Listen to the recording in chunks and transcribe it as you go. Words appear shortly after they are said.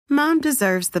Mom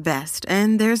deserves the best,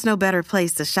 and there's no better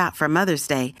place to shop for Mother's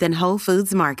Day than Whole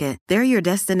Foods Market. They're your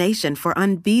destination for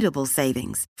unbeatable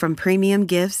savings, from premium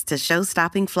gifts to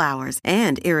show-stopping flowers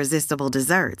and irresistible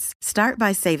desserts. Start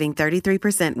by saving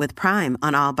 33% with Prime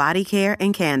on all body care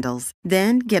and candles.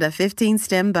 Then get a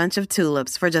 15-stem bunch of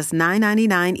tulips for just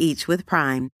 $9.99 each with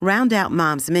Prime. Round out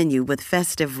Mom's menu with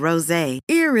festive rosé,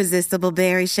 irresistible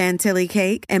berry chantilly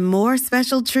cake, and more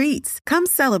special treats. Come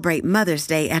celebrate Mother's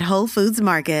Day at Whole Foods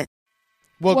Market.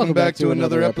 Welcome back to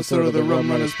another episode of the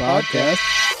Rum Runners Podcast.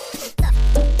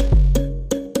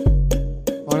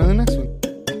 On to the next one.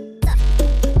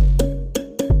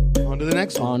 On to the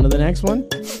next one. On to the next one.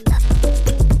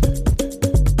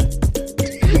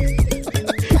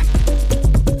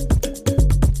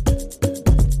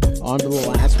 On to the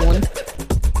last one.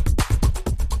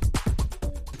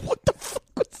 What the fuck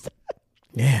was that?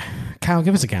 Yeah. Kyle,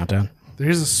 give us a countdown.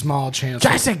 There's a small chance.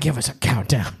 I said give us a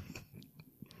countdown.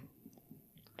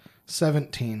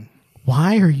 17.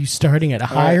 Why are you starting at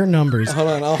higher numbers? Hold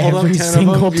on, I'll hold up 10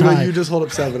 of them. You just hold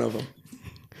up 7 of them.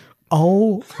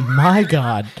 Oh my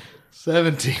God.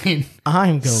 17.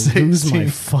 I'm going to lose my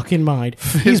fucking mind.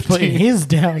 15. He's putting his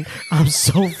down. I'm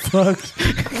so fucked.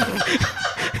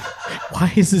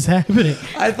 Why is this happening?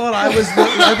 I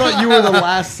thought you were the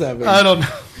last 7. I don't know.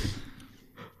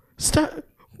 Stop.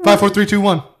 5, 4, 3, 2,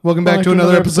 1. Welcome back to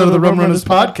another episode of the Rum Runners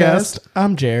Podcast.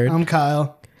 I'm Jared. I'm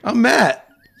Kyle. I'm Matt.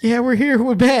 Yeah, we're here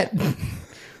with Matt.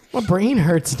 My brain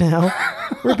hurts now.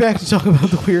 We're back to talk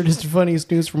about the weirdest and funniest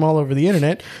news from all over the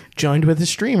internet, joined with a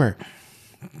streamer.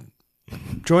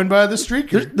 Joined by the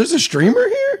streaker. There's a streamer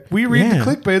here? We read the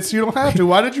clickbait so you don't have to.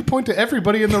 Why did you point to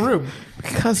everybody in the room?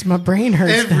 Because my brain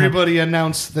hurts Everybody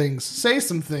announce things. Say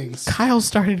some things. Kyle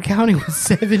started counting with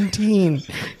 17.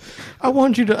 I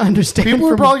want you to understand. People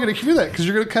are probably going to hear that because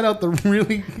you're going to cut out the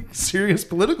really serious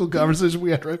political conversation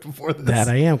we had right before this. That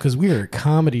I am, because we are a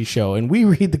comedy show, and we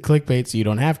read the clickbait so you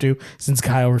don't have to, since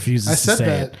Kyle refuses to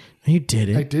say it. You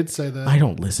didn't. I did say that. I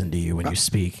don't listen to you when you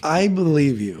speak. I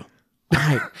believe you.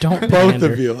 I don't Both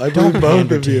of you. I believe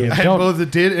both of you. I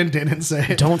both did and didn't say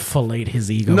it. Don't fillet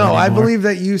his ego No, anymore. I believe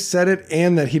that you said it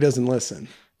and that he doesn't listen.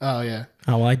 Oh, yeah.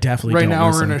 Oh, well, I definitely Right don't now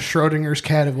listen. we're in a Schrodinger's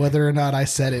cat of whether or not I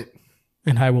said it.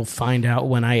 And I will find out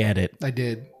when I edit. I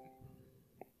did.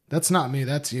 That's not me.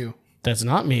 That's you. That's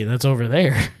not me. That's over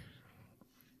there.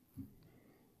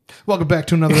 Welcome back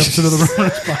to another episode of the Rum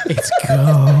Runners Podcast. It's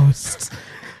ghosts.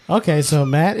 Okay, so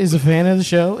Matt is a fan of the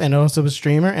show and also a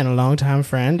streamer and a longtime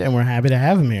friend, and we're happy to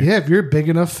have him here. Yeah, if you're a big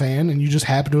enough fan and you just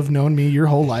happen to have known me your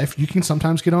whole life, you can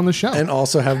sometimes get on the show. And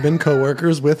also have been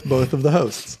co-workers with both of the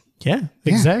hosts. Yeah,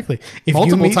 exactly. If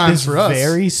Multiple you meet times this for us.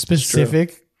 very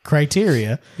specific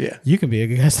criteria, you can be a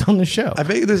guest on the show. I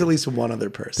bet there's at least one other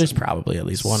person. There's probably at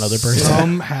least one other person.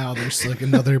 Somehow there's like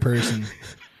another person.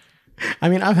 I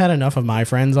mean, I've had enough of my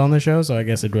friends on the show, so I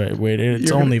guess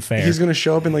it's only fair. He's going to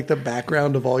show up in like the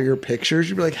background of all your pictures.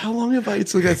 You'd be like, how long have I...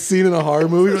 It's like that scene in a horror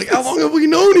movie. You're like, how long have we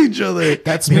known each other?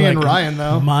 That's me and Ryan,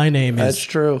 though. My name is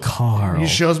true. Carl. He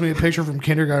shows me a picture from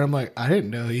kindergarten. I'm like, I didn't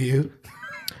know you.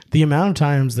 The amount of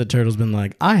times that Turtle's been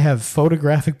like, I have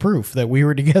photographic proof that we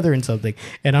were together in something,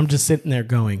 and I'm just sitting there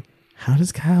going, how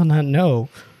does Kyle not know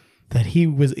that he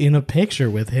was in a picture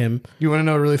with him? You want to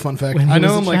know a really fun fact? I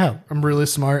know I'm really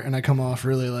smart and I come off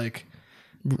really like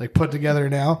put together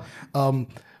now.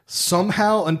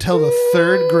 Somehow until the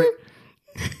 3rd grade,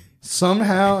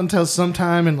 somehow until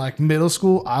sometime in like middle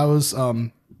school, I was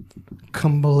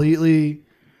completely,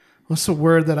 what's the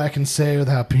word that I can say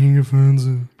without being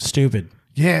offensive? Stupid.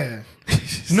 Yeah.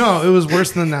 No, it was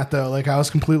worse than that though. Like I was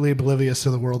completely oblivious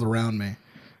to the world around me.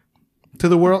 To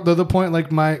the point,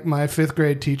 like my 5th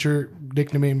grade teacher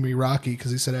nicknamed me Rocky because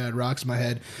he said I had rocks in my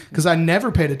head because I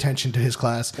never paid attention to his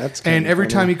class. And every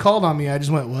time he called on me, I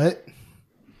just went, what?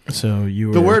 So you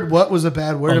were... The word what was a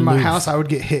bad word in my house. I would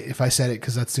get hit if I said it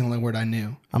because that's the only word I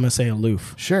knew. I'm going to say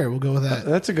aloof. Sure, we'll go with that.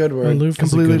 That's a good word. Aloof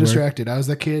Completely distracted. I was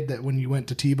the kid that when you went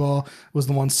to T-ball was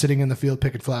the one sitting in the field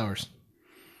picking flowers.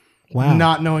 Wow.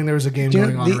 Not knowing there was a game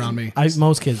going on around me.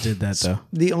 Most kids did that, though.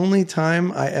 The only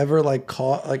time I ever like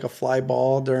caught like a fly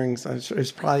ball during, it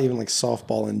was probably even like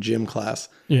softball in gym class.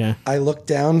 Yeah. I looked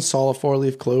down, saw a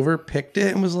 4-leaf clover, picked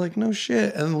it, and was like, no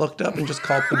shit. And then looked up and just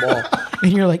caught the ball.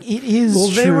 And you're like, it is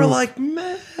Well, true. they were like,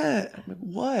 Matt. I'm like,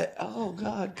 what? Oh,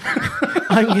 God.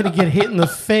 I'm going to get hit in the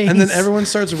face. And then everyone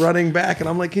starts running back. And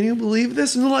I'm like, can you believe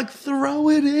this? And they're like, throw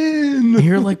it in.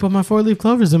 You're like, but my 4-leaf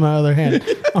clover's in my other hand.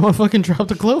 I'm going to fucking drop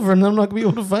the clover and I'm not going to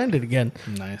be able to find it again.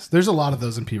 Nice. There's a lot of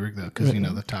those in Peebrick, though, because, you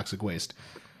know, the toxic waste.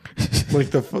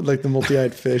 like the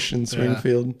multi-eyed fish in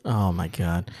Springfield. Oh my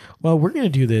God. Well, we're going to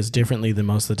do this differently than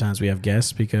most of the times we have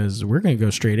guests because we're going to go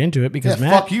straight into it because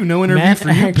Matt. Fuck you. No interview for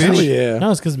you, bitch. Yeah.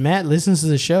 No, it's because Matt listens to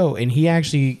the show and he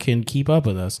actually can keep up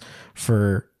with us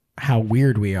for how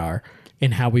weird we are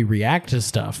and how we react to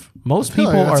stuff. Most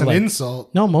people that's are an like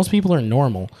insult. No, most people are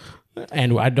normal.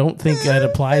 And I don't think that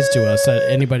applies to us,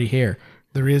 anybody here.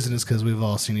 The reason is because we've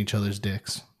all seen each other's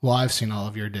dicks. Well, I've seen all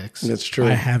of your dicks. That's true.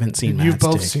 I haven't seen You've Matt's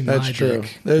both dick. seen That's my true.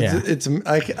 dick. It's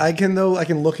I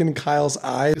can look in Kyle's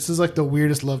eyes. This is like the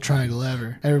weirdest love triangle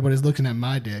ever. Everybody's looking at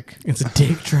my dick. It's a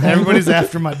dick triangle. Everybody's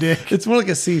after my dick. It's more like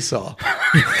a seesaw.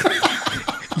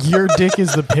 Your dick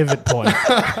is the pivot point.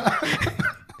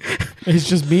 It's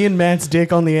just me and Matt's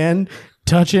dick on the end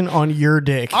touching on your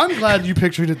dick. I'm glad you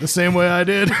pictured it the same way I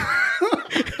did.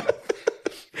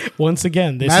 Once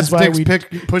again, this Matt's is why dick's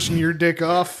pushing your dick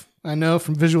off. I know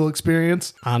from visual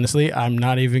experience. Honestly, I'm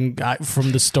not even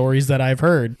from the stories that I've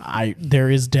heard. There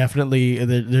is definitely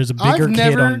there's a bigger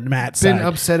kid on Matt's side. I've been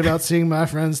upset about seeing my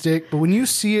friend's dick, but when you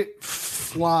see it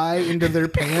fly into their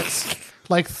pants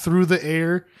like through the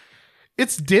air,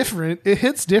 it's different. It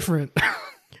hits different.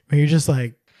 Where you're just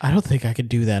like, I don't think I could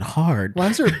do that hard. Why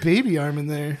is there a baby arm in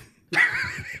there?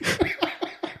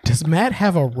 Does Matt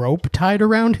have a rope tied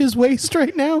around his waist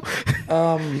right now?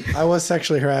 I was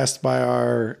sexually harassed by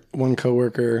our one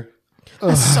coworker.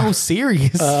 That's so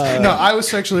serious. No, I was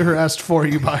sexually harassed for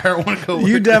you by our one coworker.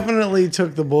 You definitely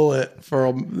took the bullet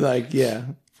for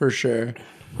for sure.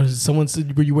 Someone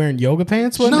said, were you wearing yoga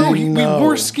pants one No, day? we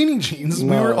wore skinny jeans.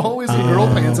 No. We were always in girl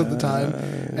pants at the time.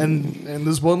 And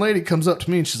this one lady comes up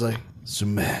to me and she's like, "So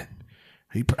Matt,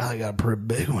 he probably got a pretty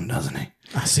big one, doesn't he?"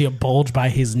 I see a bulge by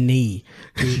his knee.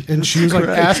 And she was like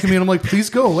asking me, and I'm like, "Please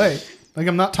go away. Like,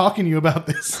 I'm not talking to you about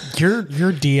this." Your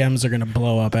DMs are going to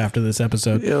blow up after this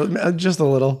episode. Yeah, just a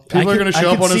little. People are going to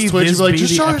show up on his Twitch and be like,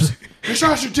 just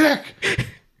show us your dick.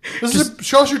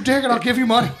 Show us your dick and I'll give you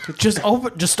money. Just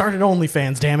start an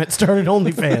OnlyFans, damn it. Start an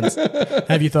OnlyFans.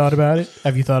 Have you thought about it?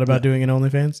 Have you thought about doing an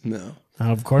OnlyFans? No.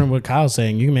 According to what Kyle's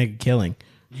saying, you can make a killing.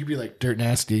 You'd be like dirt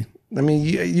nasty. I mean,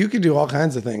 you could do all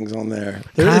kinds of things on there.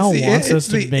 Kyle wants us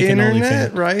to the make an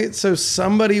internet, OnlyFans. right? So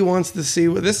somebody wants to see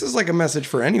what this is like a message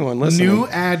for anyone listening. New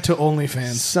ad to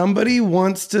OnlyFans. Somebody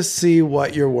wants to see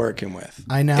what you're working with.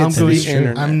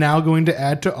 I'm now going to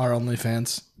add to our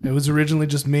OnlyFans. It was originally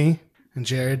just me and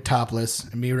Jared topless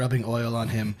and me rubbing oil on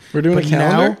him. We're doing a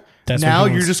calendar? Now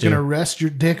you're just going to rest your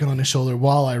dick on his shoulder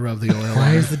while I rub the oil Why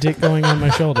on is it. the dick going on my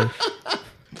shoulder?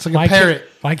 It's like a parrot.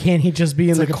 Why can't he just be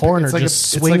in the corner,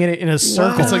 just swinging it in a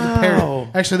circle? It's like a parrot.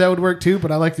 Actually, that would work too, but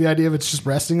I like the idea of it's just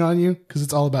resting on you because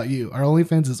it's all about you. Our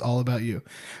OnlyFans is all about you,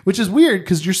 which is weird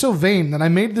because you're so vain that I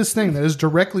made this thing that is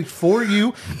directly for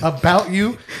you, about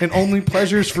you, and only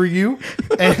pleasures for you,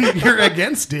 and you're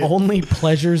against it. Only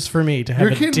pleasures for me to have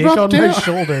You're a getting dick on rubbed my down.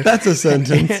 shoulder. That's a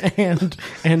sentence.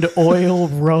 and oil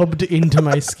rubbed into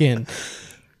my skin.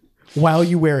 While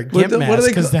you wear a gimp mask,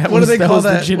 because that what was do they call that?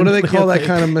 What do legitimately they call a that thing.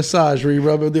 kind of massage where you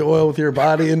rub the oil with your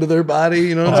body into their body?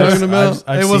 You know what I'm talking about?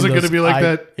 I've It seen wasn't going those. to be like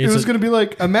that. It it's was a- going to be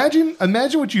like imagine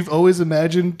what you've always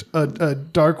imagined a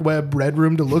dark web red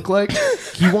room to look like.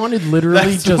 He wanted literally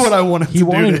That's just what I wanted He to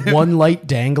do to wanted him. one light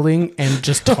dangling and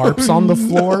just tarps on the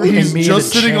floor. He's and me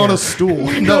just in a sitting chair. on a stool.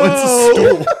 No, it's a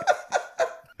stool.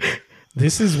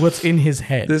 This is what's in his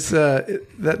head.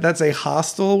 That's a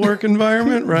hostile work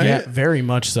environment, right? Yeah, very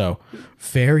much so.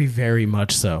 Very, very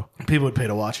much so. People would pay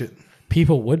to watch it.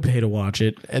 People would pay to watch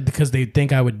it because they'd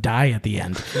think I would die at the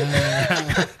end.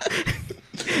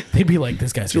 They'd be like,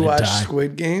 "This guy's To gonna watch die."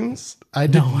 Squid Games. I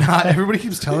did not. Everybody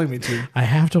keeps telling me to. I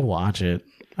have to watch it.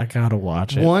 I gotta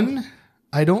watch it. One,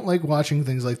 I don't like watching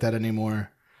things like that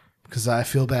anymore because I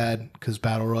feel bad because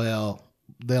Battle Royale,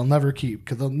 they'll never keep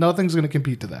because nothing's going to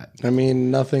compete to that. I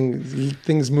mean,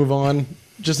 things move on.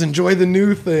 Just enjoy the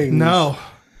new things. No.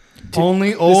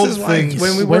 Only old is why things.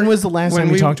 When was the last time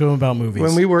we talked to him about movies?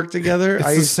 When we work together,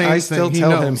 It's the same I still thing. He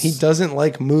tell him knows. he doesn't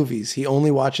like movies. He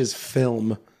only watches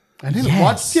film. I didn't Yes.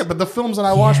 watch. Yeah, but the films that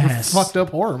I watched Yes. were fucked up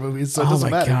horror movies, so it Oh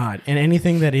doesn't my matter. god! And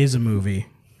anything that is a movie,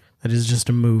 that is just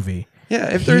a movie.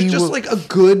 Yeah, if there's He just will- like a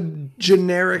good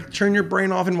generic, turn your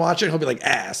brain off and watch it, he'll be like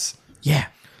ass. Yeah,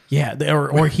 yeah.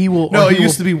 Or he will. No, or it he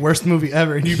used will, to be worst movie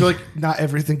ever, and you'd be like, not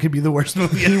everything could be the worst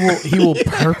movie. He will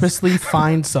purposely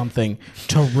find something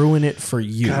to ruin it for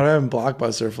you. God, I'm having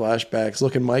blockbuster flashbacks,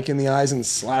 looking Mike in the eyes and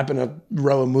slapping a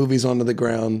row of movies onto the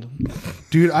ground.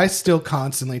 Dude, I still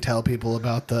constantly tell people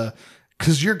about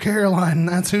because you're Caroline, and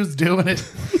that's who's doing it.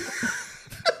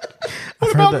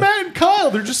 What about Matt and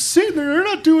Kyle? They're just sitting there. They're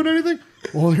not doing anything.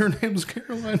 Well, your name's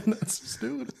Caroline, and that's who's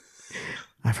doing it.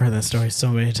 I've heard that story so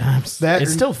many times.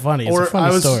 It's still funny. It's a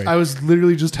funny story. I was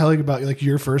literally just telling about like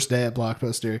your first day at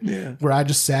Blockbuster. Yeah. Where I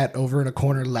just sat over in a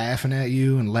corner laughing at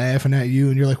you. And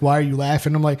you're like, why are you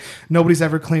laughing? I'm like, nobody's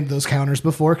ever cleaned those counters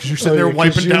before because you're sitting there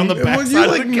wiping down the backside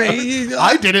of the counter.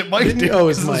 I did it. Mike did. Oh,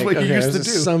 it's this Mike. is what you used to do.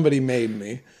 Somebody made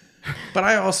me. But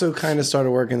I also kind of started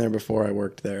working there before I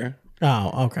worked there.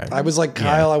 Oh, okay. I was like,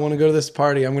 Kyle, I want to go to this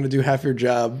party. I'm going to do half your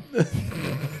job.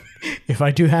 If I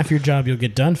do half your job, you'll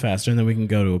get done faster, and then we can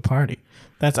go to a party.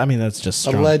 That's just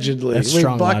strong. Allegedly. That's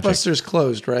strong Blockbuster's logic.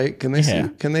 closed, right? Can they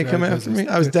Can they come after me?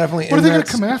 I was definitely What are they going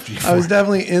to come after you for? I was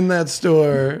definitely in that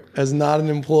store as not an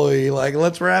employee. Like,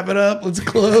 let's wrap it up. Let's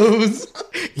close.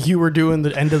 You were doing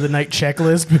the end of the night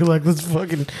checklist. Be like, let's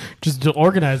fucking just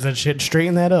organize that shit,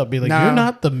 straighten that up. Be like, No. you're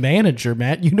not the manager,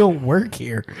 Matt. You don't work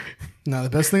here. No, the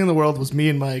best thing in the world was me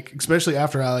and Mike, especially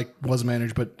after I was a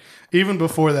manager, but even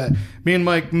before that, me and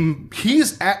Mike,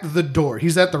 he's at the door.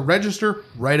 He's at the register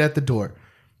right at the door.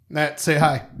 Matt, say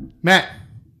hi. Matt,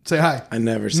 say hi. I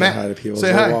never say Matt, hi to people.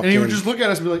 Say hi. And he would just look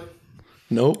at us and be like,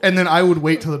 nope. and then I would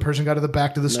wait till the person got to the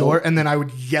back of the store, and then I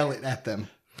would yell it at them.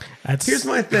 Here's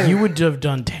my thing. You would have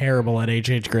done terrible at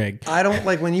H.H. Gregg. I don't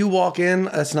like when you walk in,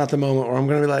 that's not the moment where I'm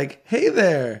going to be like, hey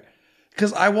there.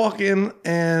 Because I walk in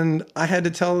and I had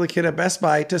to tell the kid at Best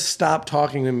Buy to stop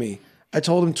talking to me. I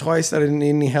told him twice that I didn't need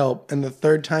any help. And the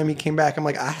third time he came back, I'm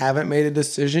like, I haven't made a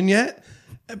decision yet.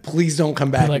 Please don't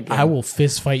come back Like, again. I will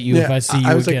fist fight you if I see you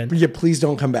I was again. like, yeah, please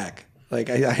don't come back. Like,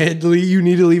 I had to leave, you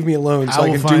need to leave me alone so I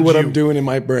will can do find what you. I'm doing in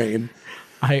my brain.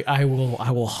 I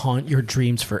will haunt your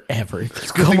dreams forever.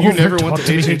 It's good thing you never went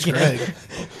to H.H. Gregg.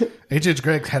 H.H.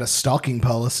 Gregg had a stalking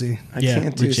policy. I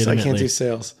can't do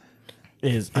sales.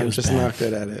 I'm just bad. not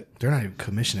good at it. They're not even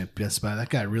commissioned at Best Buy. That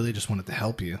guy really just wanted to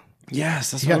help you.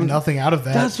 Yes, that's He got nothing out of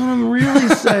that. That's what I'm really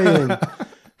saying.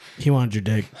 He wanted your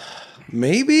dick.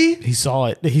 Maybe He saw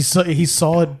it. He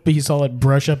saw it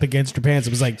brush up against your pants.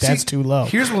 It was like, that's too low.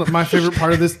 Here's what my favorite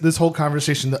part of this whole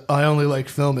conversation that I only like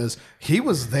film is he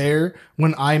was there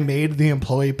when I made the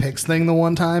employee picks thing the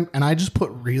one time, and I just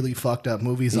put really fucked up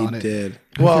movies on it. did.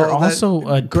 Well, you're also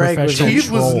a Greg was professional He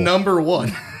was troll. number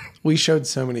one. We showed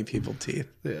so many people teeth.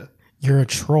 Yeah. You're a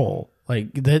troll.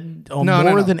 Like that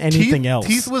more than anything else.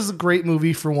 Teeth was a great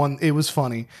movie for one. It was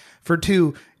funny. For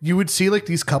two, you would see like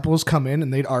these couples come in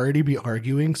and they'd already be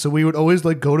arguing. So we would always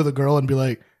like go to the girl and be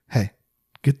like, hey,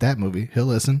 get that movie. He'll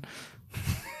listen.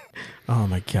 Oh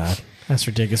my God. That's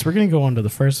ridiculous. We're going to go on to the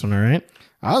first one, all right?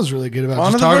 I was really good about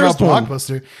On just to the talking about first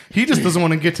one. Blockbuster. He just doesn't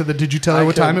want to get to the did you tell her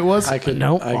what time it was?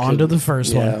 On to the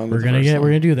first one. We're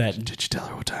gonna do that. Did you tell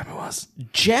her what time it was?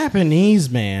 Japanese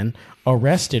man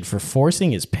arrested for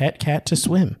forcing his pet cat to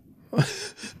swim.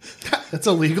 That's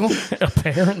illegal.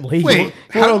 Apparently. Wait,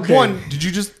 how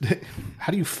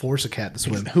do you force a cat to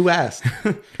swim? Who asked?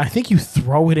 I think you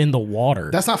throw it in the water.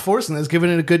 That's not forcing. That's giving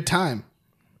it a good time.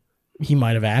 He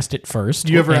might have asked it first.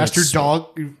 You ever and asked your it's-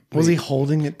 dog? Was he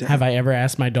holding it down? Have I ever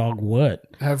asked my dog what?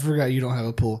 I forgot you don't have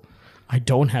a pool. I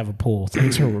don't have a pool.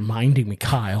 Thanks for reminding me,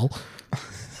 Kyle.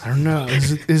 I don't know.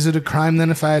 Is it a crime then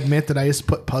if I admit that I used to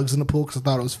put pugs in the pool because I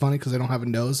thought it was funny because they don't have a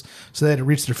nose, so they had to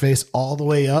reach their face all the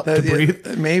way up to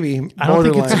breathe? Maybe. I don't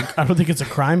think it's a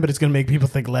crime, but it's going to make people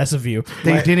think less of you.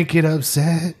 They didn't get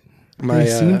upset. My They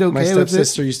seemed okay my with it.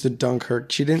 stepsister used to dunk her.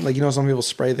 She didn't some people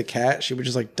spray the cat. She would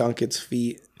just like dunk its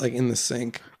feet like in the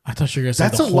sink. I thought you were going to say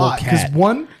That's the a whole lot because cat.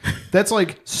 one, that's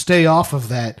like stay off of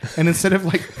that, and instead of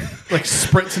like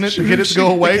spritzing it to get it to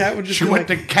go away, the cat would just she be went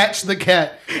like- to catch the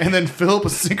cat and then fill up a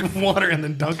sink of water and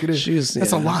then dunk it in.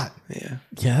 That's a lot. Yeah.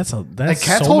 Yeah, that's Like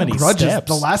cats so hold many grudges. steps.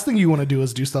 The last thing you want to do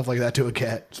is do stuff like that to a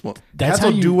cat. That's Cats how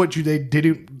will you- do what they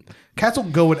didn't. Cats will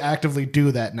go and actively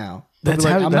do that now. They'll That's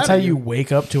be like, how. "I'm That's mad how at you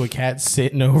wake up to a cat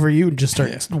sitting over you and just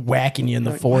start whacking you in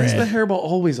the Why is forehead. the hairball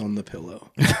always on the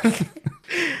pillow?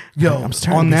 Yo, I'm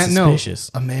starting on to be that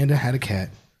suspicious. note, Amanda had a cat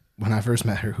when I first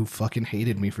met her who fucking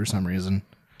hated me for some reason.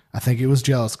 I think it was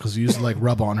jealous because we used to like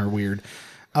rub on her weird.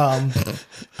 I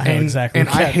know exactly. And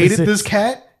what I cat hated is. this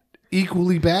cat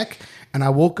equally back. And I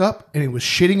woke up and it was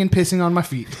shitting and pissing on my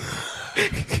feet.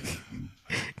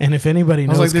 And if anybody I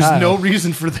knows, was like, "There's Kyle, no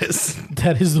reason for this."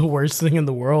 that is the worst thing in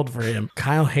the world for him.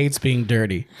 Kyle hates being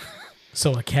dirty.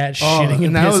 So a cat shitting and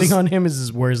and that pissing was- on him is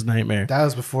his worst nightmare. That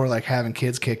was before like having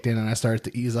kids kicked in, and I started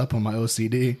to ease up on my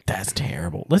OCD. That's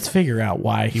terrible. Let's figure out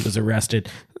why he was arrested.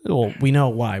 Well, we know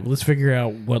why. But let's figure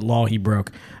out what law he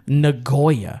broke.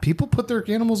 Nagoya. People put their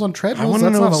animals on treadmills. I want to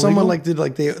That's know not if someone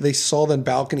illegal. they saw the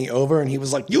balcony over and he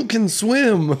was like, "You can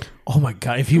swim." Oh my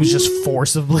God. If he was just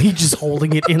forcibly just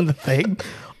holding it in the thing.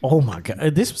 Oh my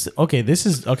god! This was okay. This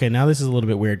is okay. Now this is a little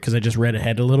bit weird because I just read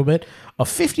ahead a little bit. A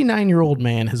 59-year-old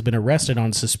man has been arrested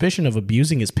on suspicion of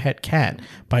abusing his pet cat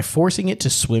by forcing it to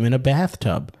swim in a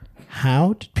bathtub.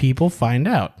 How did people find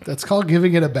out? That's called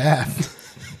giving it a bath.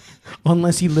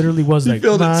 Unless he literally was like,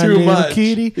 filled it my too little much."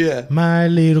 kitty, Yeah. my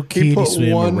little kitty He put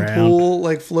swim one around. pool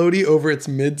like floaty over its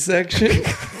midsection.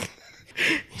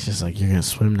 He's just like, you're gonna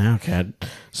swim now, cat.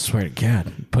 Swear to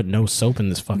God, put no soap in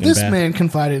this fucking This bath. man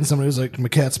confided in somebody who's like, my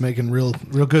cat's making real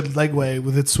good legway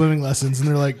with its swimming lessons, and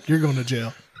they're like, you're going to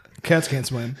jail. Cats can't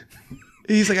swim.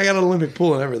 He's like, I got an Olympic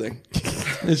pool and everything.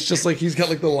 It's just like he's got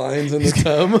like the lines in the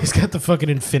tub. He's got the fucking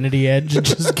infinity edge. It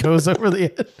just goes over the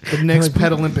edge. The next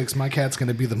Pet Olympics, my cat's going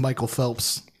to be the Michael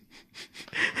Phelps.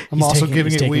 I'm He's also taking-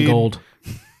 giving he's it taking weed. gold.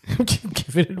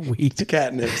 Giving it weed.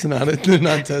 Catnip's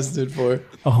not tested for.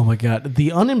 Oh my god!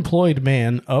 The unemployed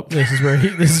man. Oh, this is where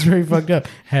he fucked up.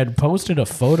 Had posted a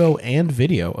photo and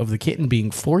video of the kitten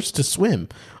being forced to swim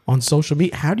on social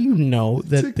media. How do you know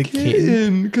that the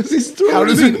kitten? Because he's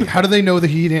throwing How do they know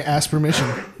that he didn't ask permission?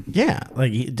 Yeah,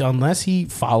 like unless he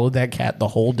followed that cat the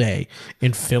whole day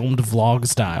and filmed vlog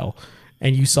style,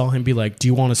 and you saw him be like, "Do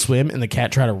you want to swim?" and the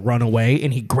cat tried to run away,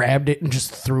 and he grabbed it and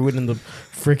just threw it in the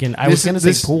freaking. I was gonna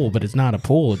say pool, but it's not a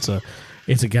pool.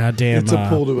 It's a goddamn. It's a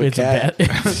pool to a cat.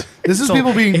 This is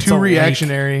people being it's too a lake.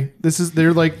 reactionary.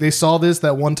 They're like, they saw this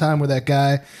that one time where that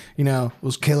guy,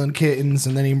 was killing kittens,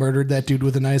 and then he murdered that dude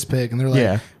with an ice pick, and they're like,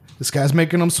 Yeah. this guy's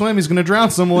making them swim. He's going to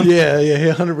drown someone. Yeah,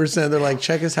 100%. They're like,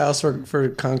 check his house for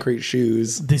concrete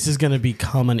shoes. This is going to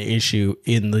become an issue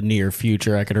in the near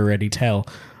future. I could already tell.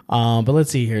 But let's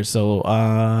see here. So,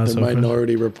 The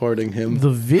minority reporting him.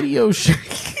 the video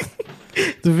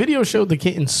the video showed the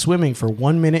kitten swimming for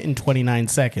 1 minute and 29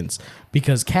 seconds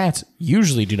because cats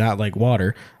usually do not like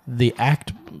water. The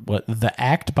act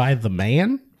by the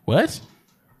man? What?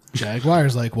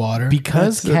 Jaguars like water.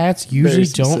 Because That's a cats usually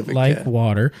very don't specific like cat.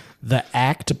 water, the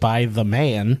act by the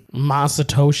man,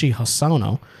 Masatoshi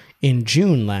Hosono, in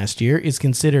June last year is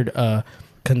considered a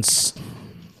constituent.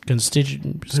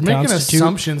 They're making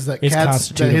assumptions that his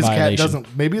violation. cat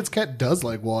doesn't. Maybe its cat does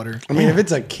like water. I mean, if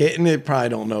it's a kitten, it probably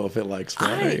don't know if it likes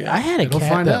water. I had a Go cat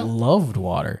find that out. loved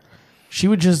water. She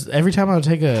would just every time I would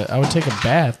take a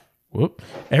bath.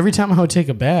 Every time I would take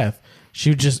a bath, she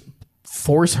would just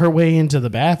force her way into the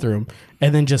bathroom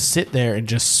and then just sit there and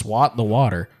just swat the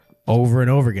water over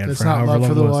and over again. It's for not however love long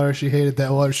for it the was. water. She hated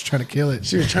that water. She's trying to kill it.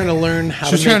 She was trying to learn how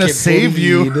She was to trying make to it save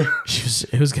you. bleed.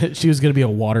 She was gonna be a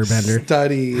water bender.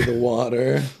 Study the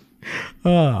water.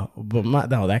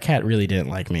 But that cat really didn't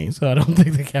like me, so I don't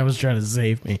think the cat was trying to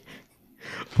save me.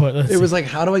 But It was like,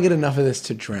 how do I get enough of this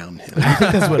to drown him? I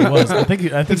think that's what it was. I think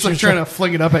It's she like was trying to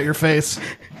fling it up at your face.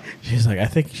 She's like, I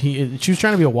think she was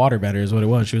trying to be a water bender is what it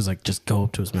was. She was like, just go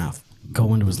up to his mouth,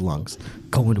 go into his lungs,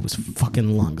 go into his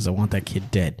fucking lungs. I want that kid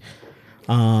dead.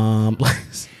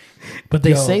 But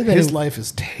they say that his life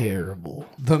is terrible.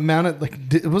 The amount of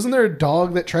wasn't there a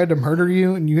dog that tried to murder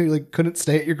you and you couldn't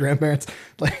stay at your grandparents?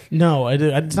 No,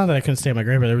 it's not that I couldn't stay at my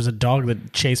grandpa. There was a dog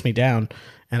that chased me down,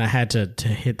 and I had to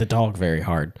hit the dog very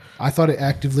hard. I thought it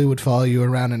actively would follow you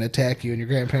around and attack you, and your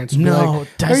grandparents would No, be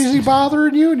like, that's- is he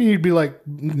bothering you? And you'd be like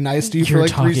nice to you for You're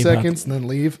like 3 talking about- seconds and then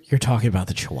leave. You're talking about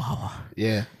the Chihuahua.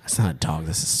 Yeah. That's not a dog.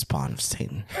 This is a spawn of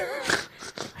Satan.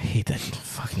 I hate that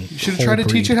fucking. You should have tried to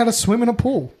teach it how to swim in a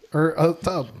pool or a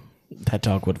tub. That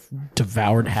dog would have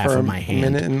devoured half For of a my hand.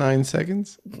 minute and 9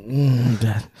 seconds.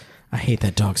 I hate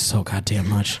that dog so goddamn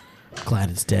much. Glad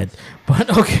it's dead. But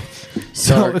okay.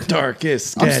 So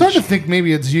Darkest I'm sketch. starting to think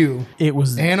maybe it's you. it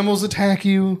was. Animals attack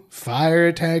you. Fire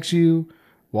attacks you.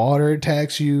 Water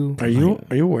attacks you. Are you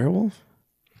a werewolf?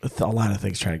 A lot of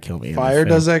things try to kill me. in Fire this film.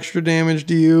 does extra damage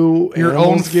to you. Your Animals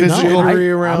own get physical-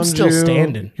 jittery around I'm still you.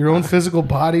 standing. Your own physical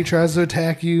body tries to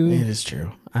attack you. It is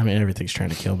true. I mean, everything's trying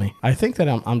to kill me. I think that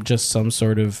I'm just some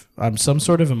sort of I'm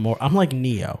like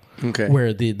Neo. Okay.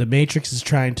 Where the Matrix is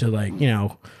trying to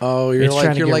Oh, you're It's like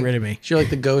trying to you're get like rid of me. You're like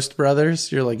the Ghost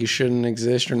Brothers. You're like you shouldn't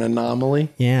exist. You're an anomaly.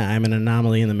 yeah, I'm an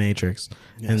anomaly in the Matrix.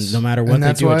 And no matter what And they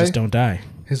that's do, I why- just don't die.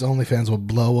 His OnlyFans will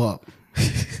blow up.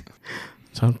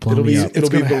 So blow It'll me be up. it'll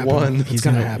be gonna the happen. one. He's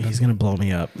gonna gonna happen. He's gonna blow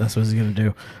me up. That's what he's gonna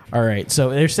do. All right. So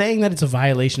they're saying that it's a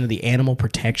violation of the animal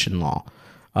protection law.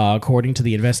 According to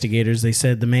the investigators, they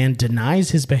said the man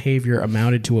denies his behavior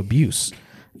amounted to abuse.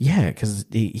 Yeah, because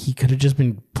he could have just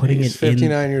been putting He's it in.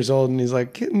 59 years old and he's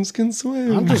like, kittens can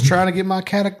swim. I'm just trying to get my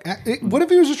cat. What if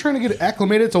he was just trying to get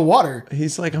acclimated to water?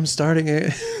 He's like, I'm starting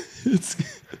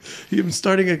I'm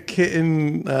starting a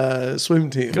kitten swim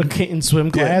team. A kitten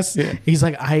swim class. yeah. He's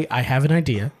like, I have an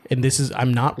idea, and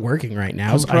I'm not working right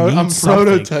now. So I'm I need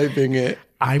something. prototyping it.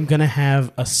 I'm gonna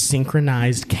have a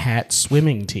synchronized cat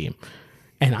swimming team.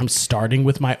 and I'm starting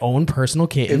with my own personal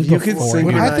kitten. If you could before sing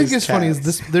What you- I think is Nice funny is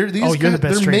cats. this. They're you're the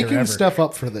best they're trainer making ever. stuff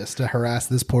up for this to harass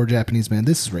this poor Japanese man.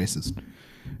 This is racist.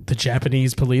 the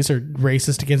Japanese police are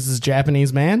racist against this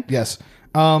Japanese man. Yes.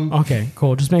 Okay,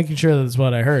 cool. Just making sure that's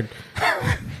what I heard.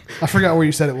 I forgot where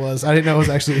you said it was. I didn't know it was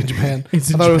actually in Japan. It's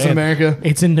in I thought it was in Japan. America.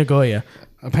 It's in Nagoya.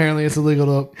 Apparently, it's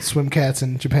illegal to swim cats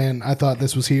in Japan. I thought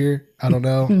this was here. I don't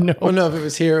know. No. Well, no, if it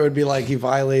was here, it would be like he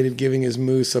violated giving his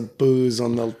moose a booze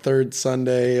on the third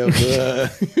Sunday of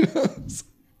the.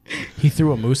 He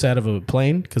threw a moose out of a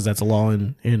plane because that's a law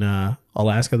in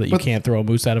Alaska that you can't throw a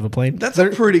moose out of a plane. That's a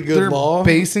pretty They're good law.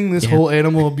 basing this whole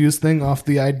animal abuse thing off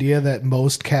the idea that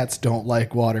most cats don't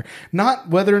like water. Not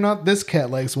whether or not this cat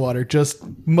likes water, just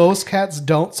most cats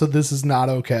don't, so this is not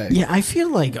okay. Yeah, I feel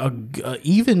like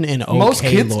even an okay Most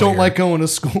kids lawyer, don't like going to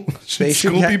school. Should They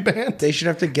should school be ha- banned? They should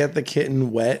have to get the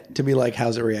kitten wet to be like,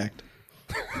 how's it react?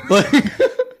 Like,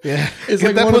 Yeah. It's Get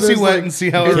like that one of pussy those, wet like- and see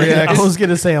how it I reacts. was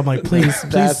gonna say, I'm like, please,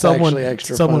 that's someone, actually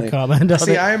extra someone funny. comment on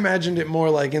See, it. I imagined it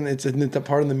more like it's in the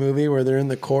part in the movie where they're in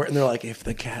the court and they're like, if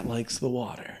the cat likes the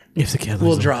water, If the kid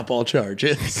we'll likes drop all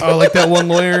charges. Oh, like that one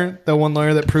lawyer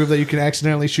that proved that you can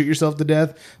accidentally shoot yourself to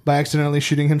death by accidentally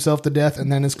shooting himself to death,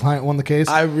 and then his client won the case.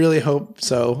 I really hope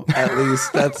so. At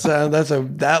least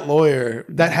that lawyer.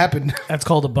 That happened. that's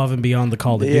called above and beyond the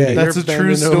call to Yeah, duty. That's a You're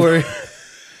true bending over. story.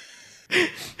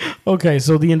 Okay,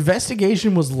 so the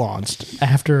investigation was launched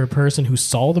after a person who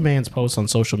saw the man's posts on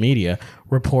social media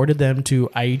reported them to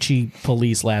Aichi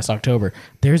police last October.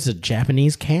 There's a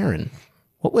Japanese Karen.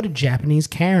 What would a Japanese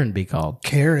Karen be called?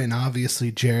 Karen,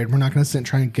 obviously, Jared. We're not going to sit and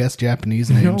try and guess Japanese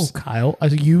No, names. Kyle.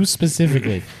 You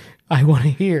specifically. I want to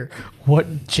hear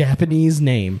what Japanese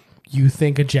name you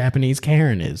think a Japanese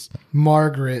Karen is.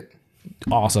 Margaret.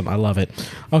 Awesome. I love it.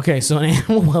 Okay, so an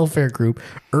animal welfare group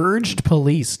urged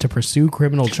police to pursue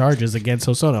criminal charges against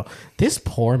Hosono. This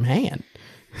poor man.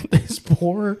 This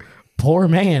poor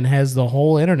man has the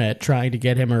whole internet trying to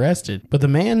get him arrested. But the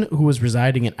man who was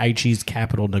residing in Aichi's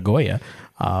capital, Nagoya,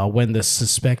 when the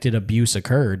suspected abuse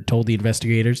occurred, told the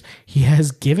investigators he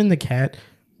has given the cat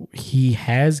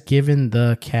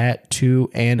to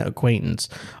an acquaintance.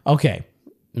 Okay.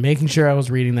 Making sure I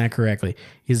was reading that correctly.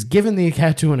 He's given the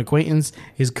cat to an acquaintance.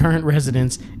 His current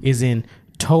residence is in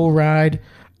Toride,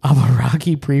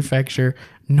 Abaraki Prefecture,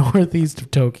 northeast of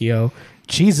Tokyo.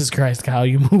 Jesus Christ, Kyle,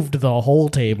 you moved the whole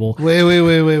table.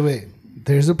 Wait.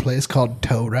 There's a place called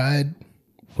Tow Ride.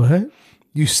 What?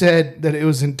 You said that it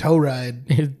was in Tow Ride.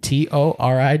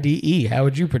 Toride. How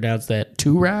would you pronounce that?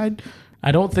 Two-ride?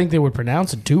 I don't think they would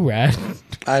pronounce it two-ride.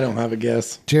 I don't have a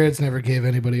guess. Jared's never gave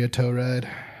anybody a tow ride.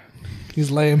 He's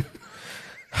lame.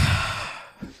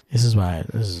 This is why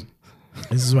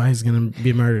he's gonna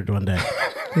be murdered one day.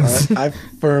 I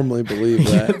firmly believe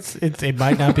that. It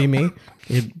might not be me.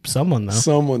 Someone though.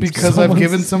 Someone's Because I've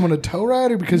given someone a tow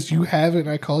ride, or because you haven't and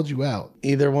I called you out?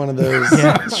 either one of those.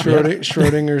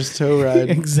 Schrodinger's tow ride.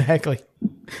 Exactly.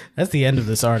 That's the end of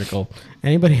this article.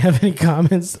 Anybody have any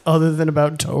comments other than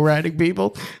about tow riding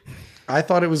people? I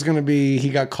thought it was going to be he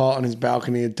got caught on his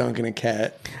balcony dunking a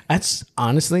cat. That's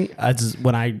honestly,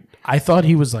 when I thought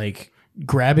he was like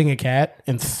grabbing a cat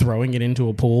and throwing it into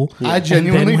a pool. I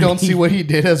genuinely don't see what he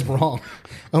did as wrong.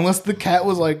 Unless the cat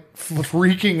was like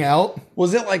freaking out.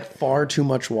 Was it like far too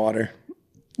much water?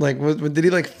 Like, did he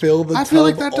like fill the I feel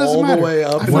like tub that doesn't all matter. the way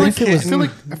up? I feel, What like, if it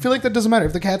was- I feel like that doesn't matter.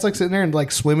 If the cat's like sitting there and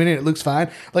like swimming and it looks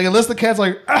fine. Like unless the cat's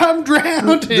like, I'm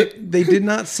drowned. They did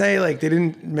not say, like, they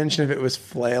didn't mention if it was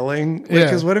flailing. Yeah.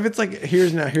 Because what if it's like,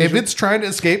 here's If it's trying to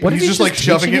escape, What he's if just he's like just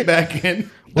shoving teaching it it- back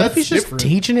in. What That's if he's just different.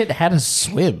 teaching it how to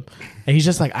swim? And he's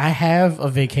just like, I have a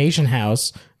vacation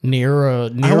house near a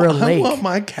lake. I want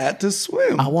my cat to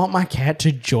swim. I want my cat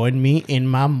to join me in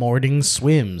my morning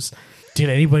swims. Did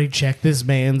anybody check this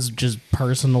man's just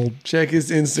personal Check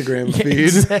his Instagram feed.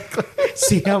 Exactly.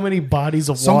 See how many bodies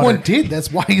of Someone water. did.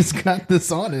 That's why he's got this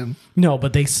on him. No,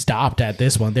 but they stopped at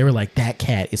this one. They were like, that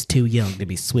cat is too young to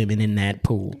be swimming in that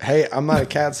pool. Hey, I'm not a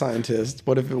cat scientist.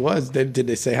 What if it was? Did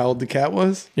they say how old the cat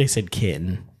was? They said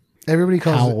kitten. Everybody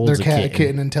How calls old's their a cat a kitten?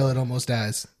 kitten until it almost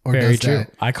dies or Very does true. die.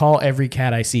 I call every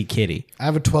cat I see kitty. I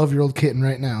have a 12-year-old kitten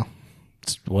right now.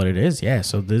 It's what it is, yeah.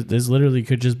 So this literally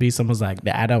could just be someone's like,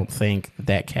 I don't think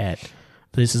that cat.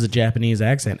 This is a Japanese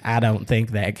accent. I don't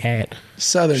think that cat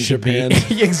Southern should Japan.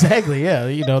 be. Exactly, yeah.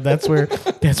 You know, that's where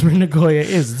Nagoya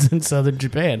is. It's in southern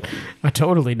Japan. I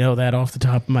totally know that off the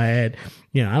top of my head.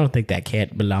 You know, I don't think that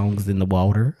cat belongs in the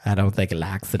water. I don't think it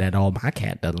likes it at all. My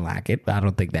cat doesn't like it, but I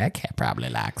don't think that cat probably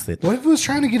likes it. What if it was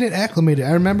trying to get it acclimated?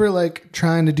 I remember like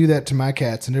trying to do that to my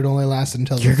cats, and it only lasted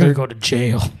until You're gonna go to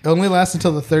jail. It only lasted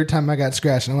until the third time I got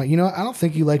scratched. And I'm like, you know what? I don't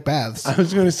think you like baths. I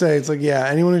was going to say, it's like, yeah,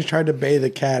 anyone who's tried to bathe a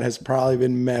cat has probably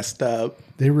been messed up.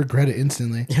 They regret it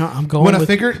instantly. Yeah, I'm going when a with-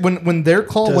 finger when their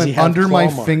claw Does he went have under claw my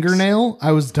marks? fingernail,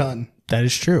 I was done. That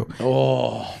is true.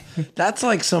 Oh, that's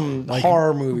like some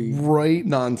horror movie Right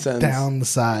nonsense. down the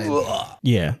side.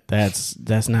 Yeah, that's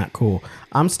not cool.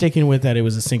 I'm sticking with that. It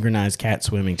was a synchronized cat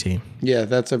swimming team. Yeah,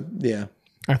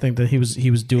 I think that he was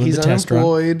doing He's the test run.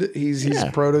 unemployed. He's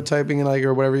Yeah. prototyping and like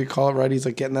or whatever you call it, right? He's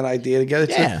like getting that idea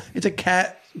together. It's a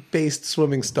cat-based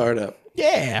swimming startup.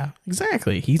 Yeah,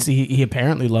 exactly. He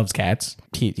apparently loves cats.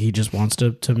 He just wants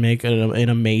to make an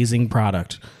amazing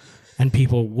product, and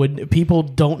people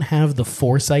don't have the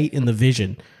foresight and the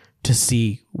vision to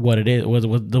see what it is,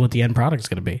 what the end product is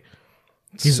going to be.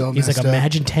 He's like, messed up.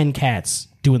 imagine 10 cats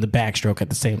doing the backstroke at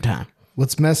the same time.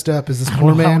 What's messed up is this I poor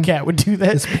don't know how a man. cat would do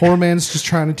that. This poor man's just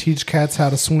trying to teach cats how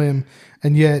to swim,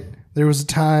 and yet there was a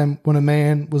time when a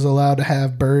man was allowed to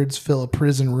have birds fill a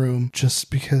prison room just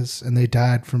because, and they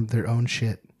died from their own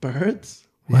shit. Birds?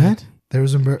 What? There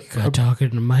was God, talking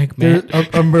to Mike, man.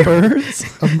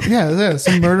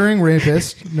 some murdering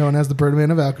rapist known as the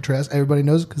Birdman of Alcatraz. Everybody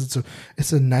knows it because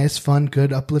it's a nice, fun,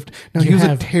 good uplift. No, he was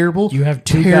a terrible. You have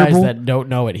two guys that don't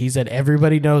know it. He said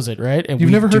everybody knows it, right? And You've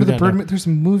we never do heard of the not know. Birdman? There's a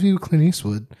movie with Clint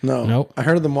Eastwood. No. Nope. I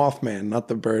heard of the Mothman, not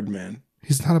the Birdman.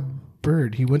 He's not a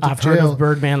bird. He went to I've jail. heard of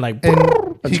Birdman like.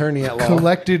 And Attorney he at law.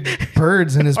 collected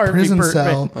birds in his Harvey prison Birdman.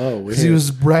 cell Oh, weird. because he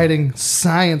was writing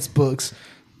science books.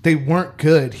 They weren't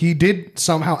good. He did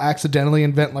somehow accidentally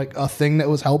invent like a thing that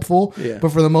was helpful, Yeah.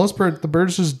 but for the most part, the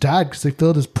birds just died because they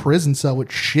filled his prison cell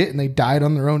with shit and they died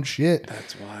on their own shit.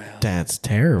 That's wild. That's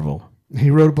terrible. He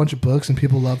wrote a bunch of books and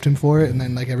people loved him for it, and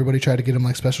then like everybody tried to get him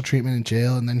like special treatment in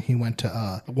jail, and then he went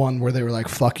to one where they were like,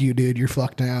 "Fuck you, dude, you're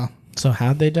fucked now." So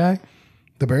how'd they die?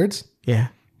 The birds, Yeah.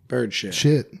 Bird shit.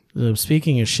 shit.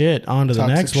 Speaking of shit, on to the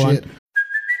Toxic next shit. one.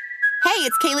 Hey,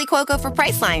 it's Kaylee Cuoco for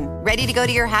Priceline. Ready to go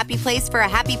to your happy place for a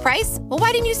happy price? Well,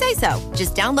 why didn't you say so?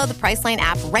 Just download the Priceline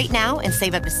app right now and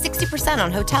save up to 60%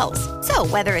 on hotels. So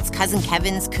whether it's Cousin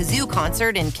Kevin's Kazoo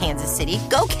Concert in Kansas City,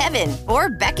 go Kevin, or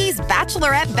Becky's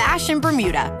Bachelorette Bash in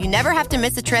Bermuda, you never have to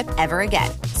miss a trip ever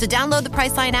again. So download the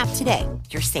Priceline app today.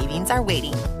 Your savings are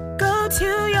waiting. Go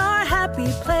to your happy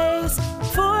place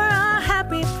for a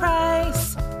happy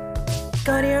price.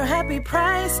 Go to your happy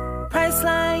price,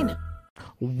 Priceline.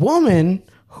 Woman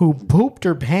who pooped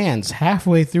her pants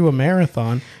halfway through a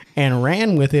marathon and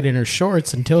ran with it in her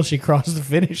shorts until she crossed the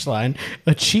finish line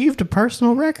achieved a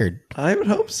personal record. I would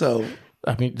hope so.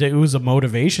 I mean, it was a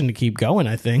motivation to keep going,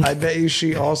 I think. I bet you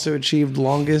she also achieved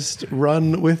longest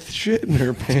run with shit in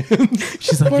her pants.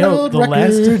 She's like, yo, World the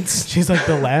records.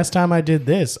 last time I did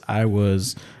this, I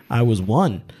was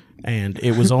one. And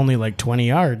it was only like 20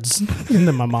 yards. And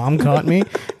then my mom caught me,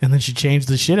 and then she changed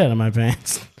the shit out of my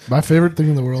pants. My favorite thing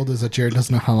in the world is that Jared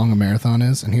doesn't know how long a marathon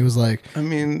is, and he was like, I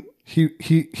mean, he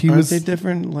aren't was they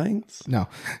different lengths? no,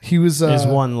 he was Is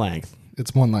one length.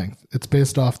 It's one length. It's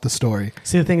based off the story.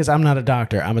 See, the thing is, I'm not a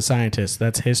doctor. I'm a scientist.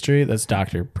 That's history. That's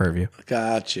doctor purview.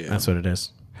 Got you. That's what it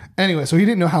is. Anyway, so he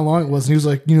didn't know how long it was, and he was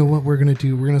like, "You know what we're gonna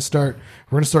do? We're gonna start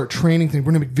training things.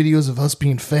 We're gonna make videos of us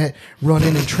being fat,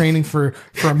 running and training for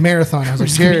a marathon." I was like,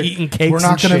 just gonna be "Jared, eating cakes we're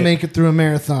not and gonna shit." make it through a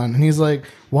marathon." And he's like,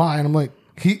 "Why?" And I'm like,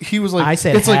 he was like, I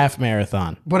said it's half like,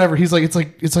 marathon. whatever." He's like,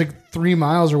 it's like 3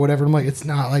 miles or whatever. I'm like, it's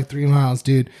not like 3 miles,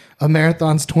 dude. A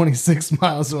marathon's 26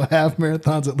 miles, so a half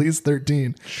marathon's at least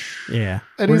 13. Yeah.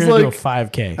 And We're he's going to do a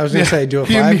like- 5K. I was going to say, do a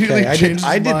He immediately 5K. I changed did his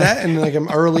mind. that in like an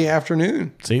early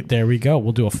afternoon. See, there we go.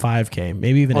 We'll do a 5K,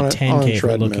 maybe even On a a 10K if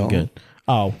we're looking treadmill. good.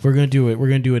 Oh, we're going to do it. We're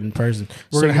going to do it in person.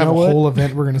 We're gonna have a whole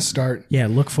event. We're gonna start. Yeah,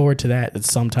 look forward to that at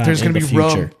some time There's in going to the be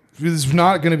future. rum. This is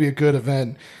not going to be a good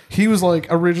event. He was like,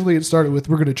 originally it started with,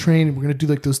 we're going to train and we're going to do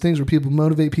like those things where people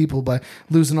motivate people by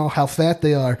losing all how fat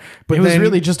they are. But It was then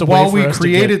really just a way while for we us to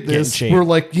created get in this, shape. we're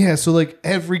like, yeah, so like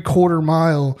every quarter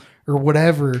mile or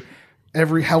whatever,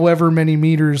 every however many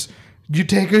meters, you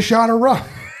take a shot of rum.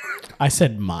 I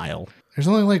said mile. There's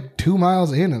only like 2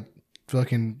 miles in a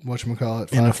fucking,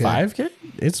 whatchamacallit, In a 5K. 5K?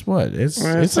 It's what? It's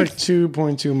It's like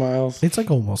 2.2 miles. it's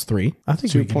like almost 3. I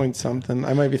think 2 we can, point something.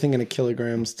 I might be thinking of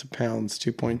kilograms to pounds.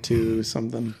 2.2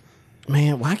 something.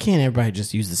 man, why can't everybody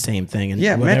just use the same thing? And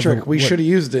Yeah, whatever, metric. We should have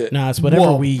used it. No, it's whatever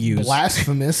Whoa, we use.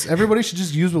 Blasphemous. Everybody should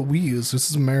just use what we use. This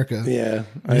is America. Yeah,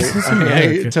 is I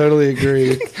America. totally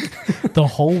agree. The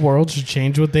whole world should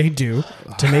change what they do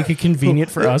to make it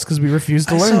convenient for us because we refuse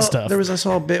to learn stuff. I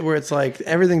saw a bit where it's like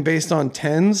everything based on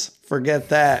tens. Forget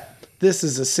that. This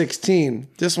is a 16.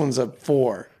 This one's a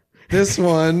 4. This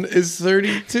one is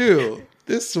 32.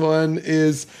 This one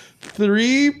is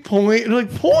 3 point. Like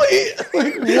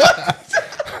what?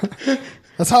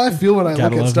 That's how I feel when I Gotta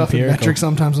look at love stuff in empirical. metric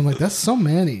sometimes. I'm like, that's so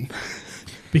many.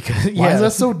 Because Why is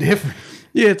that so different?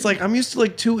 Yeah, it's like I'm used to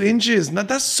like 2 inches.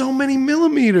 That's so many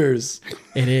millimeters.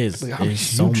 It is. Like, I'm It's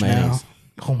so huge many. now.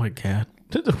 Oh my god.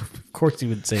 Of course you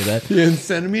would say that. Yeah, in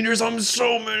centimeters, I'm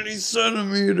so many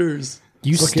centimeters.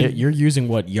 You're using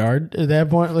what, yard at that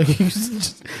point? Like you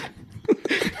just,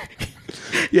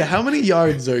 Yeah, how many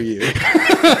yards are you?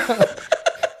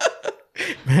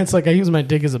 man, it's like I use my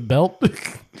dick as a belt.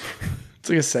 It's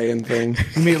like a saying thing.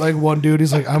 You meet like one dude,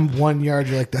 he's like, I'm 1 yard.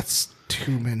 You're like, that's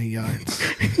too many yards.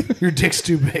 Your dick's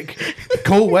too big.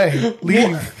 Go away.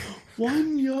 Leave.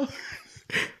 1 yard.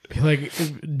 Like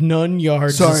none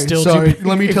yards. Sorry, is still sorry. Too big.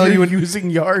 Let me If tell you're you using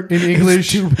yard In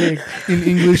English, it's too big. In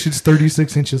English, it's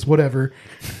 36 inches. Whatever.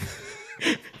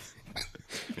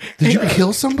 Did you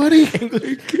kill somebody?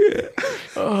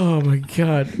 Oh my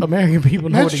god, American people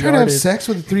know what Imagine a trying to yard have is. sex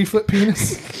with a 3-foot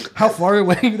penis. How far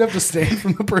away you'd have to stand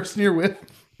from the person you're with?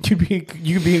 You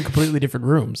could be in completely different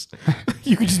rooms.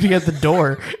 You could just be at the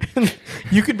door. And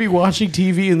you could be watching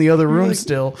TV in the other room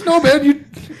still. No, man,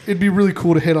 it'd be really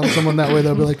cool to hit on someone that way.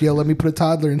 They'll be like, yo, let me put a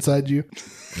toddler inside you.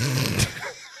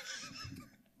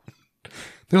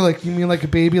 They're like, you mean like a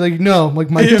baby? Like, no, like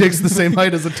my dick's the same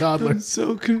height as a toddler. I'm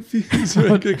so confused.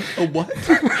 A what?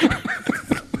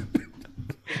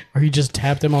 Or you just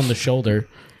tap them on the shoulder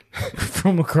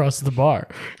from across the bar.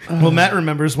 Well, Matt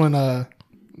remembers when I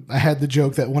had the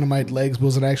joke that one of my legs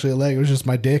wasn't actually a leg. It was just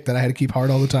my dick that I had to keep hard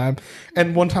all the time.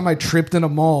 And one time I tripped in a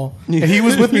mall and he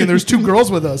was with me and there's 2 girls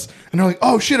with us. And they're like,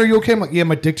 oh shit, are you okay? I'm like, yeah,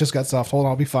 my dick just got soft. Hold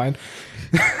on, I'll be fine.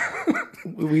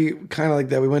 We kind of like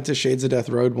that. We went to Shades of Death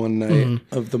Road one night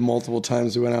of the multiple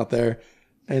times we went out there.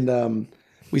 And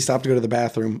we stopped to go to the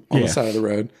bathroom on the side of the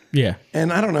road. Yeah.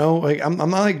 And I don't know, like I'm not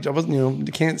like, I wasn't,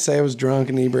 you can't say I was drunk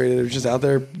and inebriated. I was just out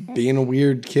there being a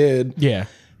weird kid. Yeah.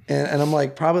 And I'm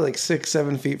like probably like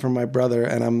 6-7 feet from my brother,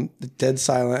 and I'm dead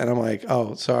silent, and I'm like,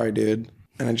 oh, sorry, dude.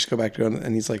 And I just go back to him,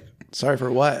 and he's like, sorry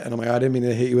for what? And I'm like, I didn't mean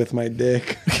to hit you with my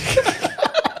dick.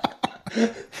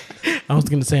 I was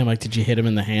going to say, I'm like, did you hit him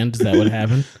in the hand? Is that what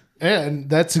happened? And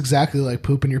that's exactly like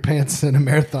pooping your pants in a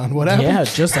marathon. What happened? Yeah,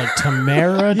 just like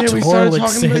Tamara Yeah, we started toilet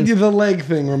talking about sin. the leg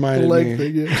thing reminded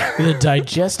me. The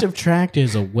digestive tract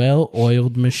is a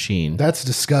well-oiled machine. That's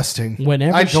disgusting.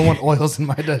 Whenever I she- don't want oils in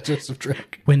my digestive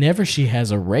tract. Whenever she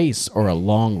has a race or a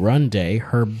long run day,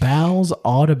 her bowels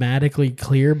automatically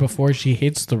clear before she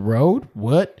hits the road?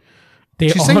 What?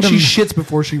 She's saying she shits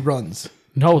before she runs.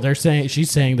 No, she's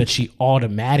saying that she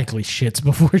automatically shits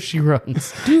before she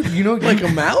runs. Dude, you know, Like a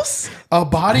mouse? a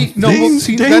body. No,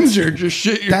 Danger, just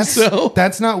shit yourself.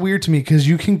 That's not weird to me because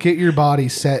you can get your body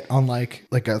set on like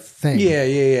a thing.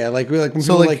 Yeah. Like when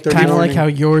So, people like, like 30 Kind of like morning- how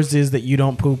yours is that you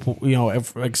don't poop,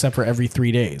 except for every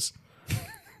 3 days.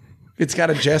 it's got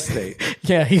a gestate.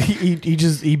 Yeah,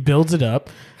 he builds it up,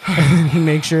 and then he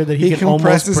makes sure that he can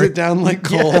compresses almost it down like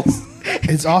coal. Yes.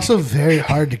 It's also very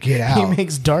hard to get He out.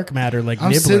 makes dark matter like I'm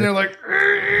Nibbler. sitting there like,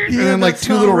 and then like that's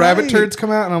 2 not little rabbit right. turds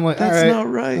come out, and I'm like, That's all right,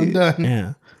 not right. I'm done.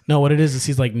 Yeah. No, what it is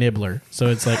he's like Nibbler. So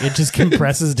it's like it just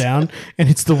compresses down, and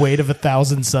it's the weight of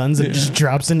 1,000 suns, and it just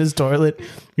drops in his toilet.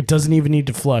 It doesn't even need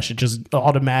to flush. It just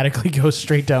automatically goes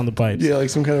straight down the pipes. Yeah, like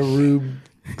some kind of Rube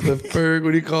Cliffberg.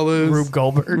 What do you call those? Rube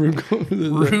Goldberg.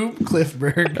 Rube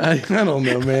Cliffberg. I don't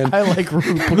know, man. I like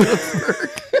Rube Goldberg.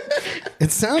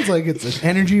 It sounds like it's an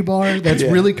energy bar that's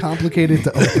really complicated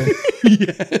to open.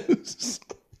 Yes.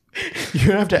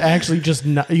 You have to actually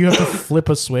you have to flip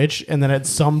a switch, and then at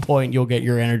some point you'll get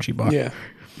your energy bar. Yeah.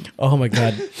 Oh my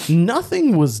God.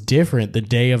 Nothing was different the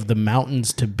day of the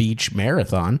Mountains to Beach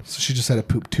Marathon. So she just had to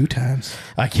poop 2 times.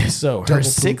 I guess so. Her Double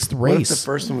poop. 6th What if race. the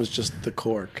first one was just the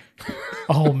cork?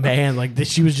 Oh man,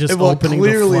 she was just Well, opening the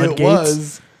clearly it floodgates.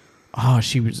 was. Oh,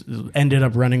 she ended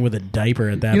up running with a diaper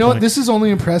at that You know point. what? This is only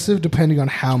impressive depending on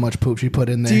how much poop she put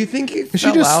in there. Do you think it If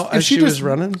fell out if as she just was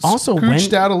running? Also,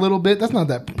 Scrooched out a little bit, that's not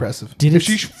that impressive. Did if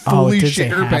it- she oh, it fully did shit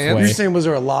say her halfway. You're pants? saying was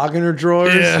there a log in her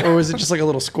drawers, or was it just like a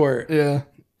little squirt? Yeah.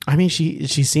 I mean, she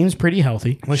seems pretty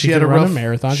healthy. Well, she had could a run rough a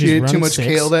marathon. She She's ate too run much 6.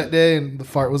 kale that day, and the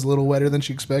fart was a little wetter than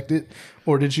she expected.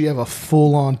 Or did she have a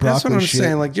full-on broccoli That's what I'm shit?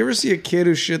 saying. Like, do you ever see a kid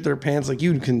who shit their pants? Like,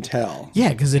 you can tell. Yeah,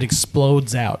 because it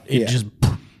explodes out. It Yeah. just.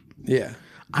 Yeah.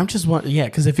 I'm just wondering. Yeah,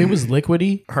 because if it was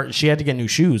liquidy, she had to get new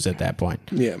shoes at that point.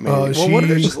 Yeah, maybe. Oh, well, what if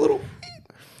it's she- just a little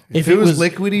if it was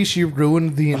liquidy, she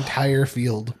ruined the entire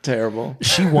field. terrible?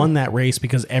 She won that race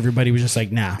because everybody was just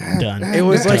like, nah, I'm done. It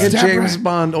was like a Step James right.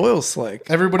 Bond oil slick.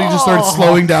 Everybody just started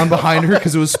slowing down behind her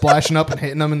because it was splashing up and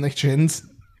hitting them in the chins.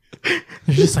 They're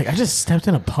just like, I just stepped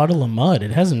in a puddle of mud.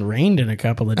 It hasn't rained in a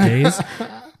couple of days.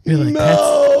 You're like,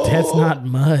 that's not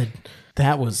mud.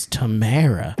 That was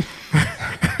Tamara.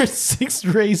 Her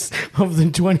 6th race of the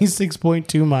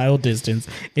 26.2 mile distance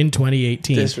in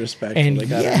 2018. Disrespectful. And They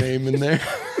got yeah, a name in there.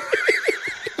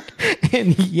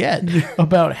 And yet,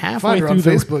 about halfway Find her on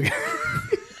through Facebook.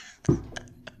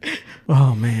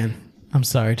 Oh, man. I'm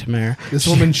sorry, Tamara. This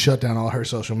woman shut down all her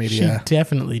social media. She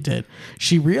definitely did.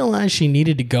 She realized she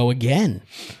needed to go again.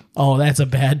 Oh, that's a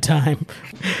bad time.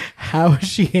 How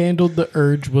she handled the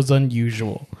urge was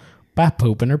unusual. By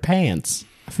pooping her pants.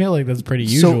 I feel like that's pretty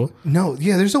usual. So, no,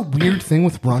 yeah, there's a weird thing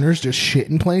with runners just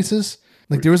shitting places.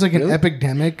 Like, there was like an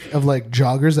epidemic of like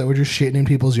joggers that were just shitting in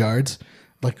people's yards,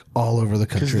 like all over the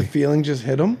Because country. the feeling just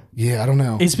hit them? Yeah, I don't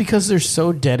know. It's because they're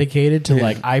so dedicated to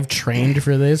like, I've trained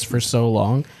for this for so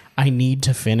long. I need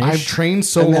to finish. I've trained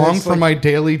so And then long it's for like- my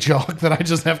daily jog that I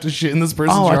just have to shit in this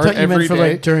person's Oh, I yard thought you every meant for day.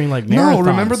 like during like marathons. No,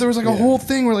 remember there was like a whole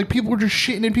thing where like people were just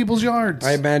shitting in people's yards.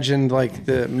 I imagined like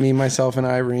me, myself, and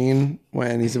Irene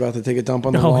when he's about to take a dump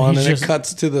on the Oh, lawn he's and just- it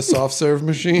cuts to the soft serve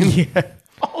machine.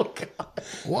 Oh god,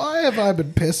 Why have I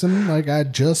been pissing like I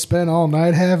just spent all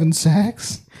night having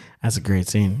sex? that's a great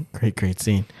scene. Great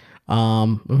scene.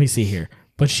 Let me see here.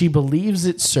 But she believes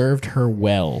it served her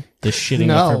well. The shitting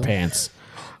of her No. pants.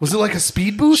 Was it like a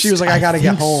speed boost? She was like, I gotta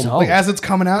get think home. so. like as it's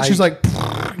coming out, she's like,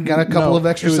 got a couple No, of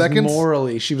extra it was seconds.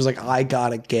 Morally, she was like, I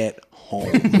gotta get home.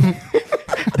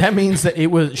 That means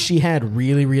that she had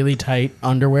really, really tight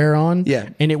underwear on. Yeah.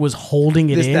 And it was holding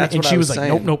it in. That's And what she I was was like,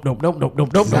 saying.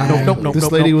 nope.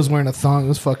 This lady was wearing a thong. It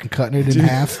was fucking cutting it in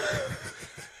half.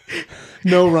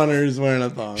 No runner is wearing a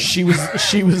thong. She was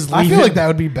leaving. I feel like that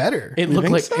would be better. It looked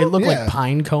think like so? it looked Yeah. like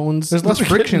pine cones. There's less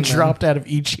Getting friction then. dropped out of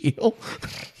each heel.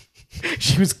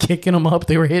 She was kicking them up.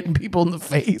 They were hitting people in the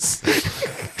face.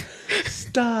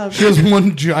 Stop. She has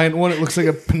one giant one. It looks like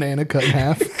a banana cut in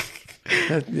half.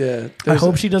 Yeah. I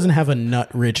hope she doesn't have a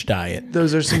nut-rich diet.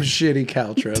 Those are some shitty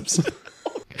caltrips.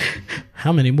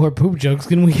 How many more poop jokes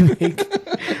can we make?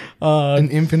 An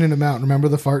infinite amount. Remember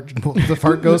the fart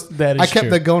ghost? That is I kept true.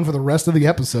 that going for the rest of the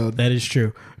episode. That is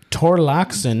true.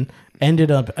 Torlaxon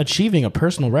ended up achieving a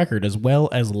personal record as well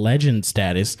as legend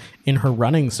status in her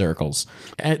running circles.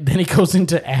 And then he goes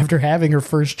into after having her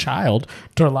first child,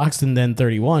 Torlaxon, then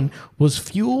 31, was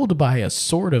fueled by a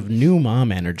sort of new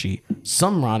mom energy.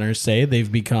 Some runners say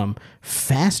they've become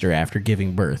faster after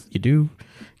giving birth. You do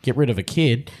get rid of a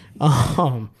kid.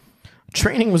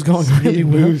 Training was going really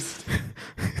well.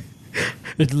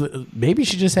 Maybe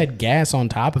she just had gas on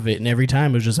top of it, and every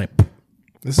time it was just like...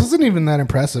 This isn't even that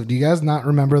impressive. Do you guys not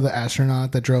remember the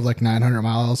astronaut that drove like 900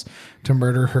 miles to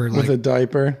murder her like With a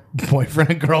diaper. boyfriend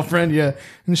and girlfriend? Yeah,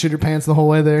 and shit her pants the whole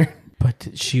way there. But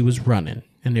she was running,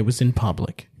 and it was in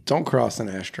public. Don't cross an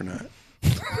astronaut.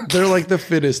 They're like the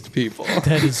fittest people.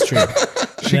 That is true.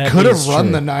 She could have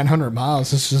run the 900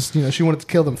 miles. It's just, she wanted to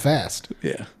kill them fast.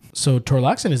 Yeah. So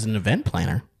Torlaxon is an event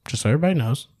planner, just so everybody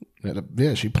knows.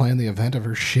 Yeah, she planned the event of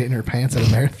her shit in her pants at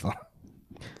a marathon.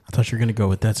 I thought you were going to go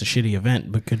with that's a shitty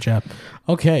event, but good job.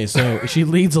 Okay, so she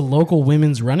leads a local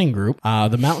women's running group,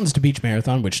 the Mountains to Beach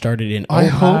Marathon, which started in I Ojai,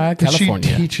 hope that California.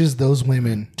 she teaches those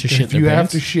women To shit if their you have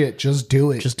pants? to shit, just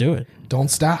do it. Just do it. Don't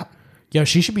stop. Yo,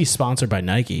 she should be sponsored by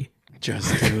Nike.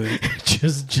 Just do it.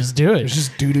 just do it. There's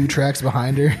just doo-doo tracks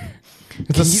behind her.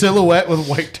 It's a silhouette with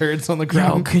white turds on the Yo,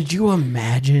 ground. could you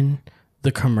imagine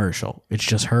the commercial? It's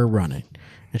just her running.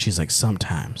 And she's like,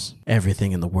 sometimes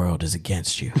everything in the world is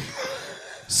against you.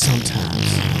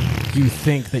 Sometimes you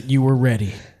think that you were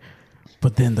ready,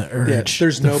 but then the urge,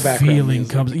 there's the no background feeling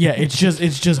music. comes. Yeah, it's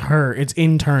just her. It's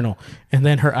internal, and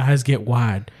then her eyes get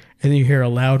wide, and then you hear a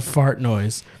loud fart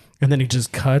noise, and then it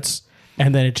just cuts,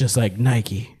 and then it just like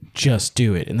Nike, just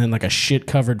do it, and then like a shit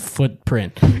covered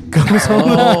footprint goes on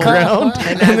the ground,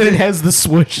 and then it has the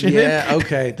swoosh in it. Yeah,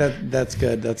 okay. That's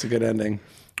good. That's a good ending.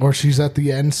 Or she's at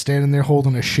the end standing there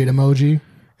holding a shit emoji.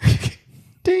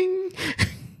 Ding.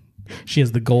 She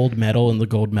has the gold medal, and the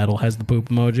gold medal has the poop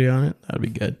emoji on it. That'd be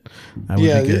good. That would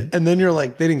Yeah, be good. and then you're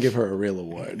like, they didn't give her a real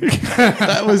award.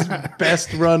 That was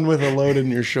best run with a load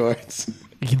in your shorts.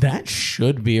 That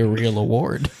should be a real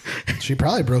award. She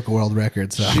probably broke a world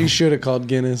record. So She should have called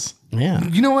Guinness. Yeah.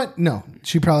 you know what? No,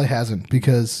 she probably hasn't,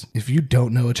 because if you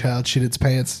don't know a child shit its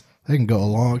pants, they can go a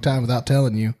long time without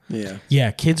telling you. Yeah.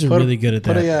 Yeah, kids are really good at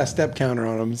that. Put a step counter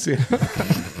on them. See,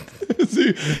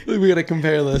 we got to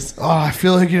compare this. Oh, I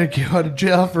feel like you're gonna go to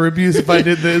jail for abuse if I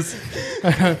did this.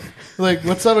 Like,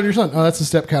 what's that on your son? Oh, that's a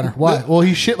step counter. Why? Well,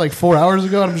 he shit like 4 hours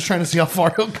ago, and I'm just trying to see how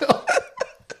far he'll go.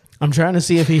 I'm trying to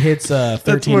see if he hits 13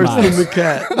 That's worse miles. than the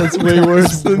cat. That's way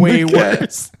worse than Way the cat.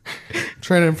 worse.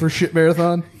 Training him for shit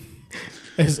marathon.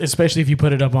 Especially if you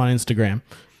put it up on Instagram.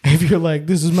 If you're like,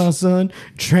 this is my son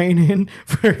training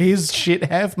for his shit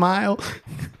half mile.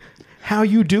 How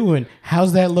you doing?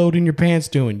 How's that load in your pants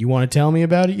doing? You want to tell me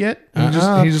about it yet? He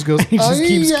just goes. He just "Oh,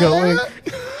 keeps yeah." going.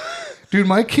 Dude,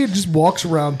 my kid just walks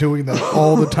around doing that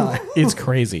all the time. It's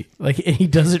crazy. Like, he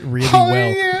does it really Oh, well.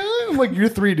 yeah. I'm like, you're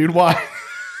 3, dude. Why?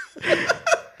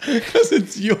 Because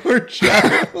it's your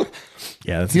child.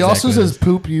 Yeah, that's He also exactly what it says is.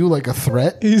 poop you like a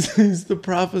threat. He's the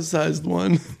prophesized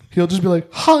one. He'll just be like,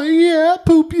 "Hi, yeah,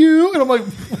 poop you," and I'm like,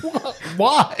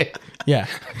 "Why?" Yeah.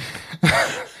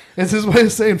 It's his way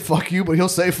of saying "fuck you," but he'll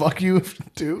say "fuck you"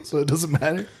 too, so it doesn't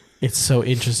matter. It's so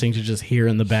interesting to just hear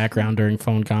in the background during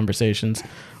phone conversations.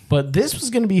 But this was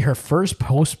going to be her first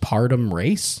postpartum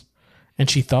race. And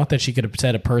she thought that she could have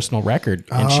set a personal record.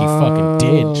 And she fucking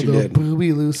did. She The did.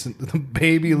 booby loosened. The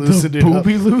baby loosened it up.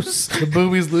 Loose? The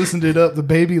boobies loosened it up. The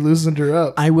baby loosened her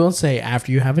up. I will say,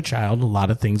 after you have a child, a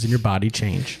lot of things in your body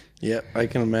change. Yeah, I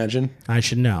can imagine. I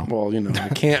should know. Well, I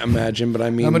can't imagine, but I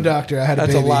mean, I'm a doctor. I had a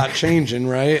that's baby. a lot changing,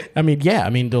 right? I mean, yeah.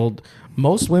 I mean,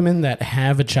 most women that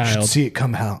have a child See it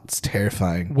come out. It's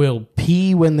terrifying. will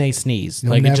pee when they sneeze.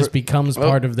 Like, never- it just becomes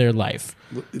part of their life.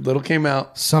 Little came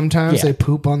out. Sometimes Yeah. they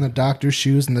poop on the doctor's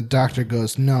shoes, and the doctor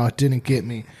goes, "No, it didn't get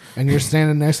me." And you're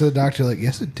standing next to the doctor, like,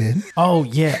 "Yes, it did." Oh,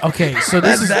 yeah. Okay, so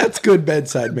this is That's good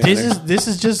bedside manner. this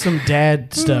is just some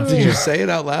dad stuff Did here. you say it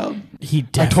out loud? He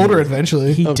I told her definitely-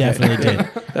 eventually. He definitely did.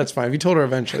 That's fine. If you told her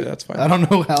eventually, that's fine. I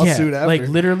don't know how Yeah, soon after. like,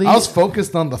 literally- I was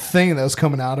focused on the thing that was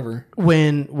coming out of her.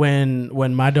 When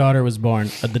my daughter was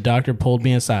born, the doctor pulled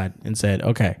me aside and said,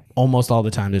 "Okay, almost all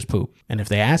the time there's poop, and if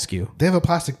they ask you, They have a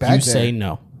plastic bag you there. say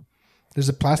no." There's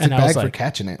a plastic And I was bag for like,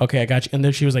 catching it. "Okay, I got you." And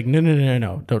then she was like,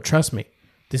 "No, don't trust me.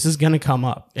 This is gonna come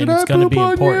up, and Did it's I gonna poop be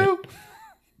on important.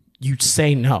 You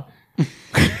say no."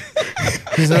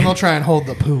 Because then they'll try and hold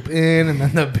the poop in, and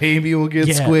then the baby will get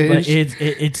Yeah, squished. but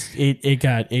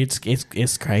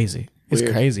it's crazy. It's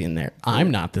Weird. crazy in there.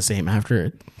 I'm not the same after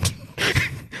it.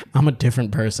 I'm a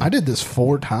different person. I did this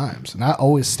 4 times, and I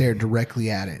always stared directly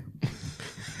at it.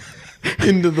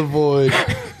 Into the void.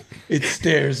 It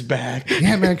stares back.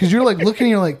 Yeah, man, because you're like looking,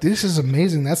 you're like, "This is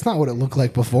amazing. That's not what it looked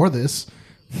like before this."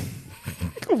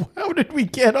 How did we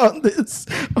get on this?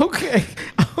 Okay.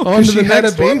 Oh, she had a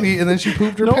next one? baby, and then she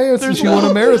pooped her Nope, pants, and there's she won a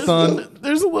no- marathon.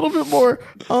 There's a little bit more.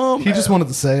 He just wanted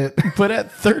to say it. But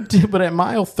at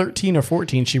mile 13 or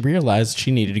 14, she realized she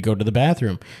needed to go to the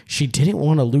bathroom. She didn't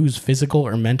want to lose physical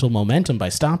or mental momentum by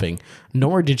stopping,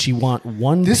 nor did she want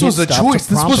one. This pit was a stop to choice.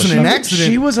 This prompt wasn't her. an accident.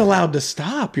 She was allowed to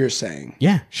stop, you're saying.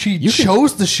 Yeah, She You can-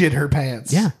 chose to shit her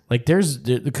pants. Yeah, like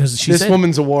because she This said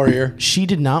woman's a warrior. she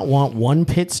did not want one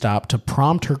pit stop to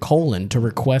prompt her colon to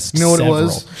request. You know what several. it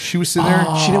was? She was sitting there.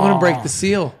 She didn't want to break the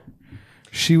seal.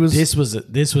 She was. This was a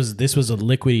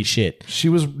liquidy shit. She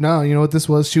was no, you know what this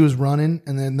was? She was running,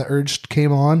 and then the urge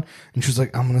came on, and she was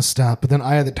like, "I'm gonna stop." But then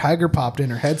Eye of the Tiger popped in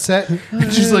her headset,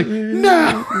 and she's like,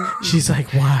 "No!" She's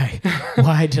like, why?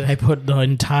 Why did I put the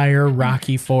entire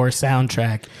Rocky IV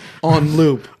soundtrack On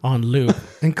loop. on loop?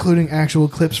 Including actual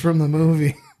clips from the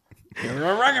movie.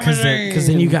 Because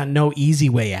then you got No Easy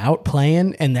Way Out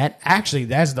playing, and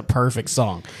that's the perfect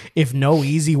song. If No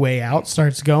Easy Way Out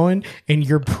starts going, and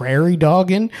you're prairie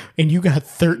dogging, and you got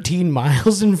 13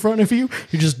 miles in front of you,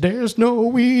 you're just, there's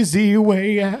no easy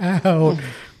way out.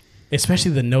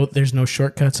 Especially there's no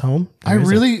shortcuts home. I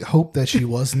really hope that she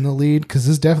was in the lead, because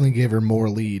this definitely gave her more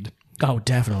lead. Oh,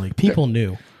 definitely. People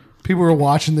knew. People were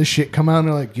watching this shit come out, and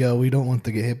they're like, "Yo, we don't want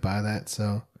to get hit by that,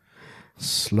 so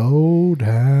slow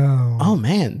down." Oh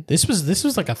man, this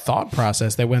was like a thought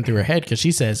process that went through her head because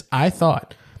she says, "I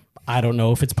don't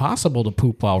know if it's possible to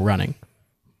poop while running,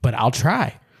 but I'll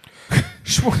try."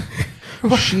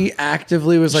 She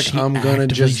actively was like, She I'm going to actively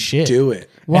just shit. do it.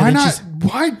 Why And then not? she's-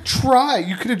 Why try?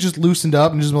 You could have just loosened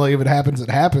up and just been like, "If it happens, it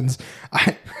happens."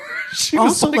 She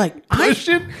was Also, like like, I-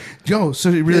 pushing. Yo, so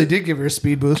it really did give her a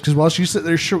speed boost, because while she's sitting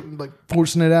there like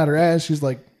forcing it out her ass, she's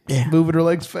like Yeah. moving her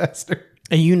legs faster.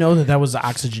 And you know that was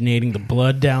oxygenating the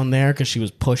blood down there because she was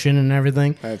pushing and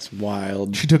everything. That's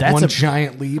wild. She took That's one a-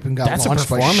 giant leap and got That's a launched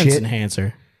by performance shit.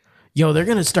 enhancer. Yo, they're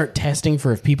gonna start testing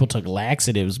for if people took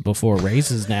laxatives before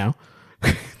races now.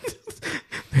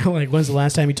 They're like, when's the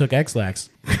last time you took X-Lax?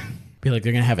 Be like,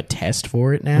 they're gonna have a test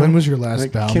for it now. When was your last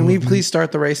Like, bowel can we movement? please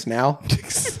start the race now?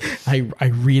 I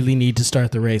really need to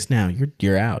start the race now.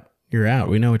 You're out. You're out.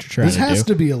 We know what you're trying This to has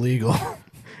do. to be illegal.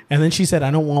 And then she said,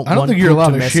 I don't want I don't one think you're poop allowed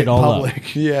to to mess shit it in all up.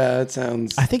 public. Yeah, it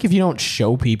sounds. I think if you don't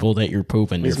show people that you're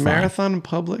pooping, Is you're fine. marathon in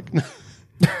public?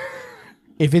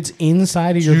 If it's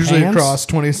inside of your Usually pants, across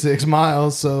 26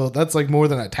 miles, so that's like more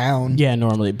than a town. yeah,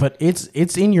 normally, but it's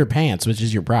in your pants, which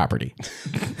is your property.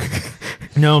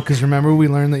 No, because remember we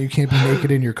learned that you can't be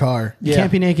naked in your car. You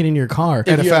can't be naked in your car. At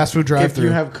a If you fast food If drive-thru.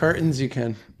 you have curtains, you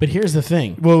can. But here's the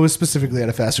thing: Well, it was specifically at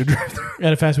a fast food drive-thru.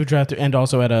 at a fast food drive-thru and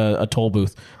also at a toll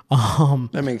booth.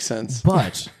 That makes sense.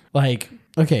 But like,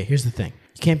 okay, here's the thing: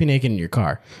 can't be naked in your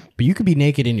car, but you could be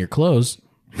naked in your clothes.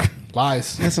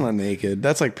 Lies. That's not naked.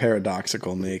 That's like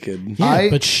paradoxical naked. Yeah,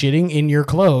 but shitting in your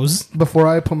clothes. Before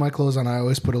I put my clothes on, I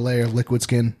always put a layer of liquid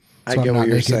skin. I so get I'm what not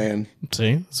you're naked. saying.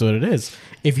 See, that's what it is.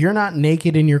 If you're not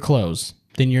naked in your clothes,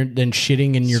 then you're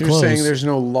shitting in your So clothes. you're saying there's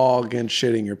no law against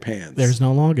shitting your pants. There's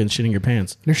no law against shitting your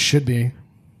pants. There should be.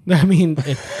 I mean,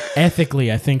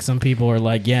 ethically, I think some people are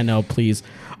like, yeah, no, please.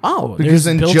 Oh, Because there's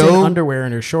then built-in Joe- underwear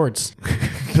in her shorts.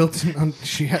 Built-in.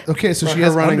 She okay, so Her she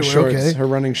has running underwear. shorts. Okay. Her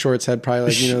running shorts had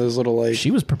probably like those little like She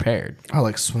was prepared. I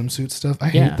like swimsuit stuff. I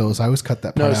Yeah. hate those. I always cut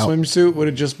that no part out. swimsuit would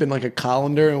have just been like a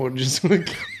colander and would have just like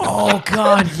Oh,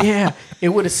 God, yeah. It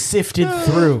would have sifted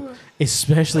through,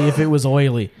 especially if it was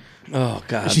oily. oh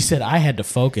god. She said I had to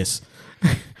focus.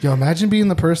 Yo, imagine being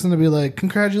the person to be like,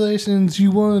 "Congratulations,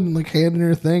 you won!" Like handing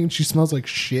her a thing, and she smells like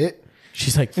shit,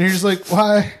 She's like, and you're just like,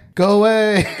 "Why? Go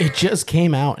away!" it just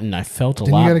came out, and I felt a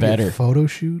Then you lot gotta better. get photo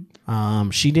shoot.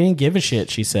 She didn't give a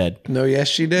shit, she said. No, yes,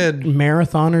 she did.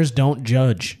 Marathoners don't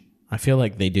judge. I feel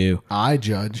like they do. I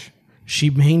judge.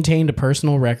 She maintained a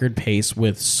personal record pace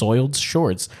with soiled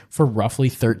shorts for roughly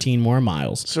 13 more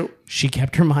miles. So- she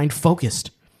kept her mind focused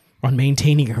on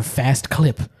maintaining her fast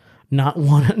clip, not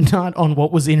on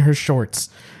what was in her shorts.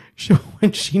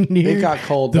 When she neared It got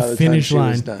cold the by the time finish she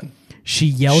line, was done. she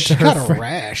yelled She to her got a friend.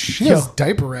 rash. She Yo. has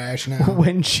diaper rash now.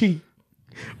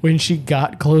 When she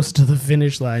got close to the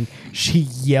finish line, she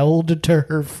yelled to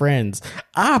her friends,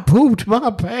 "I pooped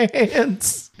my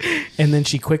pants!" And then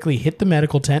she quickly hit the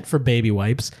medical tent for baby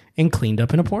wipes and cleaned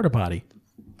up in a porta potty.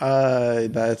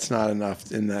 That's not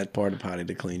enough in that porta potty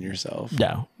to clean yourself.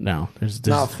 No. There's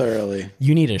Not thoroughly.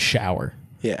 you need a shower.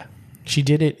 Yeah. She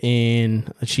did it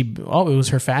it was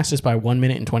her fastest by 1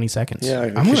 minute and 20 seconds. Yeah,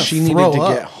 gonna because she needed throw to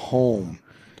up. get home.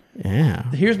 Yeah.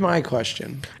 Here's my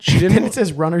question. She Then didn't it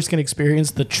says runners can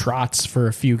experience the trots for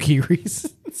a few key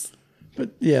reasons.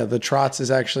 but yeah, the trots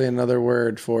is actually another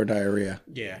word for diarrhea.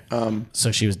 Yeah.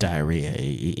 So she was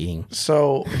diarrhea-ing.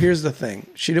 So here's the thing.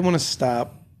 She didn't want to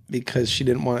stop because she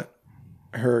didn't want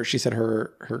her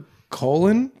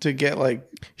colon to get like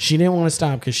She didn't want to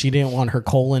stop because she didn't want her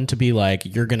colon to be like,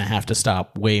 you're going to have to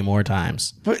stop way more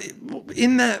times. but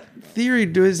in that theory,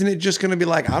 isn't it just going to be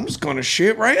like, I'm just going to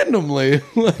shit randomly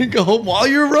like while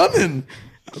you're running?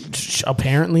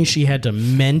 Apparently, she had to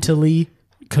mentally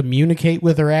communicate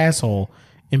with her asshole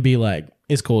and be like,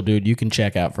 it's cool, dude. You can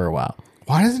check out for a while.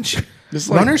 Why doesn't she? Just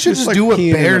like- Runners should just just like do what peeing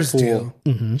in the bears pool.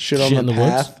 do. Shit Shit on in the the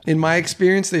woods? path. In my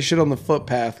experience, they shit on the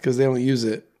footpath because they don't use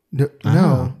it.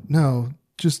 No.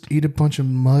 Just eat a bunch of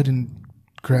mud and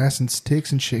grass and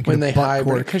sticks and shit. When Get a they butt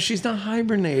hibernate, cork. because she's not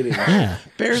hibernating. Yeah.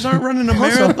 Bears aren't running a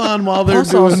marathon while they're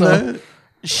Plus doing also- that.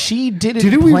 She didn't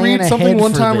Didn't we plan read something ahead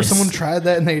one for time where this. someone tried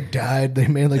that and they died? They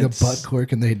made like a butt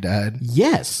cork and they died.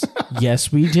 Yes.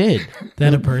 Yes, we did.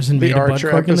 That a person made a butt Archer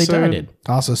cork and they episode? died.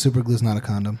 Also, super glue's not a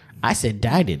condom. I said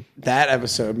died. That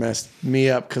episode messed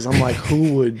me up because I'm like,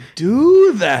 who would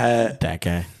do that? That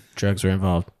guy. Drugs were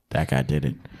involved. That guy did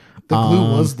it. The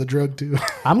glue was the drug too.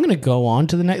 I'm going to go on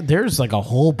to the next. There's like a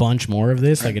whole bunch more of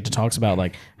this. Like it talks about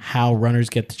like how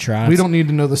runners get the trots. We don't need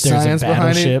to know the There's science a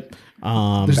behind it. battleship.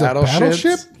 There's a Battleships?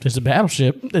 battleship. There's a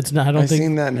battleship. It's not. I don't I've think.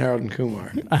 seen that in Harold and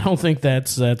Kumar. I don't think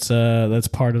that's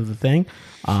part of the thing.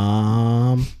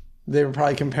 They were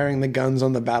probably comparing the guns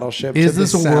on the battleship. Is to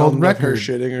this the a sound world of record? her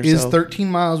shitting Is herself. 13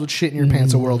 miles with shit in your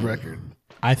pants a world record?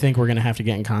 I think we're gonna have to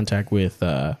get in contact with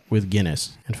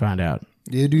Guinness and find out.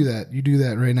 You do that. You do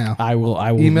that right now. I will.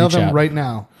 Email reach them out. right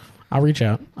now. I'll reach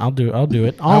out. I'll do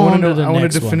it. I want to know. the I want a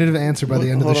next one. definitive answer by the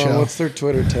end of the Hold on, show. what's their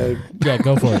Twitter tag? Yeah,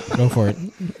 go for it. Go for it.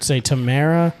 Say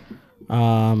Tamara.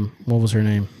 What was her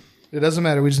name? It doesn't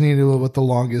matter. We just need to know what the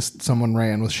longest someone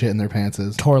ran with shit in their pants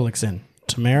is. Torlixon.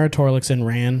 Tamara Torlixon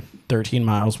ran 13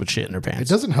 miles with shit in her It pants.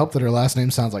 doesn't help that her last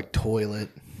name sounds like toilet.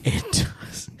 It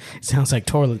does. It sounds like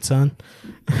toilet, son.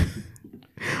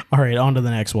 All right, on to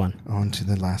the next one. On to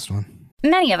the last one.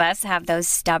 Many of us have those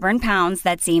stubborn pounds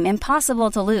that seem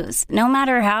impossible to lose, no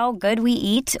matter how good we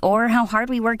eat or how hard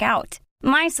we work out.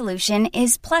 My solution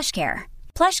is PlushCare.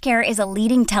 PlushCare is a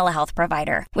leading telehealth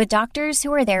provider with doctors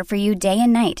who are there for you day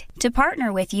and night to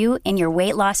partner with you in your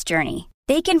weight loss journey.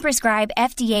 They can prescribe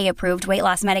FDA-approved weight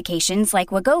loss medications like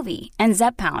Wegovy and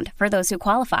Zepbound for those who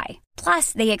qualify.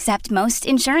 Plus, they accept most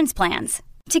insurance plans.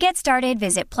 To get started,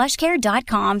 visit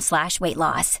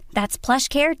plushcare.com/weightloss. That's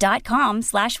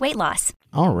plushcare.com/weightloss.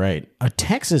 All right. A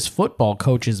Texas football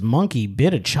coach's monkey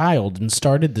bit a child and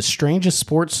started the strangest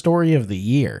sports story of the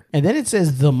year. And then it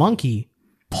says the monkey,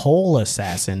 pole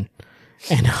assassin,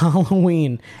 and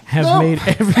Halloween have made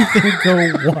everything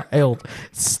go wild.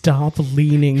 Stop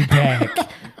leaning back.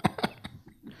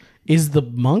 Is the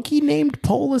monkey named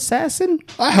Pole Assassin?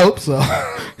 I hope so.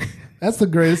 That's the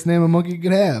greatest name a monkey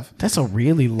could have. That's a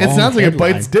really long. It sounds like headline.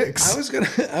 it bites dicks.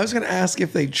 I was gonna ask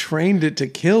if they trained it to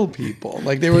kill people.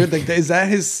 Like they were like, is that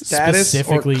his status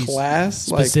or class?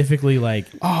 Specifically, like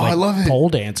I love it. pole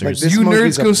dancers. Like this You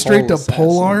monkey's nerds a go straight to pole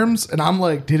pole assassin. arms, and I'm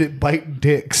like, did it bite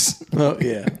dicks? Oh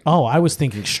yeah. Oh, I was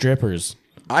thinking strippers.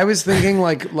 I was thinking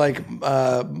like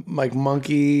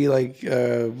monkey what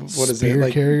is Spear it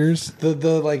like carriers?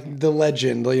 the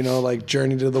legend, you know, like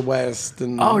Journey to the West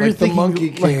and Oh, like you're the thinking Monkey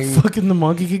King. like fucking the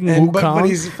Monkey King. And, Wukong? but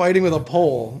he's fighting with a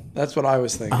pole. That's what I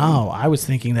was thinking. Oh, I was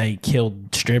thinking that he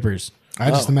killed strippers. I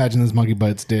just imagine this monkey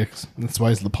bites dicks. That's why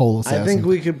he's the pole assassin. I think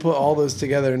we could put all those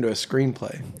together into a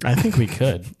screenplay. I think we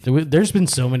could. There's been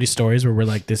so many stories where we're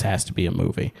like, this has to be a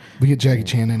movie. We get Jackie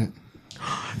Chan in it.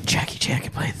 Jackie Chan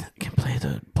can play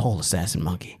the pole assassin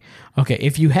monkey. Okay,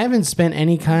 if you haven't spent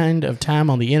any kind of time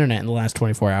on the internet in the last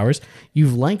 24 hours,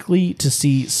 you've likely to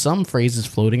see some phrases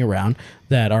floating around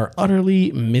that are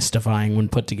utterly mystifying when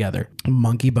put together.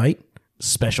 Monkey bite,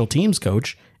 special teams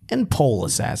coach, and pole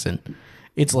assassin.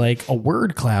 It's like a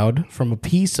word cloud from a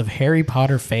piece of Harry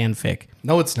Potter fanfic.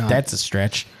 No, it's not. That's a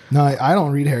stretch. No, I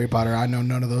don't read Harry Potter. I know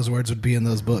none of those words would be in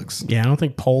those books. Yeah, I don't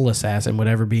think pole assassin would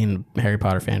ever be in Harry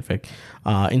Potter fanfic.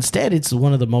 Instead, it's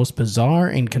one of the most bizarre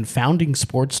and confounding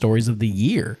sports stories of the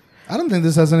year I don't think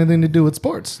this has anything to do with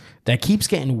sports. that keeps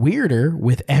getting weirder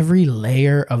with every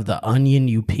layer of the onion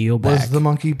you peel back. Was the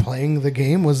monkey playing the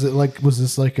game? Was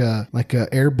this like a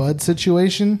Air Bud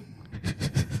situation?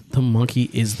 The monkey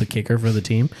is the kicker for the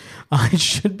team. It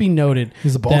should be noted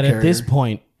He's a ball that carrier. at this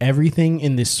point, everything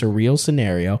in this surreal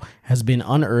scenario has been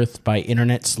unearthed by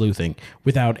internet sleuthing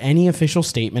without any official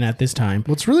statement at this time.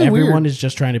 What's really Everyone weird- is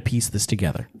just trying to piece this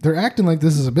together. They're acting like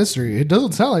this is a mystery. It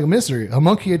doesn't sound like a mystery. A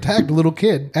monkey attacked a little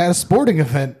kid at a sporting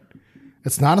event.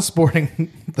 It's not a sporting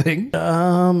thing.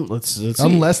 Let's see.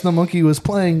 Unless the monkey was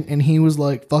playing and he was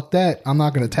like, fuck that. I'm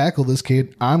not going to tackle this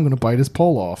kid. I'm going to bite his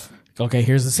pole off. Okay,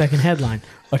 here's the second headline.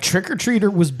 A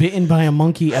trick-or-treater was bitten by a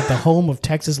monkey at the home of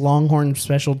Texas Longhorn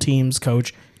special teams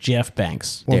coach Jeff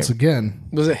Banks. Once again,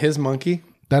 Was it his monkey?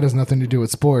 that has nothing to do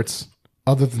with sports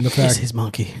other than the It's fact his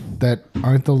monkey. that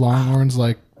aren't the Longhorns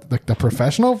like the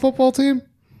professional football team?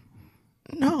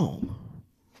 No.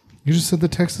 You just said the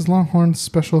Texas Longhorns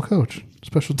special coach.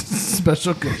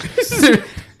 Special coach.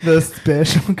 The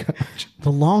special coach.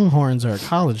 The Longhorns are a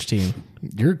college team.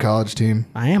 Your college team.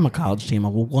 I am a college team.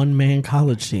 I'm a one-man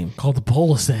college team called the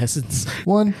Pole Assassins.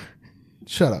 One,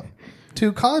 shut up.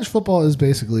 Two, college football is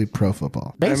basically pro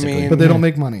football. Basically. mean- But they don't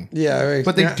make money. Yeah, right.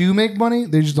 But they Yeah. do make money.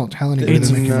 They just don't tell anybody.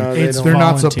 It's- they make no, money. they it's don't. They're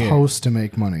not volunteer. supposed to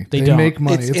make money. They They don't. make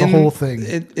money. It's a in- whole thing.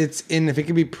 It's in if it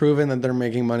can be proven that they're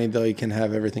making money, they can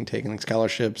have everything taken, like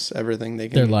scholarships, everything. They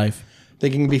can. Their life. They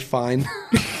can be fine.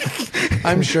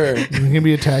 I'm sure. You're going to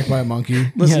be attacked by a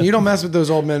monkey. Listen, Yeah. you don't mess with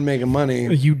those old men making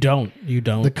money. You don't. You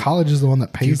don't. The college is the one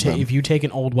that pays them. If you take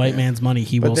an old white man's money,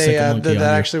 he will But sick a monkey that on you.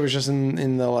 actually was just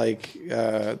in the I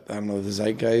don't know, the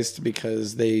zeitgeist,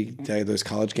 because those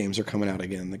college games are coming out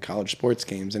again, the college sports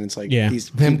games, and it's like Yeah.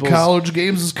 these Them people's- college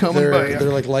games is coming by.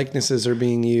 their like likenesses are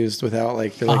being used without they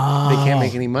can't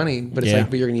make any money, but it's Yeah.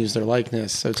 but you're gonna use their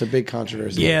likeness, so it's a big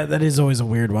controversy. Yeah, that is always a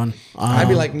weird one. I'd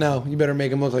be like, no, you better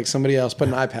make him look like somebody else, put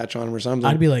an eye patch on him or something.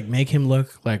 I'd be like, make him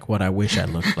look like what I wish I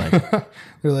looked like.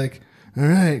 They're like, all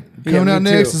right, Yeah, coming me out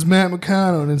next too. is Matt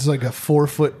McConnell, and it's like a 4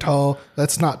 foot tall.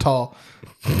 That's not tall.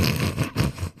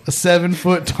 A 7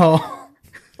 foot tall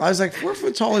I was like, 4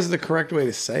 foot tall is the correct way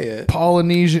to say it.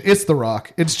 Polynesian. It's The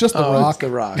Rock. It's just The Oh, Rock. it's the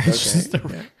Rock.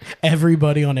 Okay. Yeah.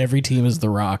 Everybody on every team is The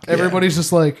Rock. Everybody's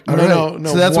just like, all No, right. no,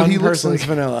 So that's one what he looks person's like.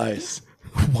 Vanilla Ice.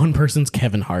 One person's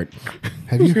Kevin Hart.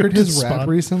 Have you heard his Just rap spot-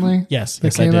 recently? Yes, That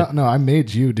yes, I came did. out? No, I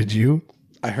made you. Did you?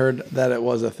 I heard that it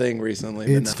was a thing recently.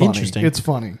 But It's no. funny. Interesting. It's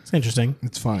funny. It's interesting.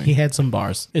 It's funny. He had some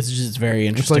bars. It's just very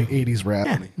It's interesting. like 80s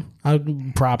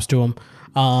rap. Props to him.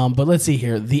 But let's see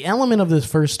here. The element of this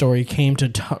first story came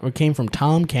from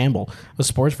Tom Campbell, a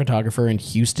sports photographer and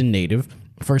Houston native.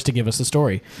 First to give us a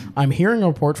story. I'm hearing a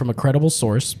report from a credible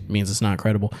source, means it's not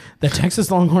credible, that Texas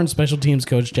Longhorn special teams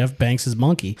coach Jeff Banks'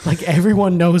 monkey. Like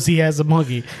everyone knows he has a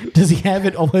monkey. Does he have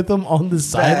it with him on the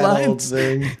Bad old sidelines?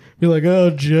 thing. You're like, oh,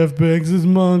 Jeff Banks'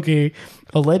 monkey.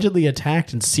 Allegedly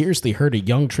attacked and seriously hurt a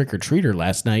young trick-or-treater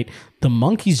last night. The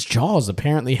monkey's jaws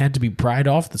apparently had to be pried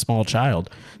off the small child.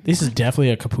 This is definitely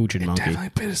a capuchin monkey.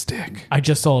 Definitely bit his dick. I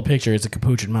just saw a picture. It's a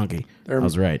capuchin monkey. I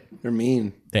was right. They're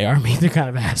mean. They are mean. They're kind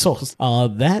of assholes.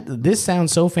 This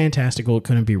sounds so fantastical it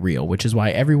couldn't be real, which is why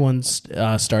everyone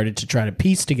started to try to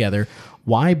piece together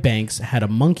why Banks had a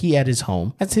monkey at his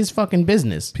home. That's his fucking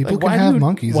business. People why can have do you-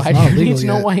 monkeys. Why It's not do you need illegal to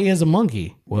know yet. why he has a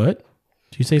monkey? What?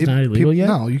 Did you say it's not illegal yet?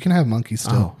 No, you can have monkeys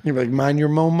still. You're like, mind your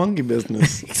own monkey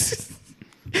business.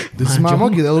 This is my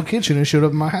monkey. That little kitchen and showed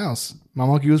up in my house. My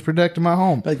monkey was protecting my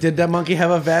home. Like, did that monkey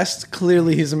have a vest?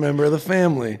 Clearly, he's a member of the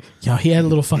family. Yo, he had a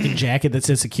little fucking jacket that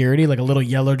says security, like a little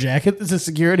yellow jacket that says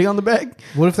security on the back.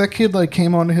 What if that kid like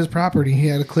came onto his property? He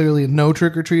had a clearly no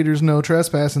trick or treaters, no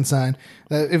trespassing sign.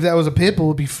 That if that was a pit bull, it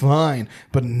would be fine.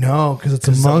 But no, because it's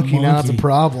a monkey. Now it's a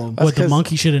problem. What, the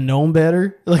monkey should have known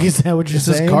better? Like, is that what you're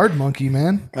saying? This is guard monkey,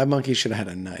 man. That monkey should have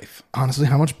had a knife. Honestly,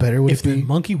 how much better would If it be? the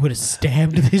monkey would have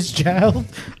stabbed this child,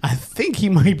 I think he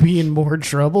might be in more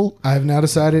trouble. I have now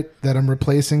decided that I'm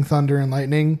replacing thunder and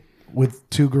lightning with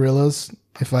 2 gorillas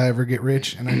if I ever get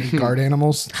rich and I need guard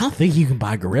animals. I don't think you can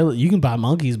buy gorilla. You can buy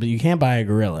monkeys, but you can't buy a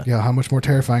gorilla. Yeah, how much more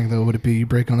terrifying though would it be? You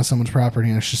break onto someone's property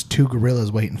and it's just 2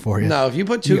 gorillas waiting for you. No, if you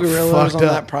put 2 You get gorillas fucked on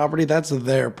up. that property, that's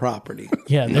their property.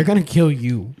 Yeah, they're going to kill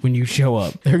you when you show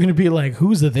up. They're going to be like,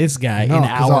 who's this guy in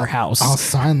 'cause our house? I'll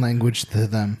sign language to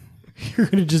them. You're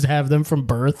going to just have them from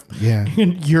birth. Yeah.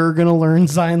 And you're going to learn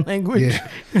sign language. Yeah.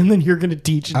 And then you're going to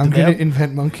teach it I'm to going them. to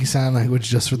invent monkey sign language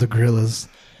just for the gorillas.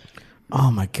 Oh,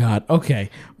 my God.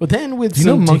 Okay. But then with You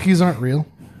know some monkeys aren't real?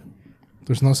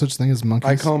 There's no such thing as monkeys.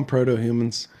 I call them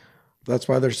proto-humans. That's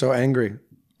why they're so angry.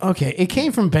 Okay, it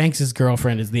came from Banks'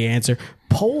 girlfriend is the answer.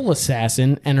 Pole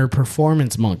assassin and her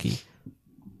performance monkey.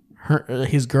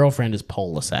 His girlfriend is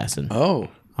pole assassin. Oh.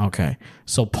 Okay,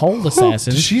 so pole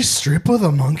assassin. Did she strip with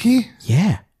a monkey?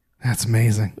 Yeah, That's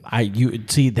amazing. you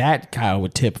see that Kyle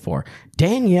would tip for.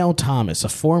 Danielle Thomas, a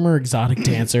former exotic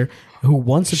dancer who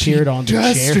once appeared on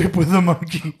Just strip with a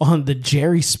monkey. on the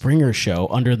Jerry Springer show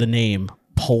under the name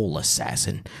Pole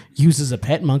Assassin, uses a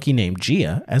pet monkey named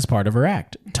Gia as part of her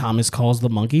act. Thomas calls the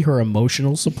monkey her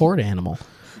emotional support animal.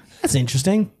 That's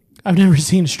interesting. I've never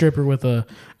seen a stripper with a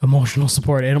emotional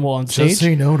support animal on stage. Just so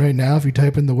you know, right now, if you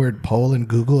type in the word pole in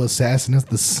Google, pole assassin is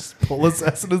the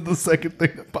second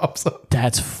thing that pops up.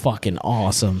 That's fucking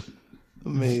awesome.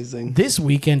 Amazing. This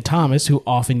weekend, Thomas, who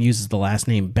often uses the last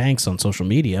name Banks on social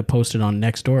media, posted on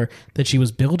Nextdoor that she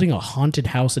was building a haunted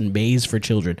house and maze for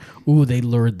children. Ooh, they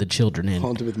lured the children in.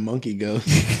 Haunted with monkey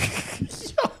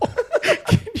ghosts.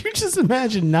 Can you just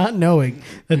imagine not knowing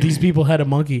that these people had a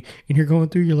monkey and you're going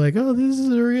through, you're like, oh, this is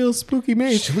a real spooky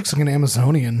maze. She looks like an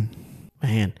Amazonian.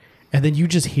 Man. And then you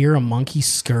just hear a monkey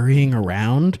scurrying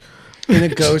around. In a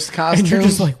ghost costume. And you're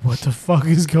just like, what the fuck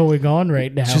is going on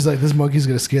right now? She's like, this monkey's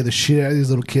going to scare the shit out of these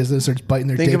little kids that starts biting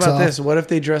their Think dicks about off. this. What if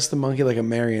they dress the monkey like a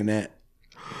marionette?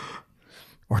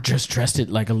 Or just dressed it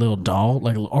like a little doll,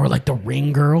 or like the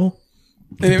Ring Girl.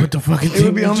 And Put the fucking it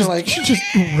would be thing on just, like just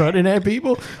running at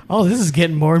people. Oh, this is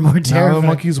getting more and more Now terrifying. the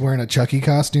monkey's wearing a Chucky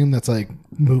costume that's like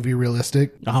movie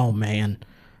realistic. Oh, man.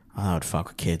 I would fuck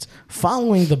with kids.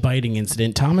 Following the biting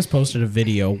incident, Thomas posted a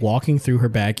video walking through her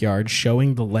backyard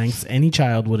showing the lengths any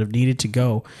child would have needed to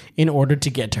go in order to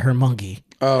get to her monkey.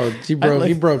 Oh, he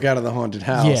broke out of the haunted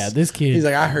house. Yeah, this kid. He's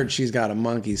like, I heard she's got a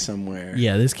monkey somewhere.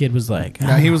 Yeah, this kid was like,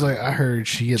 Now he was like, I heard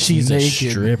she's she's naked.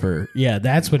 a stripper. Yeah,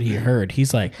 that's what he heard.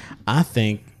 He's like, I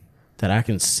think that I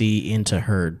can see into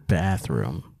her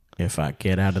bathroom if I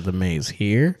get out of the maze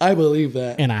here I believe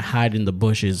that. and I hide in the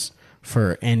bushes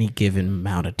for any given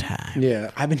amount of time. Yeah,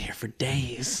 I've been here for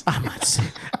days.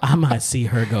 I might see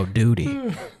her go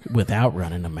duty without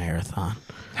running a marathon.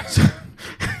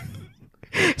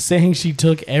 Saying she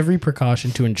took every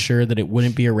precaution to ensure that it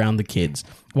wouldn't be around the kids.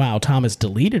 Wow, Thomas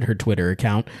deleted her Twitter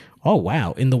account. Oh,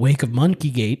 wow. In the wake of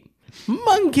Monkeygate.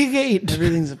 Monkeygate!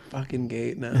 Everything's a fucking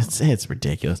gate now. It's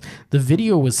ridiculous. The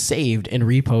video was saved and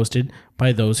reposted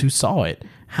by those who saw it.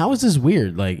 How is this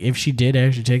weird? Like, if she did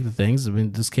actually take the things, I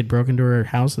mean, this kid broke into her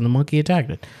house and the monkey attacked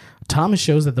it. Thomas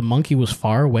shows that the monkey was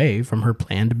far away from her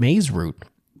planned maze route,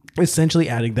 essentially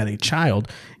adding that a child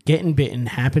getting bitten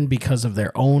happened because of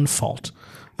their own fault.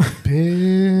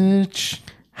 Bitch.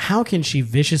 How can she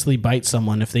viciously bite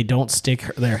someone if they don't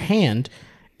stick their hand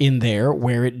in there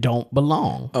where it don't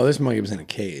belong? Oh, this monkey was in a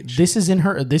cage. This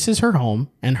is her home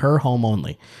and her home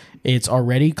only. It's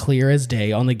already clear as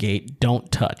day on the gate.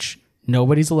 Don't touch.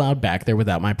 Nobody's allowed back there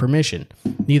without my permission.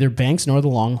 Neither Banks nor the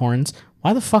Longhorns.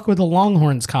 Why the fuck would the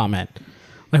Longhorns comment?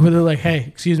 Like, when they're like, hey,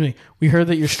 excuse me, we heard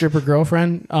that your stripper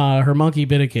girlfriend, her monkey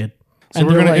bit a kid. So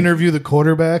we're going to interview the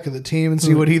quarterback of the team and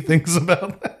see what he thinks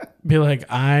about that. Be like,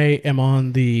 I am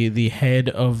on the head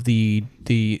of the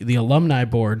alumni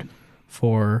board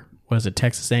for, what is it,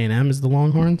 Texas A&M is the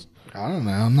Longhorns? I don't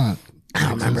know. I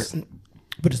don't remember.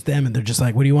 But it's them, and they're just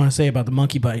like, what do you want to say about the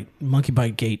monkey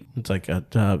bite gate? It's like,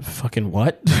 fucking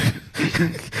what?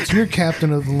 So you're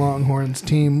captain of the Longhorns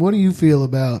team. What do you feel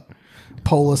about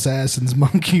pole assassins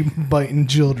monkey biting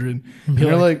children? And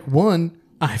you're like, one,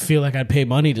 I feel like I'd pay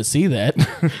money to see that.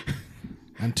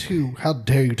 And 2, how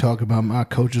dare you talk about my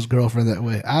coach's girlfriend that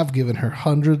way? I've given her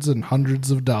hundreds and hundreds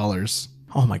of dollars.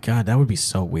 Oh my God, that would be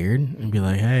so weird. And be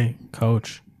like, hey,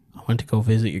 coach, I went to go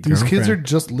visit your These girlfriend. kids are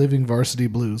just living varsity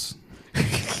blues.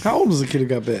 How old was the kid who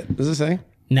got bit? Does it say?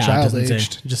 No, it doesn't say.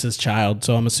 Child-aged. It just says child.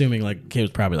 So I'm assuming like kid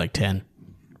was probably like 10.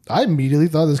 I immediately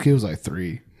thought this kid was like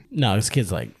 3. No, this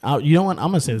kid's like, you know what? I'm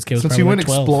going to say this kid was Since probably he went like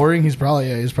 12. exploring, he's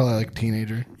probably like a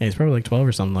teenager. Yeah, he's probably like 12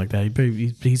 or something like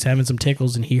that. He's having some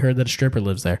tickles and he heard that a stripper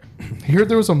lives there. He heard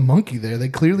there was a monkey there. They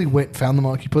clearly went, found the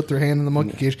monkey, put their hand in the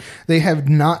monkey cage. They have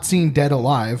not seen Dead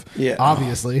Alive. Yeah.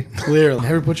 Obviously. Clearly.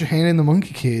 Never put your hand in the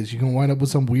monkey cage. You're going to wind up with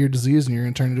some weird disease and you're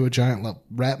going to turn into a giant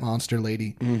rat monster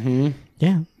lady. Mm-hmm.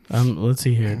 Yeah. Let's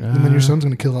see here. And then your son's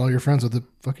going to kill all your friends with a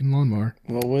fucking lawnmower.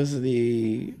 What was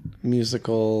the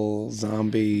musical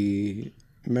zombie?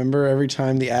 Remember every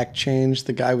time the act changed,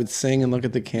 the guy would sing and look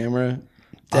at the camera?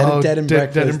 Dead and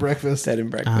Breakfast. Dead and Breakfast. Dead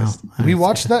and Breakfast. We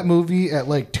watched that movie at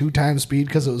like 2 times speed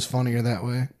because it was funnier that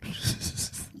way.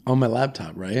 On my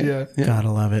laptop, right? Yeah.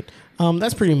 Gotta love it.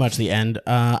 That's pretty much the end.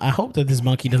 I hope that this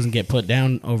monkey doesn't get put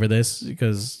down over this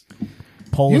because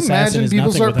pole You assassin imagine is people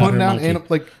nothing start without putting her down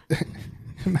monkey.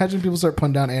 imagine people start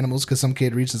putting down animals because some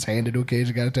kid reached his hand into a cage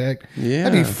and got attacked. Yeah.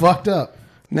 That'd be fucked up.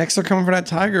 Next, they're coming for that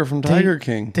tiger from Tiger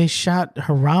King. They shot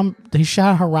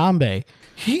Harambe.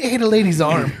 He ate a lady's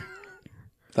arm.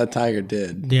 That tiger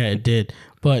did. Yeah, it did.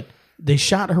 But they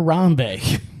shot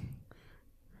Harambe.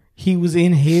 He was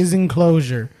in his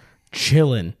enclosure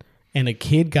chilling, and a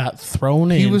kid got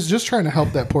thrown in. He was just trying to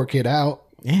help that poor kid out.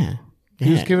 Yeah.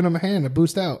 He was giving him a hand to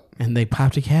boost out. And they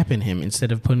popped a cap in him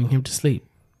instead of putting him to sleep.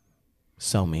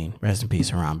 So mean. Rest in peace,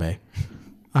 Harambe.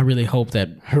 I really hope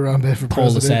that Harambe for Pole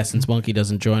president. Assassin's monkey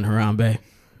doesn't join Harambe.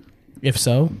 If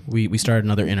so, we start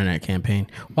another internet campaign.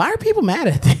 Why are people mad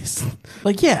at this?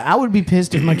 Like, yeah, I would be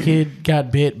pissed if my kid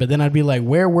got bit, but then I'd be like,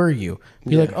 where were you?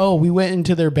 Be like, oh, we went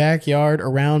into their backyard,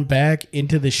 around back,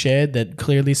 into the shed that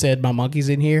clearly said my monkey's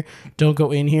in here. Don't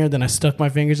go in here. Then I stuck my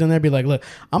fingers in there. Be like, look,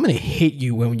 I'm going to hit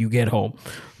you when you get home.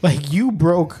 Like, you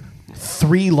broke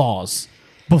 3 laws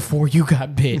before you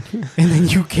got bit, and then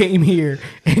you came here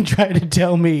and tried to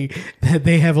tell me that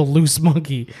they have a loose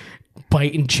monkey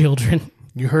biting children.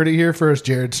 You heard it here first,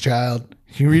 Jared's child.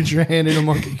 You reach your hand in a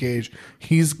monkey cage,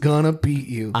 he's gonna beat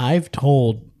you. I've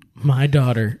told my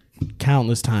daughter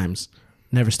countless times,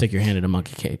 never stick your hand in a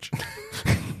monkey cage.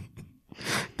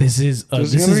 There's going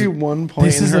to be one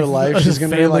point in her life she's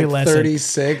going to be like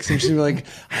 36 and she'll be like,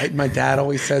 my dad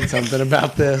always said something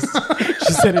about this.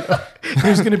 She said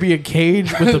there's going to be a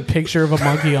cage with a picture of a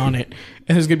monkey on it,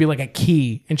 and there's going to be like a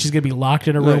key, and she's going to be locked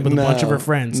in a room with a bunch of her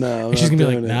friends. And she's going to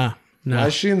be like, nah. Why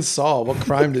is she in Saul? What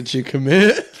crime did she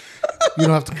commit? You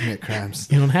don't have to commit crimes.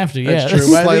 You don't have to, yeah. That's true.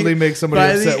 Slightly make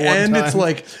somebody upset one time. By the end, it's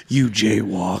like, you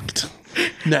jaywalked.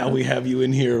 Now we have you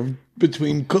in here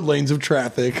between lanes of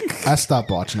traffic. I stopped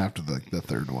watching after the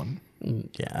 3rd one.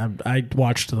 Yeah, I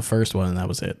watched the first one, and that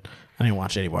was it. I didn't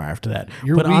watch anymore after that.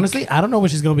 You're but weak. honestly, I don't know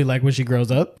what she's going to be like when she grows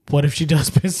up. What if she does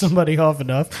piss somebody off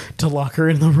enough to lock her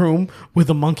in the room with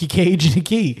a monkey cage and a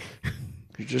key?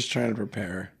 You're just trying to prepare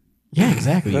her. Yeah,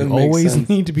 exactly. That You makes always sense.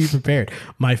 need to be prepared.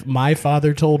 My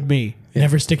father told me,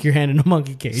 never stick your hand in a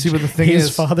monkey cage. See, but the thing His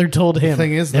is- father told him,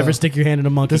 thing is, never though, stick your hand in a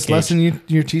monkey This cage. lesson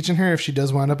you're teaching her, if she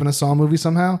does wind up in a Saw movie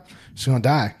somehow, she's gonna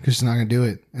die because she's not gonna do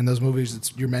it. In those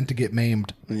movies, you're meant to get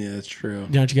maimed. Yeah, that's true.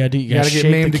 You know what you got to do? You got gotta to get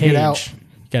shake maimed the to get cage. out.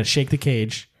 You got to shake the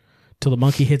cage till the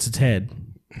monkey hits its head,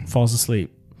 falls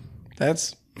asleep.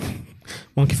 That's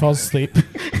Monkey falls asleep.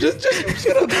 just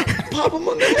gonna pop him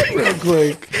on the head real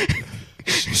quick.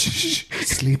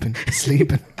 Sleeping.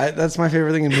 That's my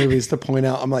favorite thing in movies to point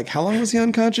out. I'm like, how long was he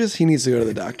unconscious? He needs to go to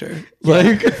the doctor.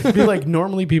 Like, Be like,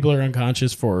 normally people are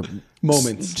unconscious for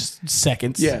moments. just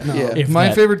seconds. Yeah, yeah. If My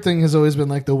that. favorite thing has always been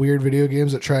like the weird video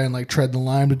games that try and like tread the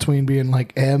line between being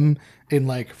like M and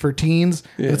like for teens.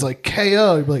 It's like KO.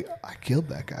 You're like, I killed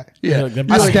that guy. Yeah, Like,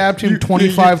 I stabbed him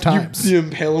 25 times. You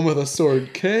impale him with a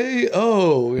sword.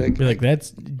 KO. Like, Be like, do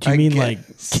you I mean guess.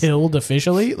 like killed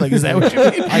officially? Like, is that what you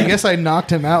mean? I guess I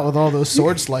knocked him out with all those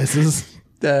sword slices.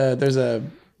 there's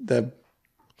the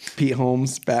Pete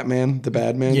Holmes Batman, the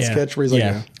Bad Man Yeah, sketch where he's like,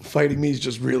 yeah. fighting me is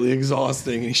just really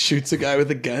exhausting, and he shoots a guy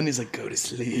with a gun. He's like, go to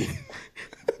sleep.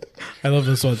 I love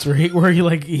those ones where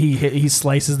he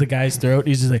slices the guy's throat.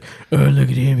 He's just like, oh, look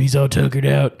at him. He's all tuckered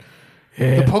out.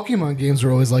 The Pokemon games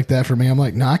were always like that for me. I'm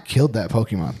like, nah, I killed that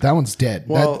Pokemon. That one's dead.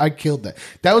 Well- I killed that.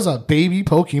 That was a baby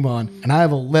Pokemon, and I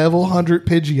have a level 100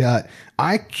 Pidgeot.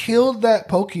 I killed that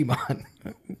Pokemon.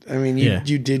 I mean,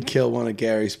 you did kill one of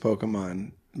Gary's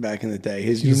Pokemon back in the day.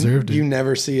 You deserved it. You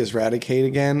never see his Raticate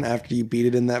again after you beat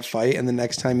it in that fight, and the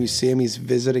next time you see him, he's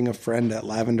visiting a friend at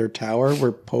Lavender Tower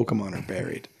where Pokemon are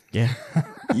buried. Yeah.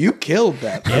 You killed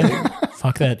that thing. Yeah.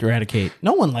 Fuck that Raticate.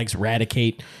 No one likes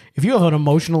Raticate. If you have an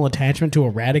emotional attachment to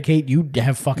a Raticate, you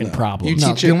have fucking You problems.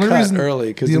 teach it cut early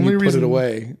because then you put it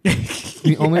away.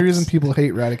 The only reason people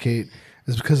hate Raticate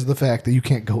is because of the fact that you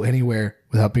can't go anywhere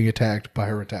without being attacked by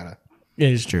a Rattata.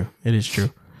 It is true. It is true.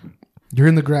 You're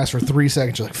in the grass for 3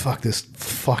 seconds. You're like, fuck this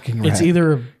fucking rat. It's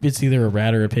either a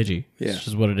rat or a Pidgey. Yeah. It's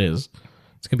just what it is.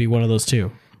 It's gonna be one of those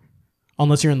two.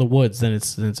 Unless you're in the woods, then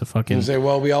it's a fucking. You say,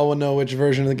 well, we all know which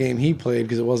version of the game he played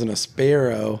because it wasn't a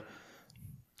Sparrow.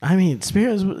 I mean,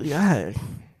 Spearows. Yeah.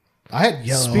 I had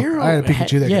yellow. Spearow I had a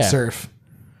Pikachu that yeah. could surf.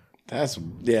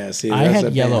 See, I that's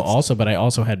had yellow advanced. also, but I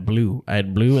also had blue. I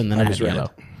had blue and then I had was red.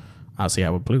 yellow. I'll see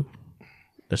how with blue.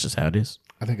 That's just how it is.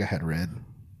 I think I had red.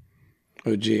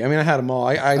 Oh, gee. I mean, I had them all.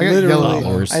 I got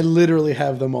yellow. literally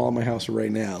have them all in my house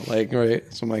right now. Like, right?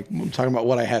 So I'm talking about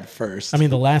what I had first. I mean,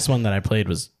 the last one that I played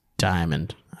was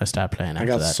Diamond. I stopped playing after I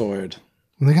got that. Sword.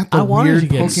 And they got the I wanted weird to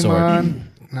get Sword. Pokemon.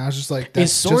 And I was just like,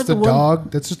 that's Sword just a the one-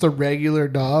 dog. That's just a regular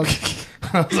dog.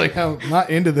 I was like, I'm not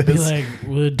into Be this. like,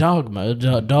 well, dog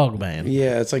man.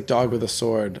 Yeah, it's like dog with a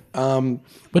sword.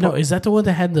 But no, is that the one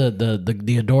that had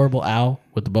the adorable owl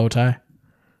with the bow tie?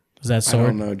 Was that I Sword?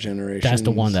 don't know generation. That's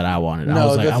the one that I wanted. I No,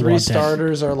 was like, the I three want that.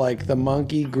 starters are like the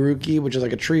monkey, Grookey, which is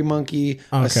like a tree monkey,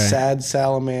 a sad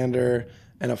salamander,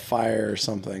 and a fire or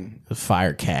something. The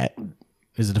Fire Cat.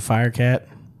 Is it a Fire Cat?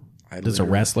 There's a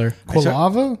wrestler.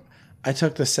 Quilava? I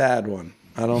took the sad one.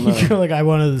 I don't know. You're like, I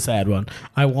wanted the sad one.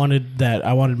 I wanted that.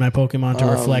 I wanted my Pokemon to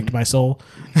reflect my soul,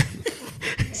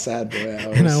 Sad boy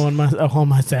hours. and I want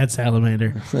my sad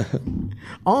salamander.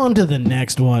 On to the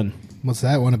next one. What's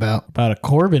that one about? About a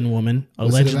Corbin woman it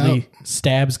allegedly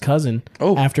stabs cousin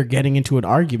after getting into an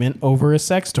argument over a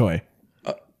sex toy.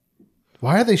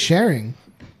 Why are they sharing?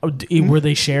 Were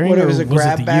they sharing? What, or it was a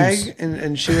grab the bag? use?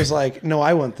 And she was like, no,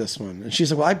 I want this one. And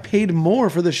she's like, well, I paid more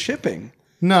for the shipping.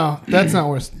 No, that's not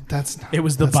worse. That's not, It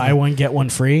was the that's buy not- one get one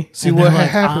free. See, And what they're like,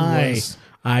 happened was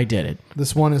I did it.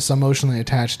 this one is emotionally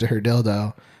attached to her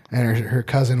dildo, and her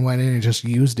cousin went in and just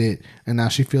used it, and now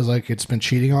she feels like it's been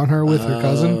cheating on her with her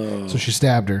cousin, so she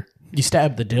stabbed her. You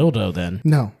stabbed the dildo then.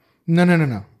 No.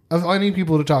 I need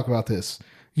people to talk about this.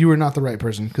 You are not the right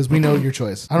person because we know your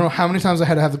choice. I don't know how many times I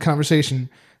had to have the conversation.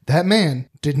 That man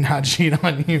did not cheat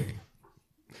on you.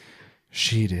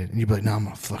 She did. And you'd be like, no, I'm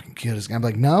going to fucking kill this guy. I'm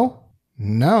like,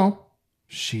 no,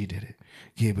 she did it.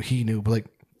 Yeah, but he knew. But like,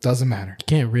 doesn't matter.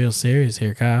 Getting real serious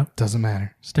here, Kyle. Doesn't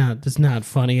matter. It's not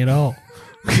funny at all.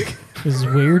 This is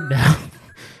weird now.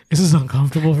 This is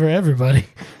uncomfortable for everybody.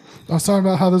 I was talking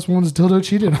about how this one's dildo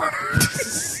cheated on her.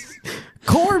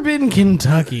 Corbin,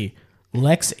 Kentucky.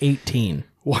 Lex 18.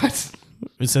 What?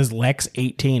 It says Lex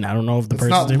 18. I don't know if the It's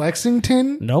person's not name.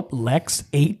 Lexington? Nope, Lex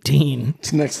 18.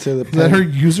 It's next to the Is that her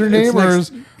pen. username,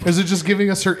 It's or is it just giving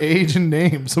us her age and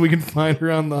name so we can find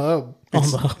her on the hub?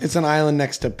 It's an island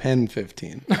next to Pen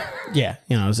 15. Yeah,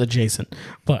 it's adjacent.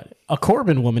 But a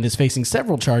Corbin woman is facing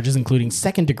several charges, including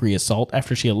second-degree assault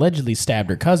after she allegedly stabbed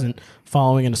her cousin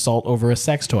following an assault over a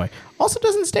sex toy. Also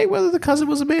doesn't state whether the cousin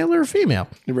was a male or a female.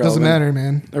 Doesn't matter,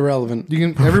 man. Irrelevant.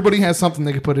 Everybody has something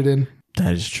they could put it in.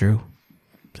 That is true.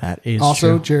 That is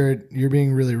Also, true. Jared, you're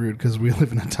being really rude because we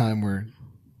live in a time where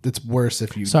it's worse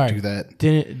if you Sorry. do that.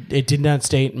 It did not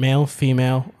state male,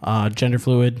 female, gender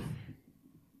fluid.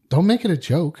 Don't make it a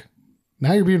joke.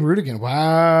 Now you're being rude again.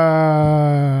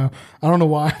 Wow. I don't know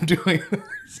why I'm doing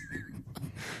this.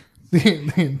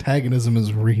 The antagonism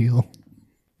is real.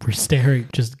 We're staring,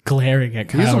 just glaring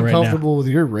at He's Kyle right now. uncomfortable with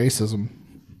your racism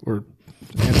or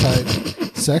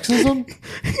anti-sexism.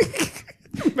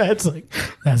 Matt's like,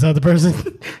 that's not the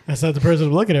person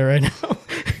I'm looking at right now.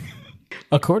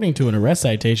 According to an arrest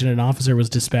citation, an officer was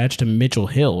dispatched to Mitchell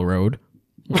Hill Road.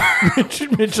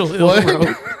 Mitchell Hill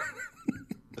Road.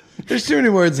 There's too many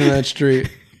words in that street.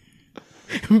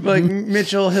 Like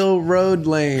Mitchell Hill Road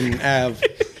Lane Ave.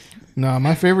 No,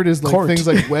 my favorite is like Court. things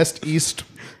like West East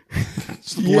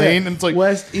Lane, and it's like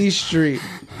West East Street.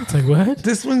 It's like, what?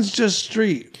 This one's just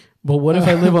street. But what if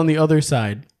I live on the other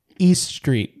side? East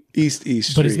Street. East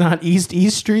Street. But it's not East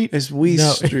Street? It's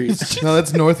West Street. no,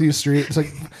 that's Northeast Street. It's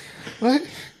like what?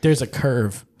 There's a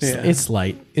curve. Yeah. It's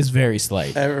slight. It's very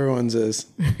slight. Everyone's is.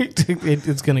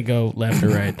 It's going to go left or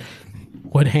right.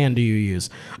 What hand do you use?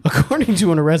 According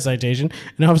to an arrest citation,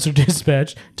 an officer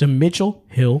dispatched to Mitchell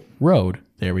Hill Road.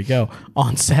 There we go.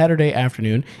 On Saturday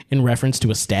afternoon in reference to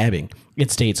a stabbing.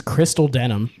 It states Crystal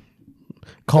Denham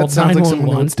called That sounds like someone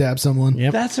who 911. would stab someone.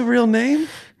 Yep. That's a real name?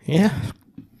 Yeah.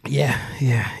 Yeah.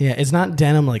 It's not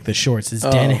denim like the shorts. It's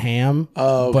denham.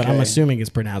 Oh, okay. But I'm assuming it's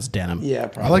pronounced denim. Yeah,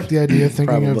 probably. I like the idea of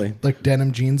thinking Probably. of like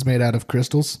denim jeans made out of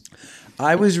crystals.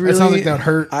 I was That really. sounds like that would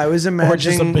hurt. I was just a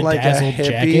imagining like a bedazzled hippie,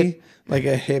 jacket. like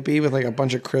a hippie with like a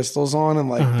bunch of crystals on and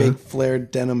like big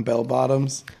flared denim bell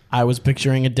bottoms. I was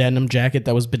picturing a denim jacket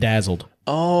that was bedazzled.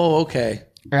 Oh, okay.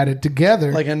 Added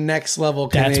together. Like a next level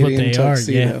That's Canadian what they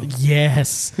tuxedo. are. Yeah.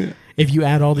 Yes. If you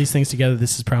add all these things together,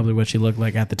 this is probably what she looked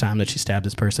like at the time that she stabbed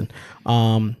this person.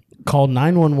 Called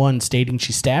 911 stating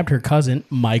she stabbed her cousin,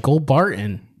 Michael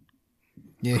Barton,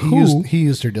 yeah, he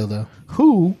used her dildo.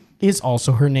 who is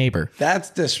also her neighbor. That's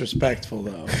disrespectful,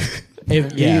 though. He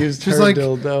used She's her like,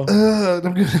 dildo.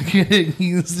 I'm gonna get a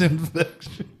yeast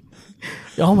infection.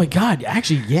 Oh my God.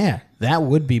 Actually, yeah, that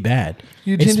would be bad.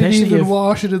 You didn't even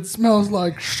wash it. It smells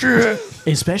like shit.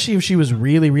 Especially if she was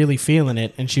really, really feeling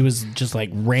it and she was just like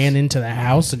ran into the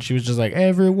house and she was just like,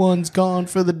 everyone's gone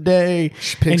for the day.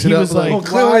 She picks and it he up was like, like, why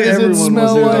Clearly, does it everyone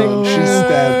smell wasn't like gone. She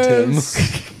ass?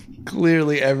 stabbed him.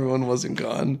 Clearly, everyone wasn't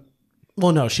gone.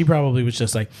 well, no, she probably was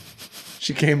just like,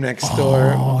 She came next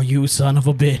door. oh, you son of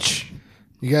a bitch.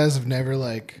 You guys have never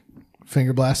like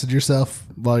finger blasted yourself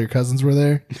while your cousins were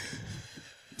there?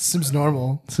 Seems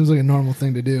normal. Seems like a normal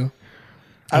thing to do.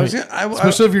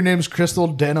 Especially if your name's Crystal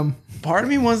Denim. Part of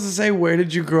me wants to say, where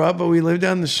did you grow up? But we live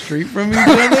down the street from each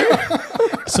other.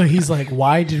 So he's like,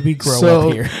 why did we grow So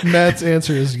up here? Matt's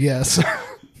answer is yes.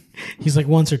 He's like,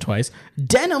 once or twice.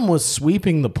 Denham was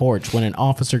sweeping the porch when an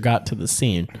officer got to the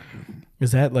scene.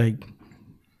 Is that like,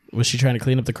 was she trying to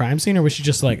clean up the crime scene or was she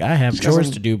just like, I have chores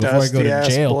to do before I go to Dusty-ass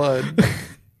jail? blood.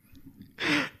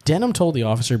 Denham told the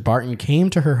officer Barton came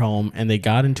to her home and they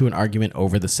got into an argument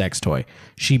over the sex toy.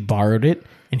 She borrowed it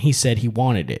and he said he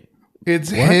wanted it. It's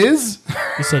his?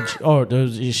 He said, she borrowed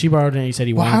it and he said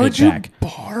he Why wanted would it you back.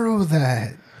 borrow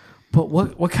that? But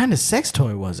what kind of sex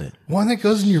toy was it? One that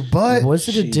goes in your butt. Was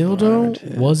it a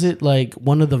dildo? Was it like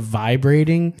one of the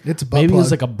vibrating? It's a butt Maybe it was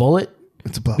plug. like a bullet.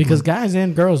 It's a butt Because plug. guys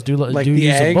and girls do Like do the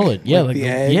use egg? a bullet. Yeah, Like the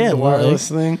egg, yeah, the wireless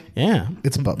thing? Yeah,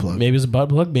 It's a butt plug. maybe it's a butt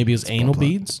plug. Maybe it's anal plug.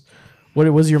 beads.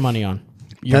 What was your money on?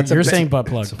 You're That's a saying butt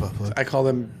plug. It's a butt plug. I call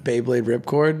them Beyblade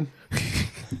ripcord.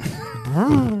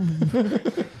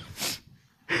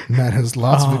 Matt has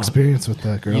lots of experience with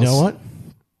that, girls. You know what?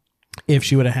 If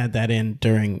she would have had that in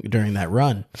during that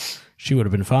run, she would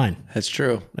have been fine. That's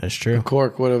true. That's true.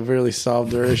 Cork would have really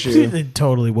solved her issue. It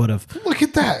totally would have. Look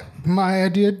at that. My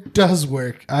idea does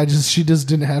work. She just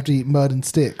didn't have to eat mud and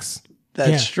sticks.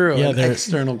 That's Yeah. true. Yeah, An they're-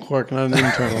 external cork, not an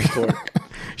internal cork.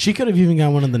 She could have even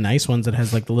got one of the nice ones that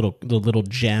has like the little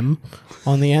gem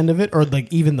on the end of it, or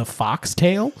like even the fox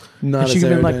tail. Not And she as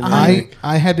could have been like, aerodynamic.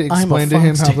 I had to I'm a explain to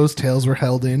him fox how tail. those tails were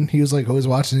held in. He was like always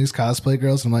watching these cosplay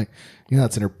girls. I'm like,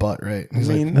 that's in her butt, right? And he's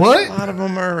I mean, like, what? a lot of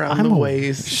them are around I'm the a-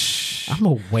 waist. I'm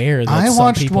aware that I some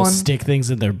watched people one- stick things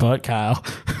in their butt, Kyle.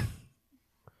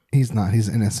 He's not. He's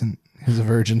innocent. He's a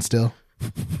virgin still.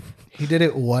 He did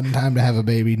it one time to have a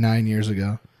baby 9 years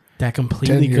ago. That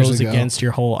completely 10 years goes ago. against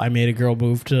your whole "I made a girl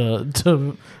move to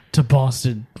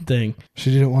Boston" thing.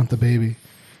 She didn't want the baby.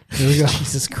 Here we go.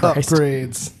 Jesus Christ!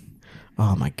 Upgrades.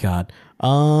 Oh my God.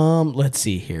 Let's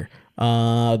see here.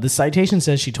 The citation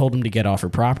says she told him to get off her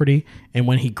property, and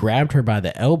when he grabbed her by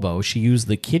the elbow, she used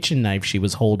the kitchen knife she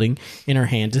was holding in her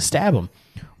hand to stab him.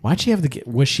 Why'd she have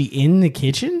was she in the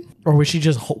kitchen, or was she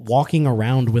just walking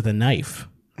around with a knife?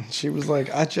 She was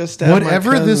like, I just stabbed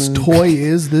Whatever my this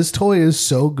cousin. this toy is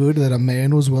so good that a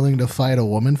man was willing to fight a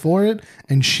woman for it,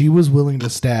 and she was willing to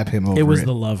stab him over it. It was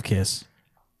the love kiss.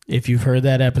 If you've heard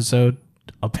that episode,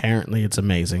 apparently it's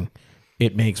amazing.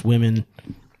 It makes women.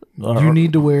 You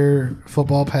need to wear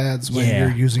football pads when Yeah.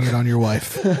 you're using it on your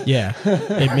wife. Yeah,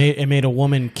 it made a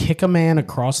woman kick a man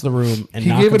across the room and He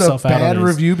knock gave it a himself out. bad on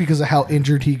his- review because of how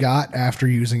injured he got after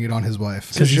using it on his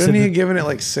wife. So he shouldn't said he that- have given it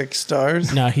like 6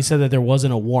 stars? No, he said that there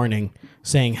wasn't a warning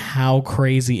saying how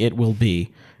crazy it will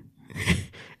be,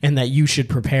 and that you should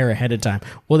prepare ahead of time.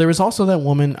 Well, there was also that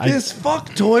woman. This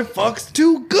fuck toy fucks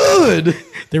too good.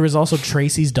 There was also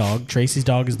Tracy's dog. Tracy's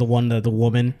dog is the one that the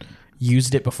woman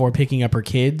used it before picking up her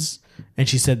kids, and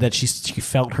she said that she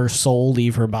felt her soul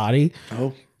leave her body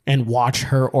and watch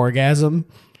her orgasm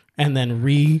and then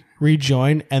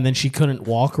rejoin, and then she couldn't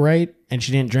walk right, and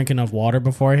she didn't drink enough water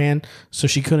beforehand, so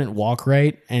she couldn't walk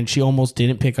right, and she almost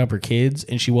didn't pick up her kids,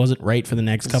 and she wasn't right for the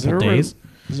next couple days.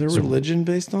 Is there religion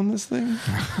based on this thing?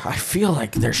 I feel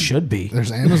like there should be.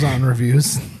 There's Amazon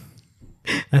reviews.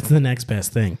 That's the next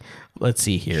best thing. Let's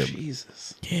see here.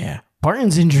 Jesus. Yeah.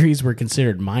 Barton's injuries were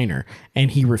considered minor,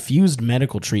 and he refused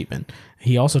medical treatment.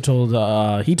 He also told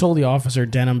the officer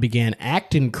Denham began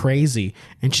acting crazy,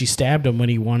 and she stabbed him when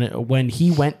he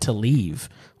went to leave.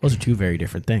 Those are two very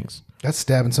different things. That's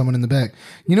stabbing someone in the back.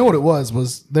 You know what it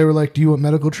was they were like, do you want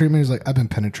medical treatment? He's like, I've been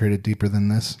penetrated deeper than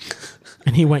this.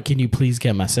 And he went, can you please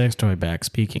get my sex toy back?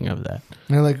 Speaking of that. And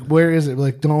they're like, where is it?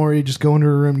 Like, don't worry, just go into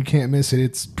a room. You can't miss it.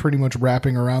 It's pretty much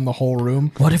wrapping around the whole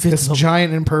room. What if it's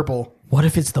giant and purple? What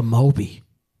if it's the Moby?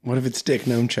 What if it's Dick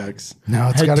Nunchucks? No,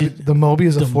 it's got to be. The Moby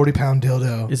is a 40-pound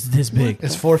dildo. It's this big.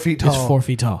 It's 4 feet tall. It's 4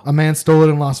 feet tall. A man stole it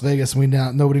in Las Vegas,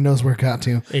 and nobody knows where it got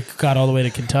to. It got all the way to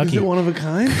Kentucky. Is it one of a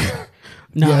kind?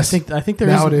 No, yes. I think there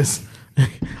now is. Now it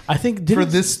is. I think for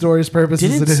this story's purposes,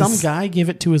 didn't it is. some guy give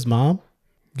it to his mom?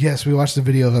 Yes, we watched a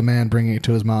video of a man bringing it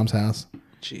to his mom's house.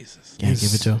 Jesus. Yeah,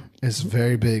 give it to him. It's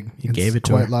very big. He gave it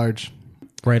to quite her. large.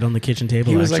 Right on the kitchen table.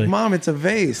 He was actually. like, Mom, it's a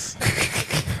vase.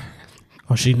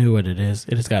 Oh, she knew what it is.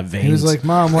 It has got veins. He was like,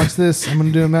 Mom, watch this. I'm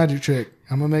going to do a magic trick.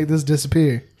 I'm going to make this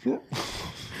disappear.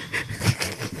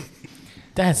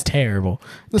 That's terrible.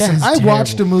 Listen, That's I terrible.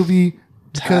 watched a movie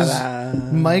because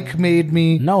Mike made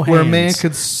me where a man hands.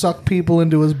 could suck people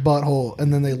into his butthole,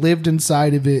 and then they lived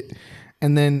inside of it,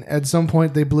 and then at some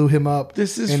point they blew him up.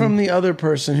 This is from the other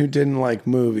person who didn't like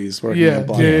movies working at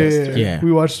Blockbuster. Yeah.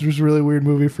 We watched this really weird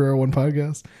movie for our one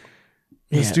podcast.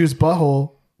 This dude's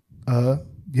butthole,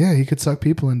 he could suck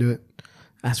people into it.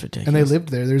 That's ridiculous. And they lived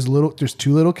there. There's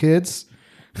 2 little kids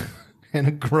and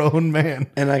a grown man.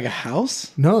 And like a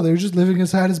house? No, they were just living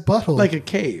inside his butthole. Like a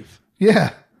cave.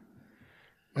 Yeah.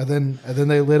 And then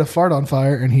they lit a fart on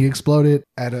fire, and he exploded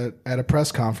at a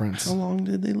press conference. How long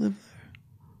did they live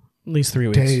there? At least 3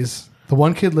 weeks. Days. The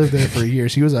one kid lived there for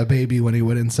years. He was a baby when he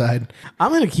went inside.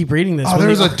 I'm going to keep reading this. Oh, there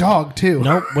was a dog too.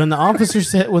 Nope. When the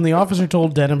officer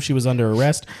told Denham she was under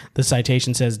arrest, the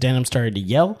citation says Denham started to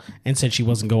yell and said she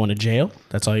wasn't going to jail.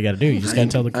 That's all you got to do. You just got to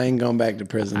tell the. I ain't going back to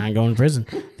prison. I ain't going to prison.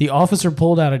 The officer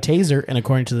pulled out a taser, and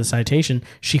according to the citation,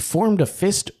 she formed a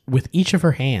fist with each of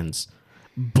her hands,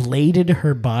 bladed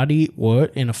her body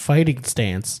in a fighting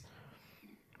stance.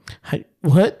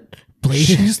 What? Bladed?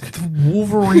 She's the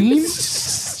Wolverine.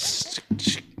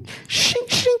 Shink,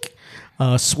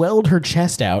 shink. Swelled her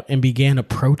chest out and began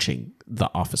approaching the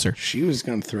officer. She was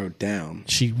going to throw down.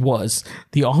 She was.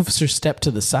 The officer stepped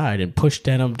to the side and pushed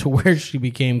Denham to where she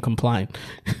became compliant.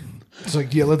 It's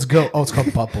like, yeah, let's go. Oh, it's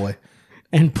called Butt Boy.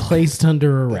 And placed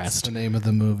under That's arrest. the name of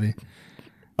the movie.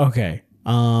 Okay.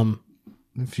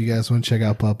 If you guys want to check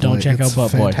out Butt Boy, Don't check it's out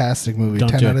Butt a Boy. fantastic movie. Don't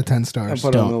 10 do out it. of 10 I stars.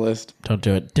 put it on the list. Don't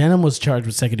do it. Denham was charged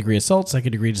with second-degree assault,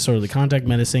 second-degree disorderly conduct,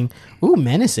 menacing. Ooh,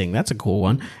 menacing. That's a cool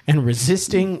one. And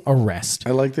resisting arrest.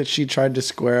 I like that she tried to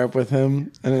square up with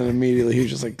him, and then immediately he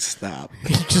was just like, stop.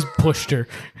 He just pushed her.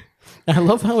 I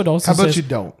love how it also How about says you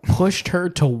don't? pushed her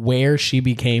to where she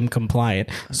became compliant.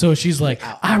 So she's like,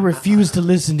 I refuse to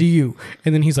listen to you.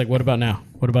 And then he's like, what about now?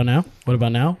 What about now? What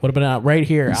about now? What about now? Right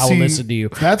here, I will listen to you.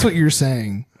 That's what you're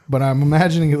saying. But I'm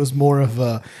imagining it was more of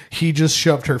a, he just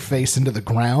shoved her face into the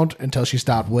ground until she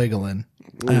stopped wiggling.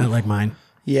 Like mine.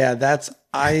 Yeah, that's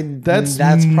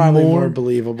That's probably more- more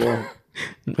believable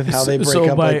with how they break So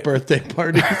up by- like birthday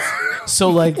parties.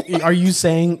 So, like, are you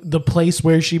saying the place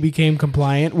where she became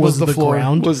compliant was the floor.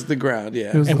 ground? Was the ground,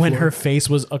 yeah. was and the when floor. her face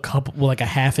was like a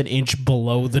half an inch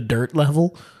below the dirt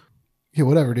level? Yeah,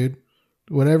 whatever, dude.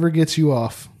 Whatever gets you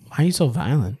off. Why are you so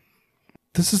violent?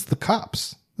 This is the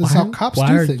cops. This is how cops why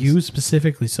do are things. you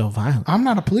specifically so violent? I'm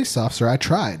not a police officer. I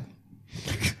tried.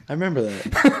 I remember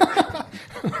that.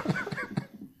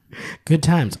 Good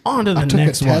times. On to the I took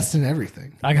next a one. test and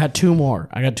everything. I got two more.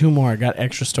 I got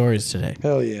extra stories today.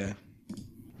 Hell yeah.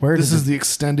 This is the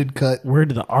extended cut. Where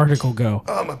did the article go?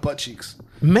 Oh, my butt cheeks.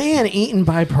 Man eaten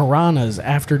by piranhas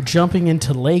after jumping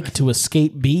into lake to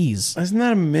escape bees. Isn't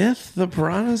that a myth? The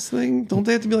piranhas thing? Don't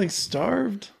they have to be like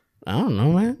starved? I don't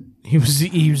know, man. He was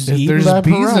If eaten there's by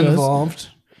bees piranhas. involved.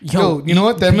 Yo, you know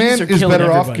what? That bees man are is killing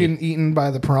better off everybody. getting eaten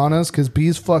by the piranhas because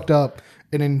bees fucked up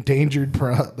and endangered.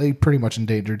 They pretty much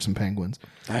endangered some penguins.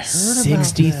 I heard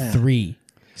 63.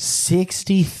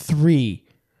 63.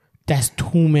 That's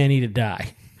too many to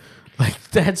die.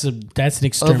 Like that's an Of a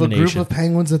extermination. group of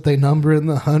penguins that they number in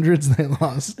the hundreds, they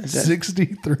lost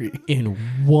 63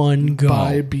 in one go.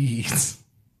 by bees.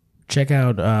 Check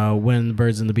out When the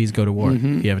Birds and the Bees Go to War. If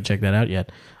you haven't checked that out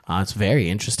yet. It's very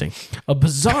interesting. A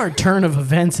bizarre turn of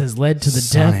events has led to the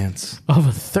Science. death of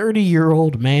a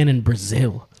 30-year-old man in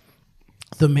Brazil.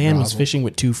 The man was fishing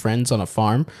with two friends on a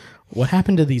farm. What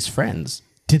happened to these friends?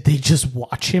 Did they just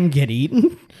watch him get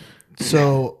eaten?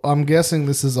 So I'm guessing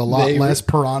this is a lot less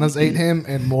piranhas ate him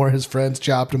and more his friends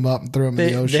chopped him up and threw him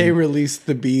in the ocean. They released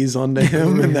the bees onto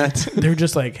him, and that's They're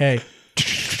just like, hey,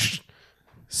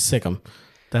 Sick 'em.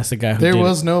 That's the guy who There did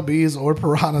was it. no bees or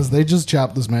piranhas. They just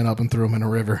chopped this man up and threw him in a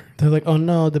river. They're like, oh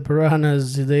no, the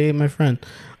piranhas, they ate my friend.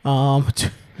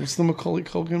 What's the Macaulay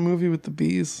Culkin movie with the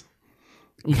bees?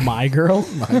 My Girl?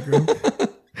 My Girl.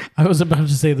 I was about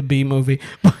to say the bee movie.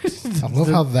 But I love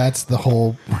how that's the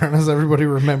whole premise everybody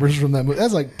remembers from that movie.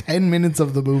 That's like 10 minutes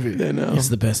of the movie. I know. it's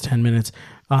the best 10 minutes.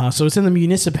 So it's in the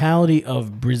municipality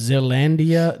of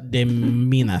Brazilandia de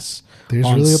Minas. There's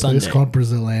on really a Sunday. place called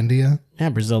Brazilandia. Yeah,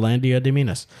 Brazilandia de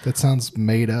Minas. That sounds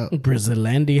made up.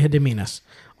 Brazilandia de Minas.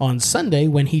 On Sunday,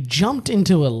 when he jumped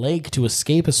into a lake to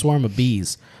escape a swarm of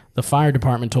bees, the fire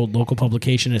department told local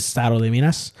publication Estado de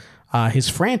Minas. His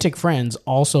frantic friends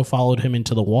also followed him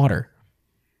into the water.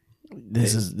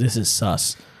 This is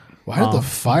sus. Why did the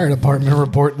fire department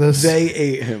report this? They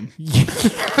ate him.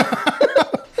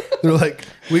 They're like,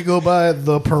 we go by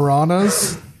the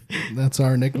Piranhas. That's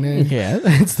our nickname. Yeah,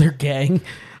 it's their gang.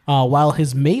 While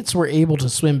his mates were able to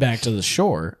swim back to the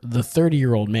shore, the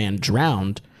 30-year-old man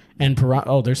drowned. And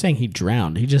they're saying he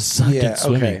drowned. He just sucked at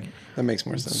swimming. Okay. That makes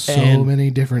more sense. So many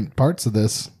different parts of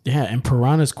this. Yeah, and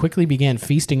piranhas quickly began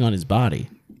feasting on his body.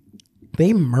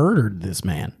 They murdered this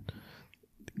man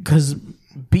because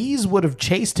bees would have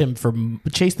chased them for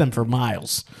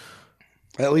miles.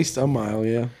 At least a mile,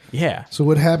 yeah. Yeah. So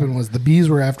what happened was the bees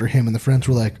were after him, and the friends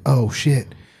were like, "Oh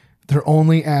shit, they're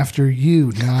only after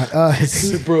you, not us."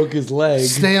 He broke his leg.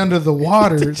 Stay under the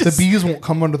water. The bees won't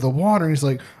come under the water. And he's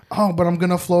like, "Oh, but I'm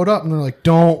gonna float up." And they're like,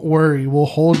 "Don't worry, we'll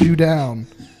hold you down.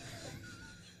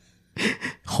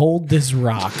 Hold this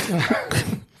rock.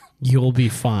 You'll be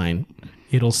fine.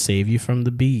 It'll save you from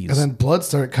the bees." And then blood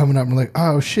started coming up. And we're like,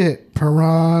 "Oh shit,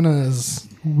 piranhas."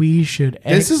 We should exit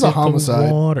This is a homicide.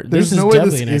 the water. There's This is no way definitely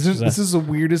this an isn't. exercise. This is the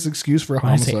weirdest excuse for a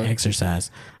When I say homicide.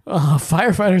 exercise.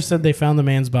 Firefighters said they found the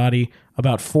man's body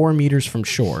about 4 meters from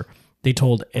shore. They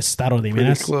told Estado de Pretty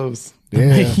Minas close.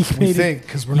 Yeah, He we made it- think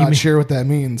because we're he not made- sure what that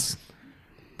means.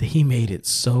 that he made it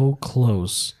so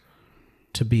close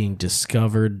to being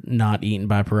discovered, not eaten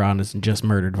by piranhas, and just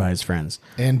murdered by his friends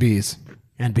And bees.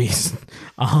 and bees.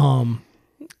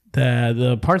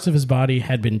 The parts of his body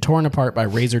had been torn apart by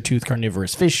razor-toothed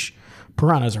carnivorous fish.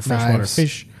 Piranhas are freshwater Knives.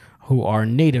 fish who are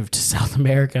native to South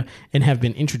America and have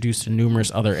been introduced to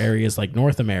numerous other areas like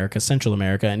North America, Central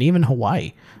America, and even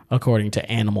Hawaii, according to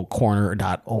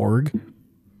animalcorner.org.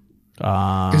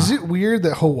 Is it weird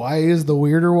that Hawaii is the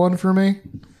weirder one for me?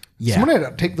 Yeah. Someone had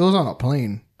to take those on a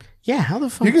plane. Yeah, how the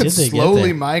fuck You did could they slowly get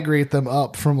there? migrate them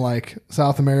up from like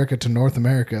South America to North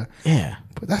America. Yeah.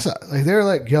 But that's like they're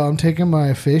like, yo, I'm taking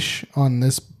my fish on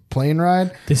this plane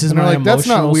ride. This is And they're my like, that's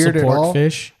not emotional weird at support all.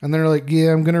 fish. And they're like,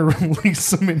 yeah, I'm gonna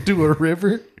release them into a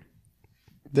river.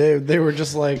 They were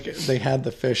just like, they had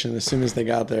the fish, and as soon as they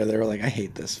got there, they were like, I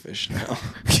hate this fish now.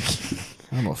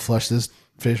 I'm gonna flush this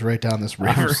fish right down this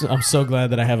river. I'm so glad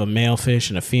that I have a male fish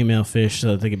and a female fish so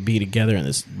that they could be together in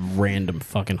this random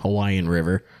fucking Hawaiian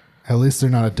river. At least they're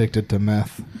not addicted to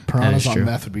meth. Piranhas on true.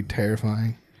 meth would be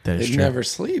terrifying. That is They true. never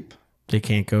sleep. They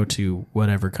can't go to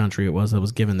whatever country it was that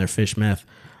was giving their fish meth.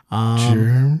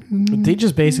 Sure. They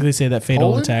just basically say that fatal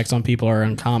Poland? attacks on people are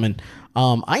uncommon.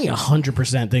 I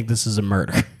 100% think this is a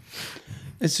murder.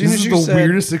 As soon This as is you the said,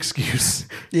 weirdest excuse.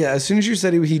 yeah, as soon as you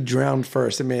said he drowned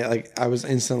first, it made like I was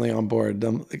instantly on board.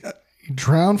 He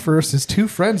drowned first. His two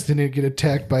friends didn't get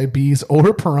attacked by bees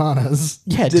or piranhas.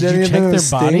 Yeah, Did any you of check them their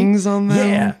have body? stings on them?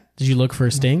 Yeah. Did you look for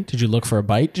a sting? Did you look for a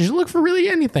bite? Did you look for really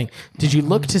anything? Did you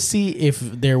look to see if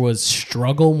there was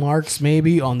struggle marks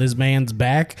maybe on this man's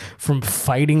back from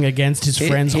fighting against his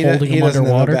friends holding him doesn't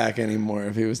underwater? have a back anymore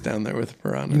if he was down there with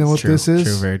piranhas. You know what True, this is?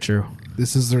 true, very true.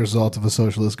 This is the result of a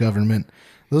socialist government.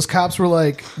 Those cops were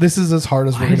like, "This is as hard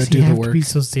as we're Why going to does he do the have work." to be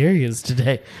so serious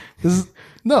today? This is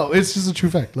no, it's just a true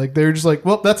fact. Like they're just like,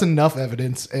 "Well, that's enough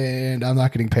evidence, and I'm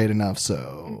not getting paid enough."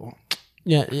 So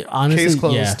Yeah, honestly, Case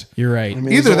closed. yeah, you're right.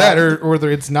 mean, either there's a that, lot- or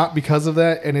it's not because of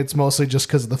that, and it's mostly just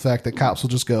because of the fact that cops will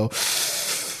just go,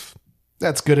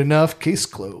 "That's good enough. Case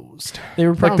closed." They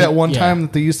were Like probably- that one yeah. time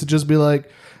that they used to just be like,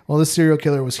 "Well, this serial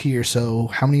killer was here, so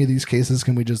how many of these cases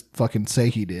can we just fucking say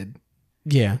he did?"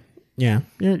 Yeah,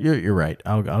 you're right.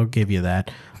 I'll give you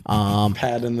that.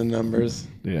 pad in the numbers.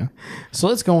 Yeah. So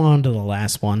let's go on to the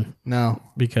last one No,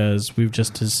 because we've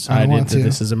just I decided want that to.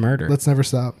 this is a murder. Let's never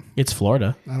stop. It's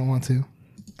Florida. I don't want to.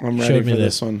 I'm Showed ready me for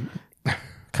this. this one.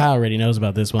 Kyle already knows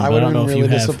about this one, I but I would don't have know been if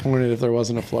really you have. disappointed if there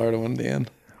wasn't a Florida one at the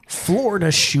end. Florida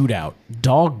shootout.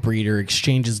 Dog breeder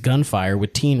exchanges gunfire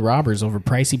with teen robbers over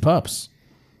pricey pups.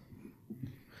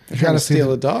 They're trying to see steal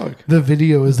the- a dog. The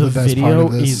video is the, The best part video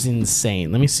of this. is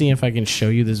insane. Let me see if I can show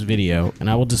you this video, and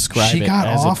I will describe She it got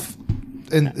as off,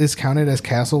 and it's counted as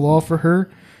castle law for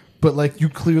her. But like, you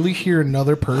clearly hear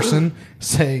another person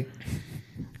say,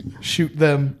 Shoot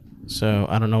them. So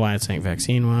I don't know why it's saying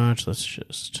vaccine watch. Let's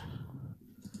just.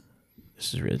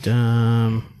 This is really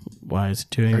dumb. Why is it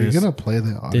doing this? Are you gonna play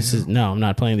the audio? No, I'm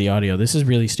not playing the audio. This is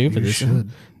really stupid. You should.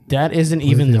 That isn't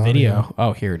even the video.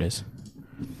 Oh, here it is.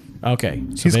 Okay.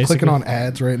 So he's clicking on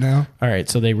ads right now. All right.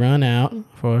 So they run out.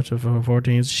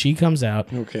 14. She comes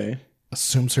out. Okay.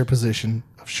 Assumes her position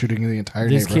of shooting the entire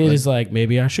This neighborhood. kid is like,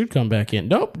 maybe I should come back in.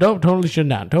 Nope. Totally should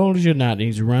not. Totally should not. And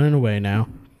he's running away now.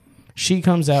 She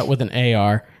comes out with an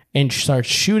AR and starts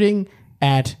shooting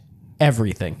at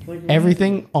everything.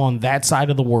 Everything on that side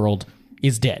of the world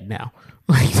is dead now.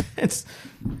 Like that's.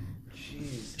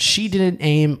 She didn't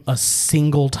aim a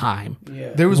single time. Yeah.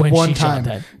 There was one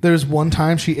time. There was one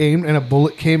time she aimed and a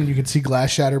bullet came and you could see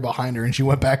glass shatter behind her and she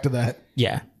went back to that.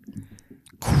 Yeah.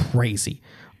 Crazy.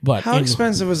 But how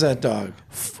expensive was that dog?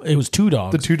 It was 2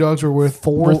 dogs. The 2 dogs were worth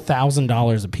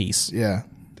 $4,000 a piece. Yeah.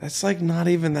 That's like not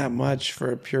even that much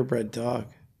for a purebred dog.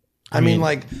 I mean,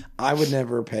 like, I would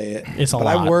never pay it. It's a lot.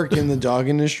 But I worked in the dog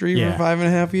industry for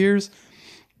 5.5 years.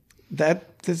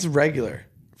 That's regular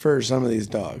for some of these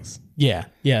dogs. Yeah,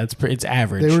 it's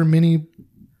average. They were mini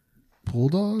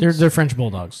bulldogs. They're French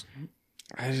bulldogs.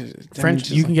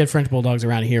 French. You can get French bulldogs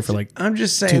around here for like. I'm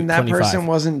just saying that person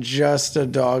wasn't just a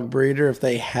dog breeder. If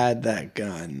they had that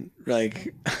gun,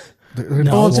 like,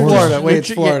 no, it's Florida. Wait,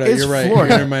 it's Florida. It's You're right.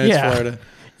 Florida. Never mind, it's Florida.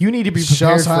 You need to be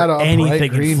prepared for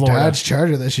anything green in Florida. Dodge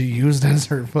Charger that she used as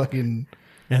her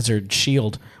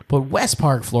shield. But West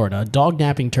Park, Florida, dog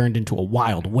napping turned into a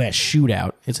Wild West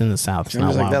shootout. It's in the South. It's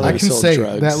not Wild West. I can say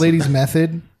that lady's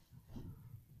method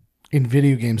in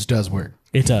video games does work.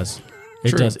 It does.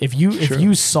 It does. If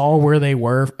you saw where they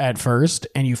were at first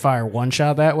and you fire one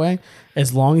shot that way,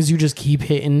 as long as you just keep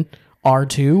hitting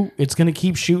R2, it's going to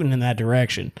keep shooting in that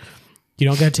direction. You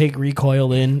don't got to take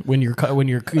recoil in when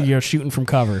you're shooting from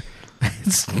cover.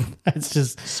 It's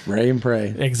just spray and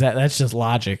pray. Exactly. That's just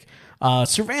logic.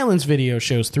 Surveillance video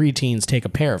shows 3 teens take a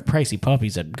pair of pricey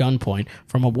puppies at gunpoint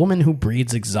from a woman who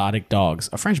breeds exotic dogs.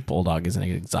 A French bulldog isn't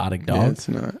an exotic dog. Yeah, it's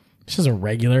not. It's just a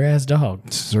regular ass dog.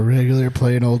 It's a regular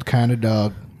plain old kind of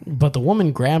dog. But the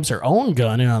woman grabs her own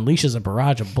gun and unleashes a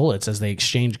barrage of bullets as they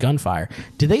exchange gunfire.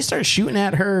 Did they start shooting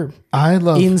at her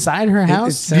inside her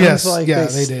house? Yes, like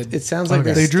they did. It sounds like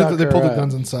they pulled the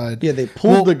guns inside. Yeah, they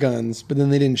pulled the guns, but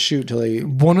then they didn't shoot till they...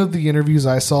 One of the interviews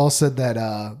I saw said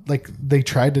that they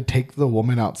tried to take the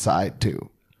woman outside too.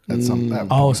 So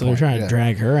they're trying to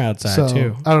drag her outside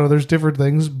too. I don't know. There's different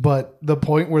things, but the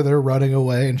point where they're running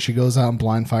away and she goes out and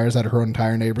blind fires at her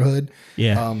entire neighborhood.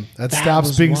 Yeah, that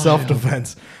stops being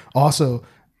self-defense. Also,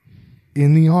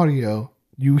 in the audio,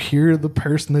 you hear the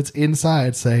person that's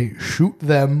inside say, "Shoot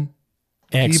them."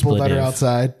 People that are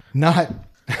outside, not.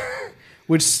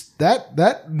 Which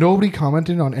that nobody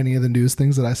commented on any of the news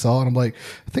things that I saw, and I'm like,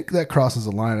 I think that crosses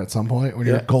a line at some point when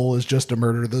your goal is just to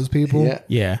murder those people.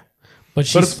 Yeah.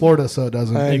 But it's Florida, so it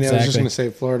doesn't. I was just going to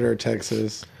say Florida or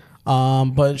Texas.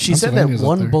 But she said that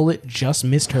one bullet just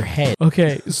missed her head.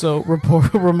 Okay, so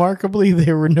remarkably,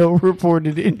 there were no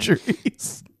reported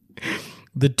injuries.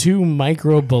 The 2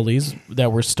 micro bullies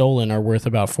that were stolen are worth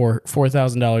about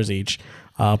 $4,000 each.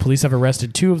 Police have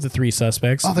arrested 2 of the 3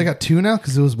 suspects. Oh, they got 2 now?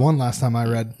 Because it was 1 last time I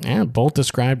read. Yeah, both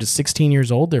described as 16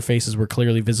 years old. Their faces were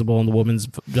clearly visible in the woman's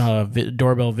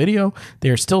doorbell video. They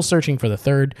are still searching for the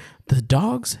 3rd. The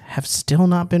dogs have still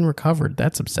not been recovered.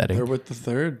 That's upsetting. They're with the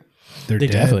 3rd. They're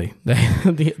dead.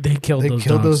 Definitely. They killed those dogs. They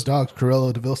killed those dogs.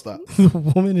 Cruella de Vil style. The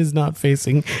woman is not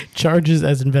facing charges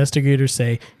as investigators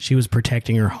say she was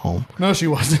protecting her home. No, she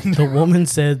wasn't. The woman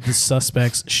said the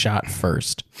suspects shot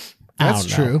first. That's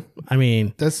true. I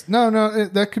mean,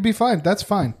 that could be fine. That's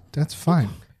fine.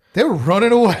 They were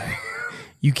running away.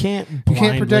 You can't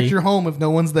protect your home if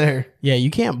no one's there. Yeah,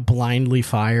 you can't blindly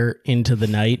fire into the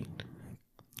night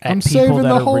at I'm people saving that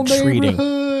the are whole retreating.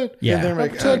 neighborhood. Yeah, they're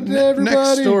like, everybody.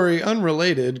 Next story,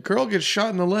 unrelated. Girl gets shot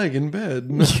in the leg in bed.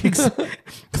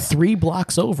 3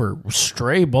 blocks over,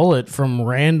 stray bullet from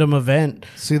random event.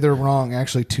 See, they're wrong.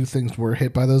 Actually, 2 things were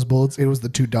hit by those bullets. It was the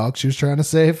 2 dogs she was trying to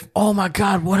save. Oh my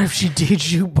God, what if she did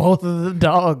shoot both of the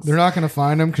dogs? They're not going to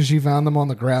find them because she found them on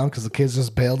the ground because the kids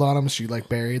just bailed on them. She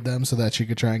buried them so that she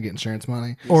could try and get insurance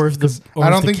money. I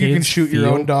don't think you can shoot your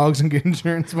own dogs and get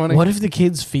insurance money. What if the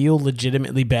kids feel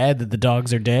legitimately bad that the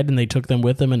dogs are dead and they took them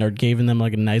with them and are giving them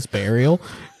like a nice burial?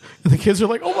 And the kids are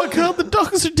like, oh my God, the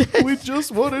dogs are dead. We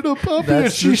just wanted a puppy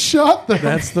and she shot them.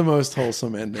 That's the most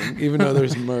wholesome ending, even though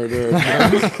there's murder.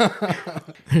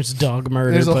 There's dog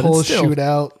murder. There's a whole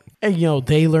shootout. And,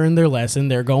 they learned their lesson.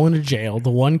 They're going to jail.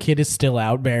 The one kid is still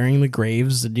out burying the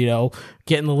graves,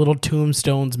 getting the little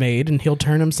tombstones made, and he'll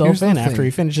turn himself Here's the in thing. after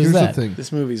he finishes Here's that. the thing.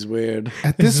 This movie's weird.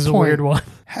 At This this is a point, weird one.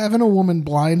 having a woman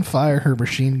blind fire her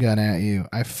machine gun at you,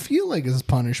 I feel like is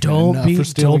punishment enough for Don't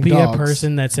stealing be dogs. a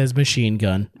person that says machine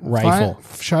gun rifle.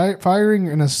 Firing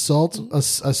an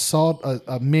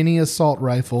a mini assault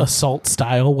rifle. Assault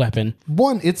style weapon.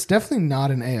 One, it's definitely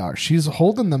not an AR. She's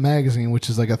holding the magazine, which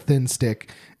is like a thin stick,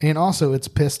 and also it's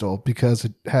pistol because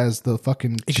it has the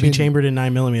fucking. It can be chambered in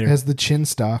 9mm. Has the chin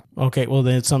stock. Okay, well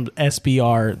then it's some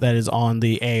SBR that is on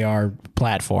the AR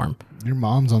platform. Your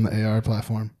mom's on the AR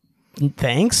platform.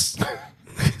 Thanks.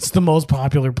 It's the most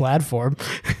popular platform.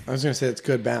 I was going to say it's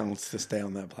good balance to stay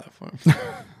on that platform.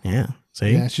 Yeah.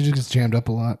 See? Yeah, she just gets jammed up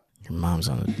a lot. Your mom's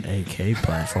on an AK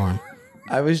platform.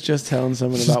 I was just telling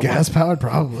someone She's about gas powered,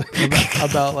 probably.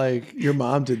 about like your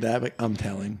mom did that, but I'm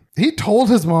telling. He told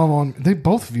his mom on. They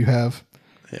both of you have.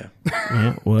 Yeah.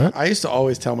 Yeah, what? I used to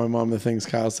always tell my mom the things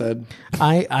Kyle said.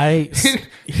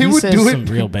 He would says do it- some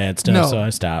real bad stuff, No. so I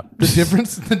stopped.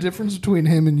 The difference between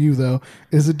him and you, though,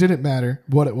 is it didn't matter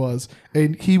what it was,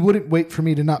 and he wouldn't wait for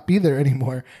me to not be there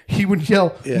anymore. He would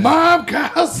yell, "Mom,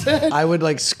 Kyle said." I would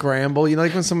like scramble. You know,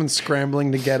 like when someone's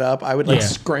scrambling to get up, I would like Yeah.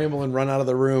 scramble and run out of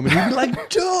the room, and he'd be like,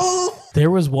 "Joe."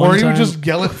 There was one Or he time would just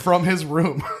yell it from his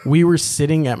room. we were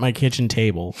sitting at my kitchen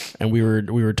table and we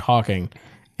were talking,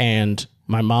 and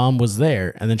my mom was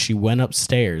there, and then she went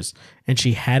upstairs and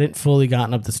she hadn't fully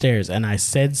gotten up the stairs, and I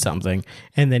said something,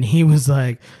 and then he was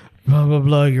like, blah blah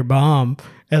blah, your mom,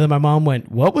 and then my mom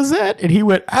went, what was that? And he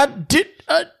went, I did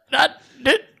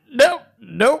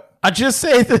no, I just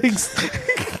say things.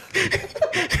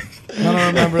 I don't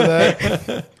remember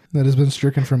that. That has been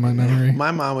stricken from my memory.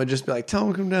 My mom would just be like, "Tell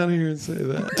him to come down here and say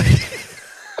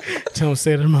that." Tell him,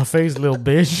 say it in my face, little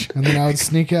bitch. And then I would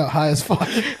sneak out high as fuck.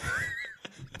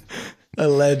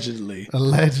 Allegedly.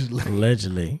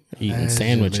 Allegedly eating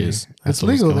sandwiches. That's It's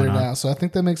what was legal there going on. now, so I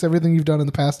think that makes everything you've done in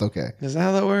the past okay. Is that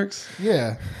how that works?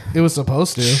 Yeah, it was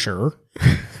supposed to. Sure.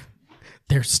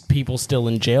 There's people still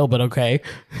in jail, but okay.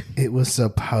 It was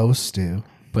supposed to.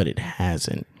 But it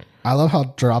hasn't. I love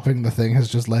how dropping the thing has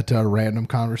just led to a random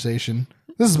conversation.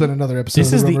 This has been another episode This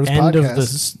of is the the Rumors end Podcast. of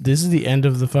this. This is the end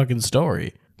of the fucking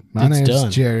story. My It's name's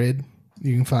done. Jared.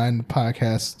 You can find the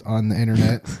podcast on the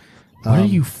internet. What are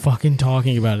you fucking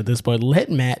talking about at this point? Let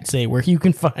Matt say where you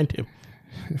can find him.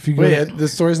 If you go Wait, to, the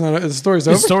story's not. The story's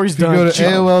The over. story's if you done. go to She-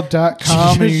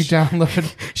 AOL.com and you She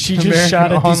download She just American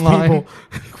shot at these Online. people.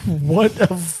 What the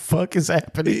fuck is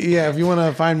happening? Yeah, if you want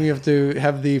to find me, you have to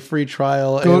have the free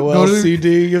trial Go- AOL go to-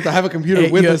 CD. You have to have a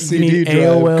computer with a You CD need drive.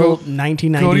 AOL Go-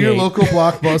 1998. Go to your local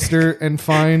Blockbuster and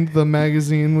find the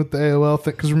magazine with the AOL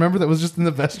thing. Because remember, that was just in the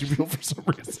vestibule for some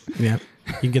reason. Yeah.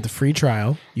 You can get the free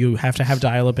trial. You have to have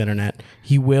dial-up internet.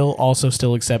 He will also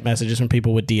still accept messages from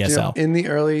people with You know, DSL. in the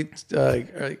early,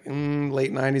 late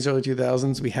 90s, early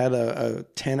 2000s, we had a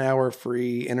 10-hour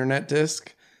free internet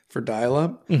disc for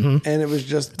dial-up. And it was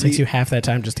just... Takes you half that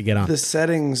time just to get on. The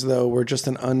settings, though, were just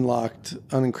an unlocked,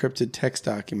 unencrypted text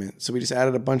document. So we just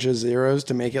added a bunch of zeros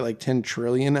to make it like 10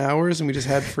 trillion hours, and we just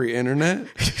had free internet.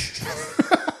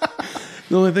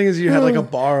 The only thing is you had like a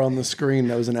bar on the screen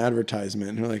that was an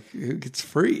advertisement. And you're like, it's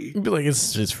free. You'd be like,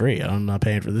 it's free. I'm not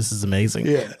paying for this. This is amazing.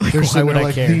 Yeah. They're Why sitting would there I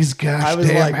like, care? these gosh I was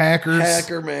damn like, hackers.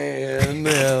 hacker man.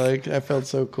 Yeah, like I felt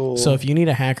so cool. So if you need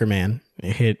a hacker man,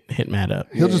 hit Matt up.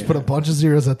 He'll just put a bunch of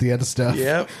zeros at the end of stuff.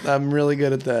 Yep, I'm really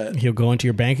good at that. He'll go into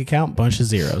your bank account, bunch of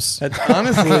zeros. That's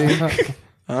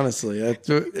honestly,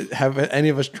 have any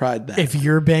of us tried that? If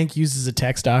your bank uses a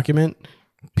text document,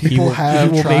 People have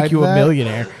he will tried make you that. a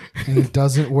millionaire. And it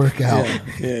doesn't work out.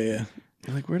 Yeah.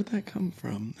 You're like, where did that come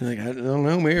from? You're like, I don't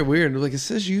know, weird. Like, it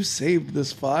says you saved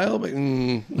this file, but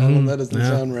that doesn't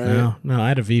sound right. No, I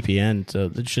had a VPN, so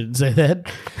it shouldn't say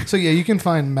that. So yeah, you can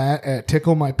find Matt at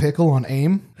Tickle My Pickle on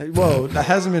AIM. Whoa, that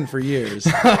hasn't been for years.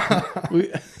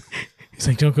 He's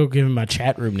like, don't go giving my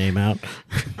chat room name out.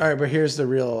 All right, but here's the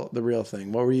real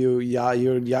thing. What were you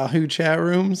Yahoo chat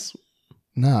rooms?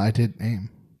 No, I did AIM.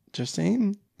 Just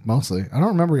AIM? Mostly. I don't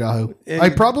remember Yahoo. I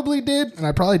probably did, and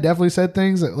I probably definitely said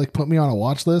things that like put me on a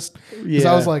watch list. Because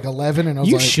I was like 11 and I was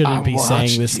You like, shouldn't I be saying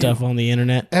watched this you. stuff on the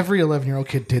internet. Every 11-year-old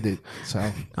kid did it. So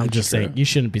I'm just saying, you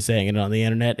shouldn't be saying it on the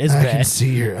internet. It's I can bad.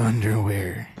 see your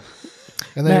underwear.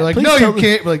 And then Matt, you're like, please no, tell you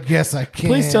can't. We're like, yes, I can.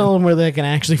 Please tell them where they can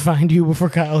actually find you before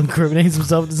Kyle incriminates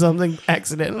himself to something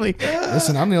accidentally.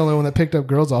 Listen, I'm the only one that picked up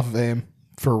girls off of AIM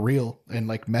for real and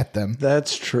like met them.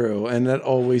 That's true, and that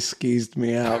always skeezed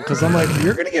me out because I'm like,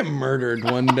 you're gonna get murdered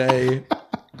one day.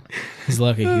 He's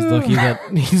lucky.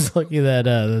 He's lucky that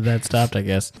that stopped, I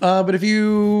guess. But if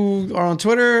you are on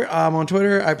Twitter, I'm on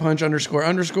Twitter. I punch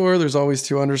 __. There's always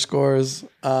 2 underscores.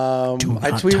 I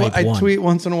tweet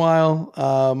once in a while.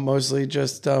 Mostly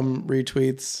just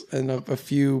retweets and a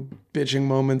few bitching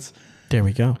moments. There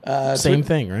we go. Same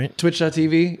thing, right?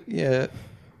 Twitch.tv. Yeah.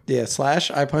 Yeah, /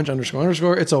 I punch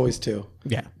 __. It's always 2.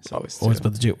 Yeah. It's always 2. Always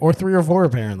about the 2. Or 3 or 4,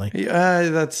 apparently.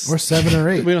 That's... Or 7 or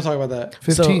 8. We don't talk about that.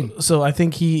 15. So I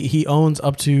think he owns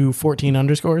up to 14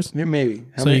 underscores. Yeah, maybe.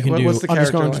 You can do what's the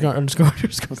character underscore.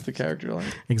 What's the character like?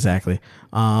 Exactly.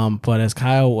 But as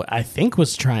Kyle, I think,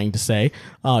 was trying to say,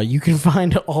 you can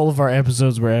find all of our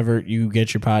episodes wherever you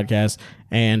get your podcasts.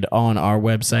 And on our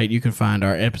website, you can find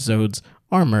our episodes,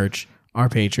 our merch, our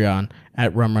Patreon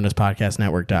at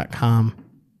rumrunnerspodcastnetwork.com.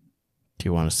 Do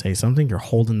you want to say something? You're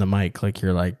holding the mic like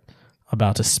you're like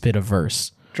about to spit a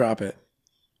verse. Drop it.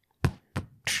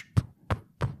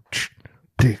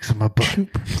 Dicks in my butt.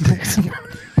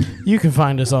 You can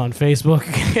find us on Facebook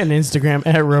and Instagram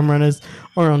at Rumrunners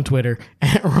or on Twitter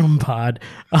at Rumpod.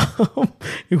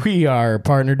 We are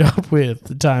partnered up with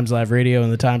the Times Live Radio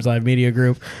and the Times Live Media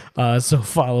Group. So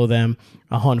follow them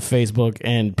on Facebook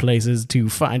and places to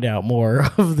find out more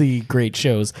of the great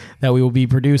shows that we will be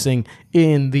producing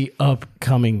in the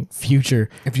upcoming future.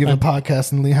 If you have a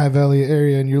podcast in the Lehigh Valley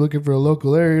area and you're looking for a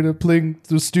local area to play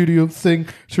the studio thing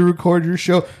to record your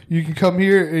show, you can come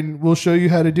here and we'll show you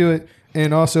how to do it.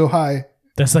 And also, hi.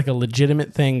 That's like a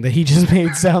legitimate thing that he just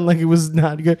made sound like it was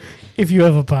not good. If you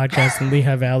have a podcast in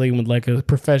Lehigh Valley and would like a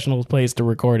professional place to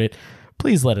record it,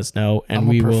 please let us know, and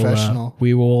we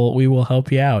will help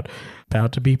you out.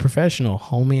 About to be professional,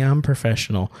 homie. I'm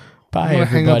professional. Bye,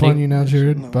 everybody. Hang up on you now,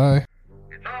 Jared. Bye.